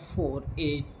for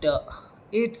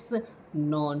its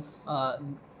non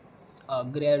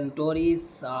gratuitous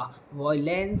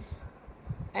violence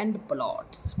and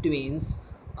plot twins,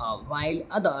 while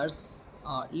others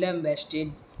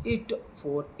lambasted it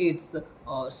for its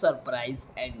surprise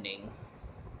ending.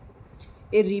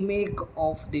 A remake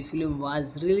of the film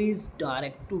was released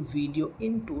direct to video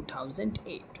in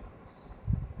 2008.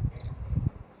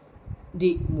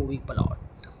 The movie plot.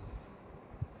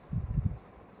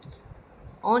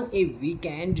 On a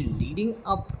weekend leading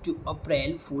up to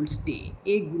April Fool's Day,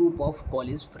 a group of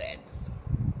college friends,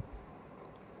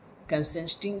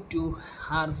 consisting to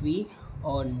Harvey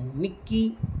or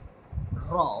Nicky,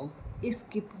 Rob,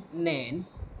 Skip, Nan,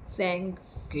 Sang,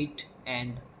 Kit,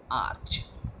 and Arch,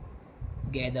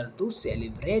 gather to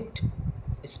celebrate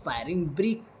aspiring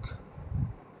break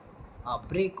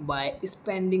by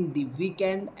spending the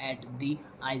weekend at the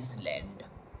island.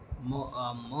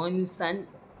 Monson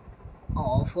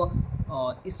of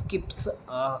Skip's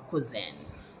cousin,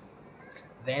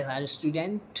 where her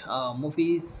student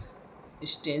Murphy's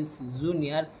Stens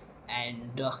Jr.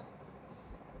 and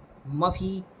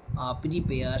Muffy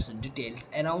prepares details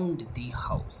around the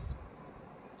house.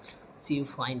 She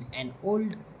finds an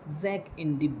old Zack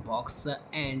in the box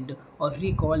and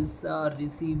recalls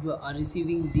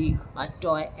receiving the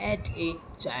toy at a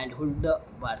childhood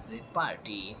birthday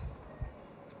party.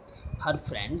 Her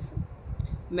friends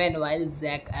meanwhile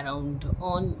Zack around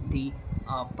on the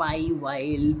pie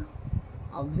while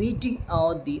waiting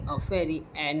out the ferry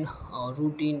and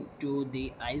routine to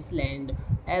the island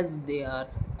as they are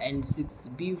and 6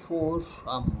 before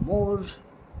more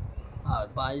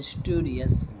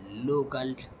boisterous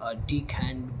local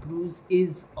deckhand Bruce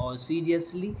is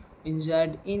seriously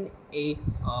injured in a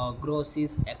grocery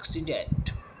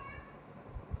accident.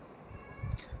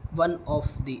 One of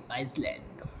the island.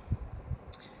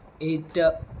 It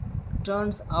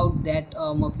turns out that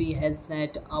Murphy has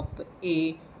set up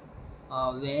a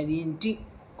variety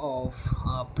of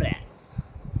pranks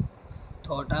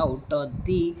thought out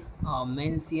the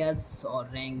Mencius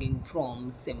ranging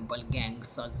from simple gangs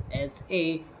such as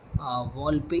a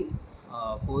Volpe,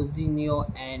 Cosinio,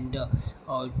 and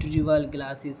trivial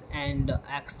glasses and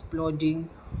exploding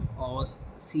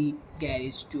sea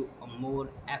garage to a more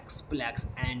complex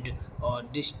and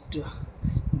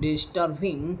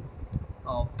disturbing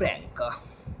prank,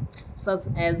 such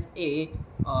as a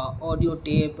audio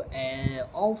tape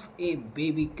of a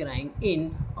baby crying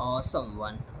in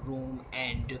someone's room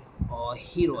and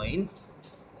heroin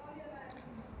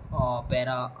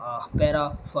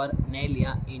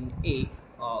paraphernalia in a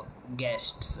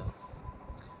guest's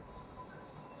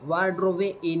wardrobe.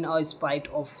 In spite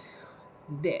of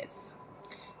this,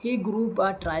 he group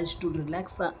tries to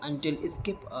relax until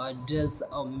Skip does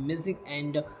music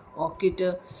and Kit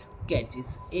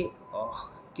catches a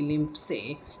glimpse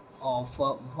of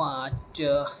what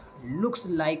looks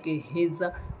like his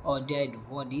dead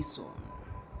body soon.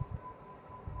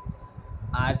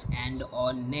 Arch and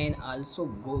Nan also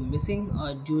go missing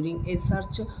during a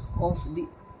search of the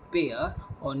pair.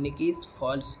 Nikki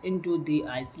falls into the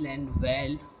Iceland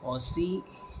well or sea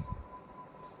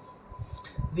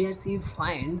where she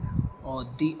finds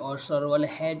the several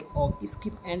head of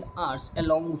Skip and Arch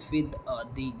along with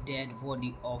the dead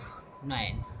body of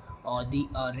Nan. The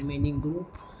remaining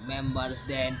group members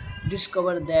then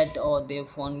discover that their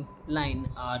phone line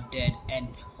are dead and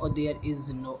there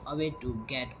is no way to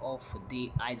get off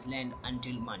the island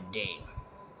until Monday.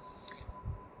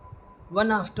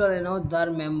 One after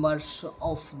another, members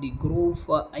of the group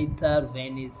either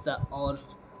vanish or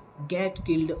get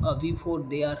killed before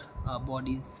their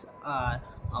bodies are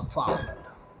found.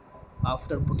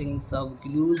 After putting some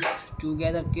clues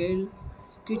together,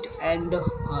 Kit and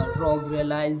Rob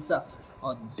realize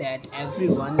that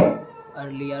everyone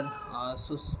earlier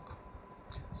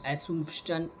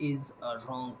assumption is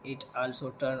wrong. It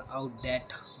also turned out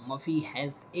that Muffy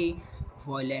has a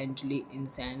violently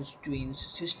insane twin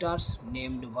sisters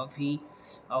named Buffy,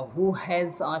 who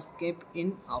has escaped.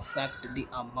 In fact, the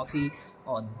Muffy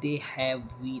they have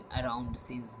been around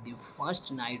since the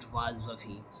first night was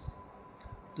Buffy.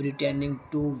 Pretending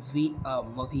to be a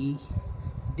Muffy,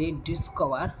 they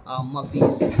discover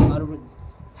Muffy's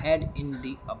head in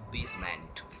the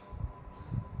basement.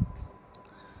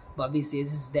 Bobby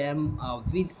seizes them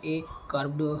with a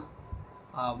curved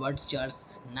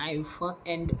butcher's knife,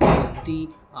 and the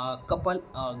couple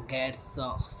gets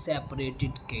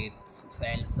separated. Kate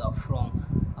falls from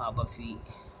Buffy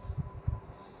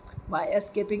by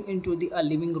escaping into the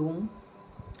living room,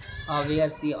 where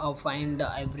she finds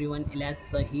everyone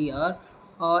else here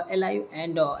alive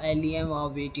and alien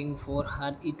waiting for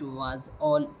her. It was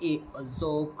all a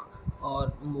joke,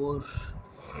 or more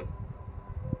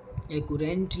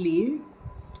accurately,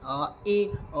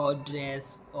 a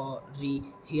dress or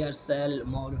rehearsal.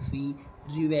 Morphe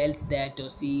reveals that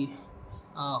she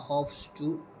hopes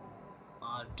to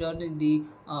turn the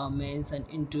mansion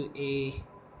into a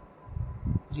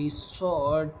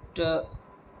resort,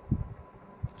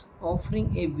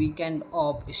 offering a weekend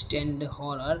of stand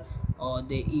horror.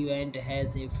 The event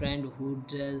has a friend who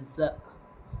does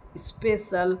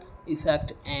special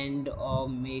effect and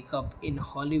makeup in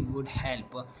Hollywood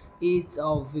help. Each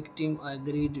victim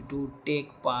agreed to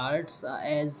take parts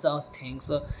as things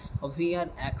were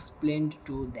explained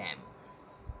to them.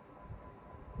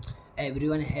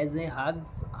 Everyone has a hug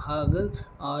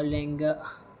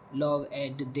log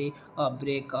at they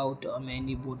break out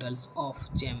many bottles of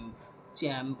champagne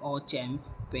champ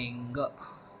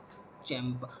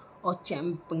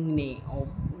champagne.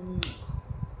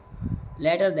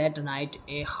 Later that night,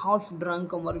 a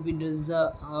half-drunk Murphy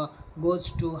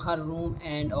goes to her room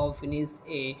and finishes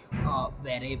a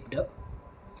wrapped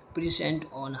present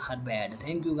on her bed.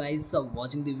 Thank you guys for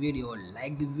watching the video.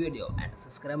 Like the video and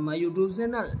subscribe my YouTube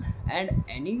channel. And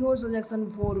any your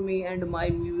suggestion for me and my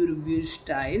new review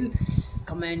style,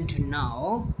 comment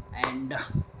now. And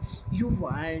you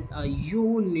want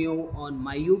you new on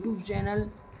my YouTube channel,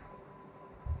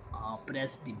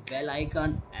 press the bell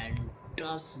icon and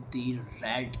touch the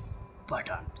red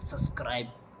button. Subscribe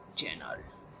channel.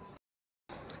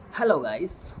 Hello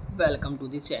guys, welcome to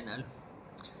the channel.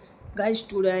 Guys,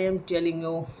 today I am telling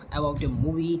you about a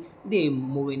movie. The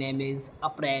movie name is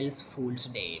April Fool's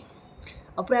Day.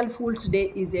 April Fool's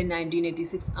Day is a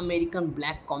 1986 American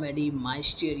black comedy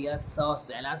mysterious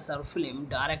slasher film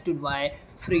directed by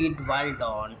Fred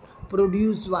Waldon,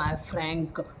 produced by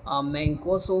Frank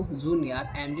Mancuso Jr.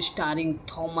 and starring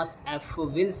Thomas F.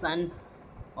 Wilson,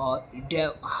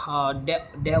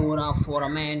 Deborah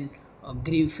Foreman,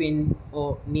 Griffin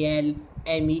O'Neill,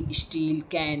 Amy Steele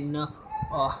Can,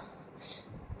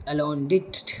 Alon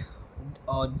Deborah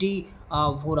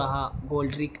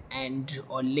Goldrick, and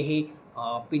Leigh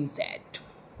Pinsett.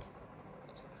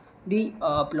 The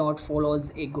plot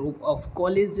follows a group of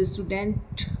college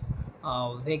students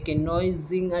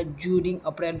vacationing during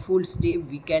April Fool's Day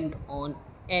weekend on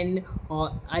an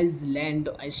island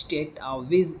state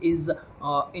which is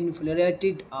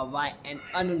infiltrated by an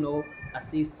unknown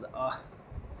assailant.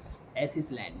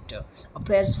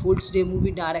 April Fool's Day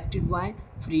movie directed by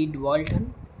Fred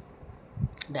Walton,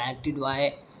 directed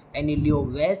by Emilio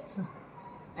West,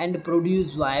 and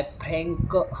produced by Frank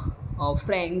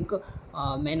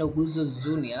Mancuso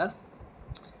Jr.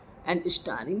 and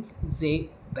starring Jay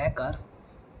Becker,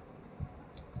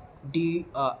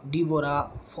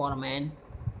 Deborah Foreman,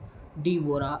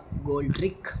 Deborah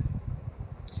Goldrick,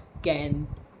 Ken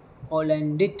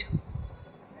Olandit,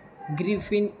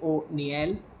 Griffin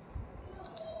O'Neill,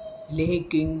 Leigh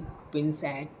King,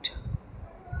 Pinsett,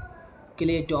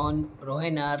 Clayton,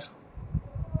 Rohener,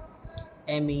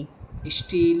 Amy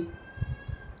Steele,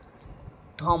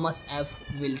 Thomas F.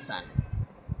 Wilson.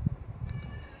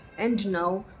 And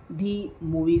now the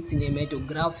movie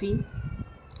cinematography,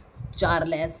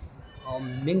 Charles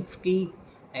Minsky,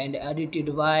 and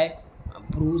edited by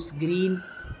Bruce Green.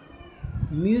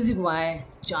 Music by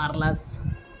Charles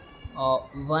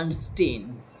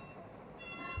Weinstein.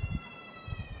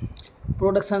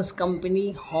 Productions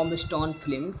company Homestone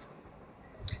Films.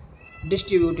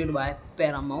 Distributed by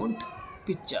Paramount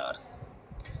Pictures.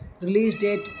 Release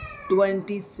date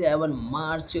 27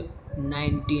 March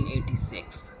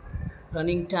 1986.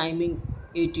 Running timing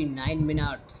 89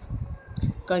 minutes.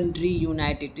 Country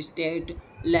United States.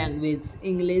 Language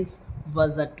English.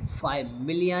 Budget 5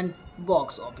 million.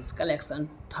 Box office collection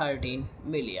 13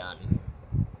 million.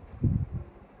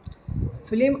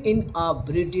 Film in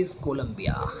British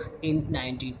Columbia in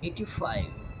 1985.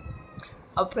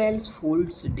 April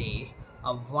Fool's Day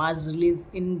was released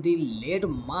in the late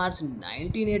March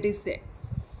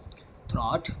 1986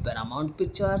 throughout Paramount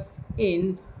Pictures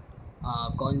in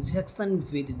conjunction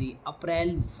with the April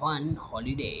 1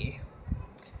 holiday.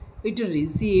 It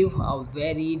received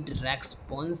varied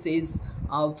responses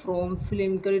from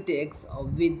film critics,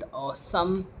 with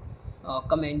some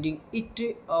commending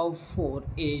it for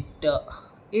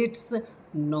its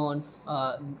non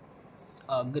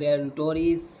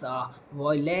gratuitous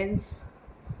violence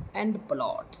and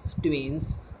plot twins,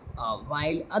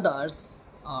 while others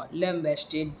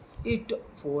lambasted it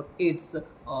for its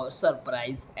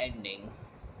surprise ending.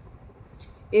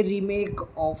 A remake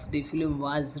of the film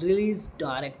was released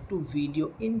direct to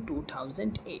video in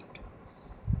 2008.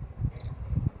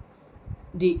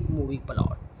 The movie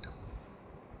plot.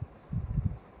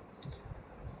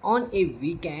 On a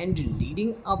weekend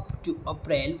leading up to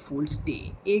April Fool's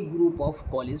Day, a group of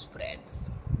college friends,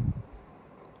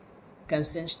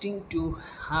 consisting to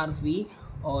Harvey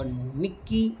or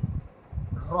Nicky,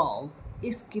 Rob,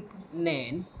 Skip,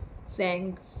 Nan,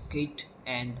 Sang, Kit,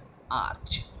 and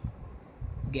Arch,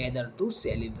 gather to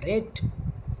celebrate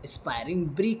aspiring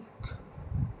break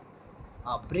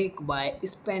by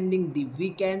spending the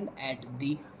weekend at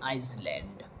the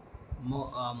island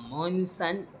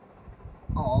Monson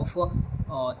of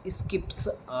Skip's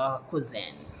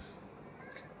cousin,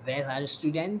 where her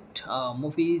student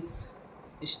Murphy's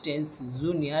Stance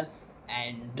Jr.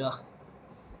 and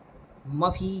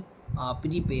Muffy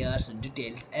prepares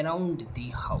details around the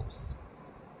house.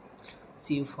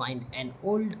 She finds an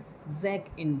old Zack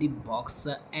in the box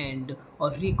and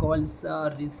recalls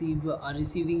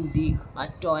receiving the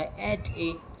toy at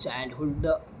a childhood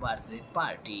birthday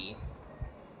party.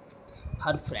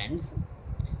 Her friends,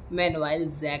 meanwhile,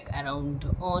 Zack around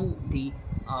on the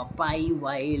pie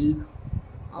while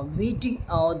waiting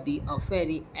out the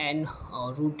ferry and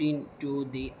routine to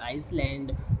the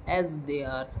island as they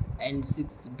are and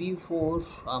six before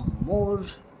more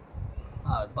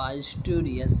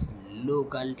boisterous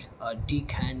local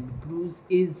deckhand Bruce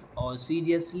is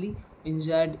seriously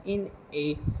injured in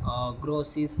a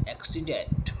grocery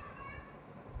accident.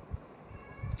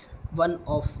 One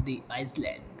of the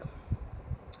island.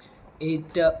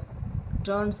 It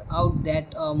turns out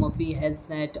that Murphy has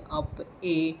set up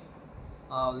a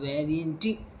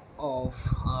variety of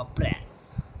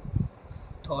pranks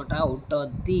thought out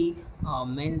the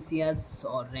Mencius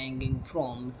ranging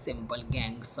from simple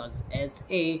gangs such as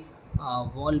a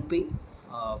Volpe,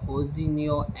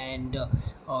 Cosinio, and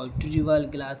trivial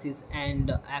glasses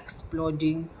and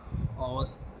exploding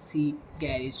sea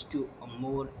garage to a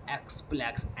more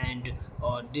complex and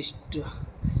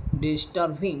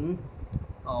disturbing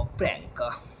prank,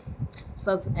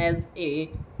 such as a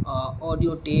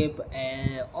audio tape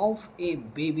of a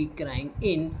baby crying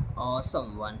in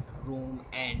someone's room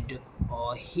and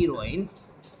heroin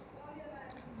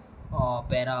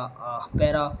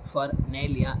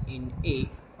paraphernalia in a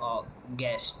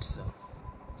guest's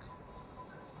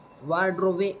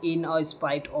wardrobe. In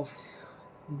spite of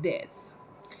this,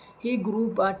 he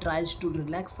group tries to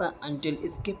relax until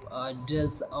Skip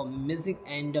does music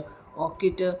and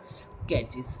Kit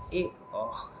catches a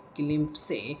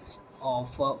glimpse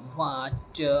of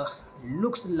what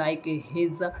looks like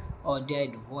his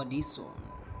dead body soon.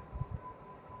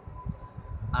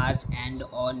 Arch and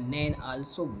Nan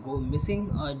also go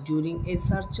missing during a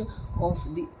search of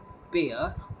the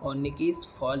pair. Nikki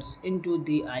falls into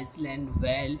the island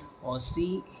well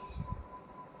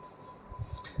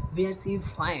where she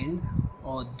finds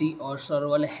the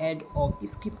several head of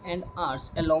Skip and Arch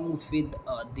along with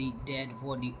the dead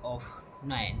body of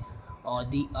Nan.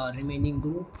 The remaining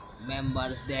group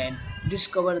members then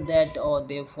discover that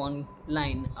their phone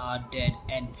line are dead,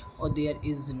 and there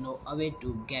is no way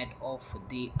to get off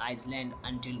the island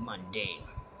until Monday.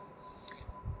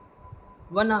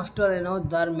 One after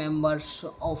another, members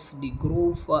of the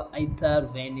group either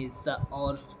vanish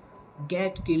or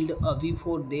get killed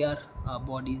before their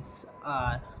bodies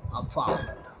are found.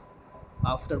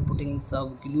 After putting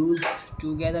some clues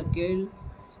together,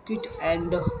 Kit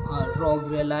and Rob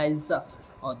realize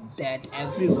that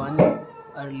everyone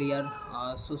earlier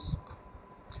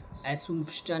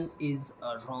assumption is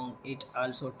wrong. It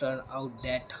also turned out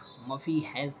that Muffy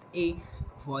has a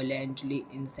violently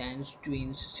incensed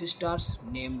twin sisters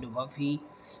named Buffy,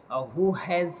 who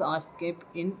has escaped.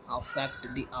 In fact,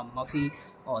 the Muffy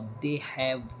they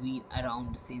have been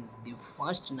around since the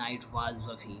first night was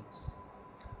Buffy.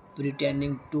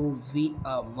 Pretending to be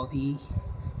a Muffy,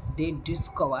 they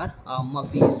discover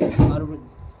Muffy's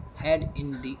head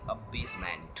in the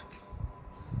basement.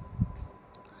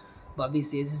 Bobby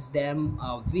seizes them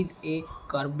with a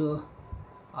curved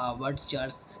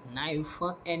butcher's knife,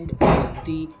 and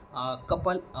the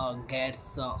couple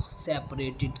gets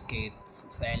separated. Kate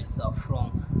falls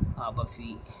from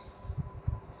Buffy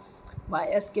by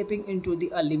escaping into the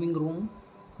living room,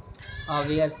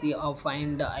 where she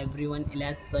find everyone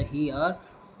else here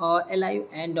alive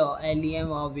and alien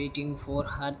waiting for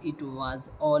her. It was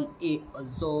all a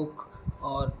joke,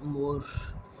 or more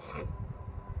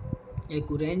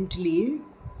accurately,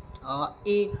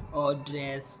 a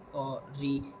dress or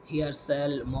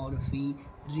rehearsal. Morphe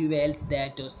reveals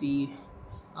that she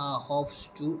hopes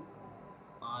to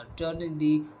turn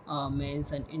the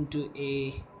mansion into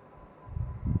a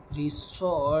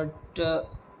resort,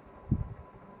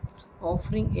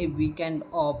 offering a weekend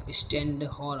of stand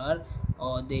horror.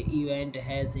 The event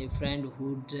has a friend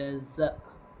who does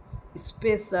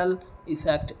special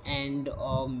effect and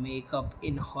makeup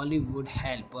in Hollywood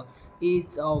help.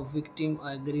 Each victim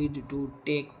agreed to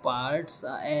take parts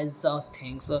as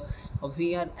things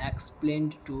were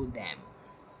explained to them.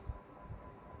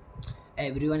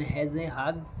 Everyone has a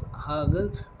hug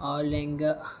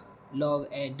log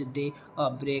at they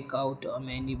break out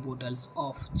many bottles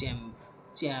of champagne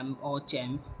champ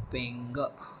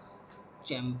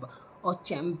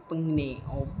champagne.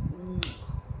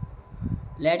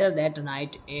 Later that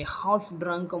night, a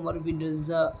half-drunk Murphy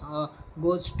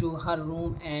goes to her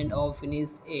room and finishes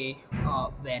a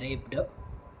wrapped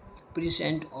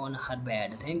present on her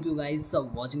bed. Thank you guys for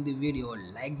watching the video.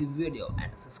 Like the video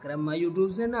and subscribe my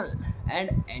YouTube channel.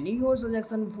 And any your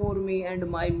suggestion for me and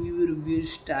my new review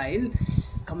style,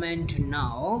 comment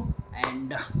now.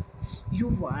 And you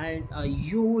want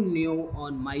you new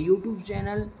on my YouTube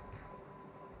channel,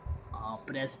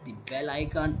 press the bell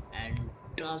icon and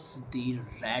touch the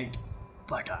red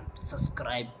button.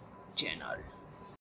 Subscribe channel.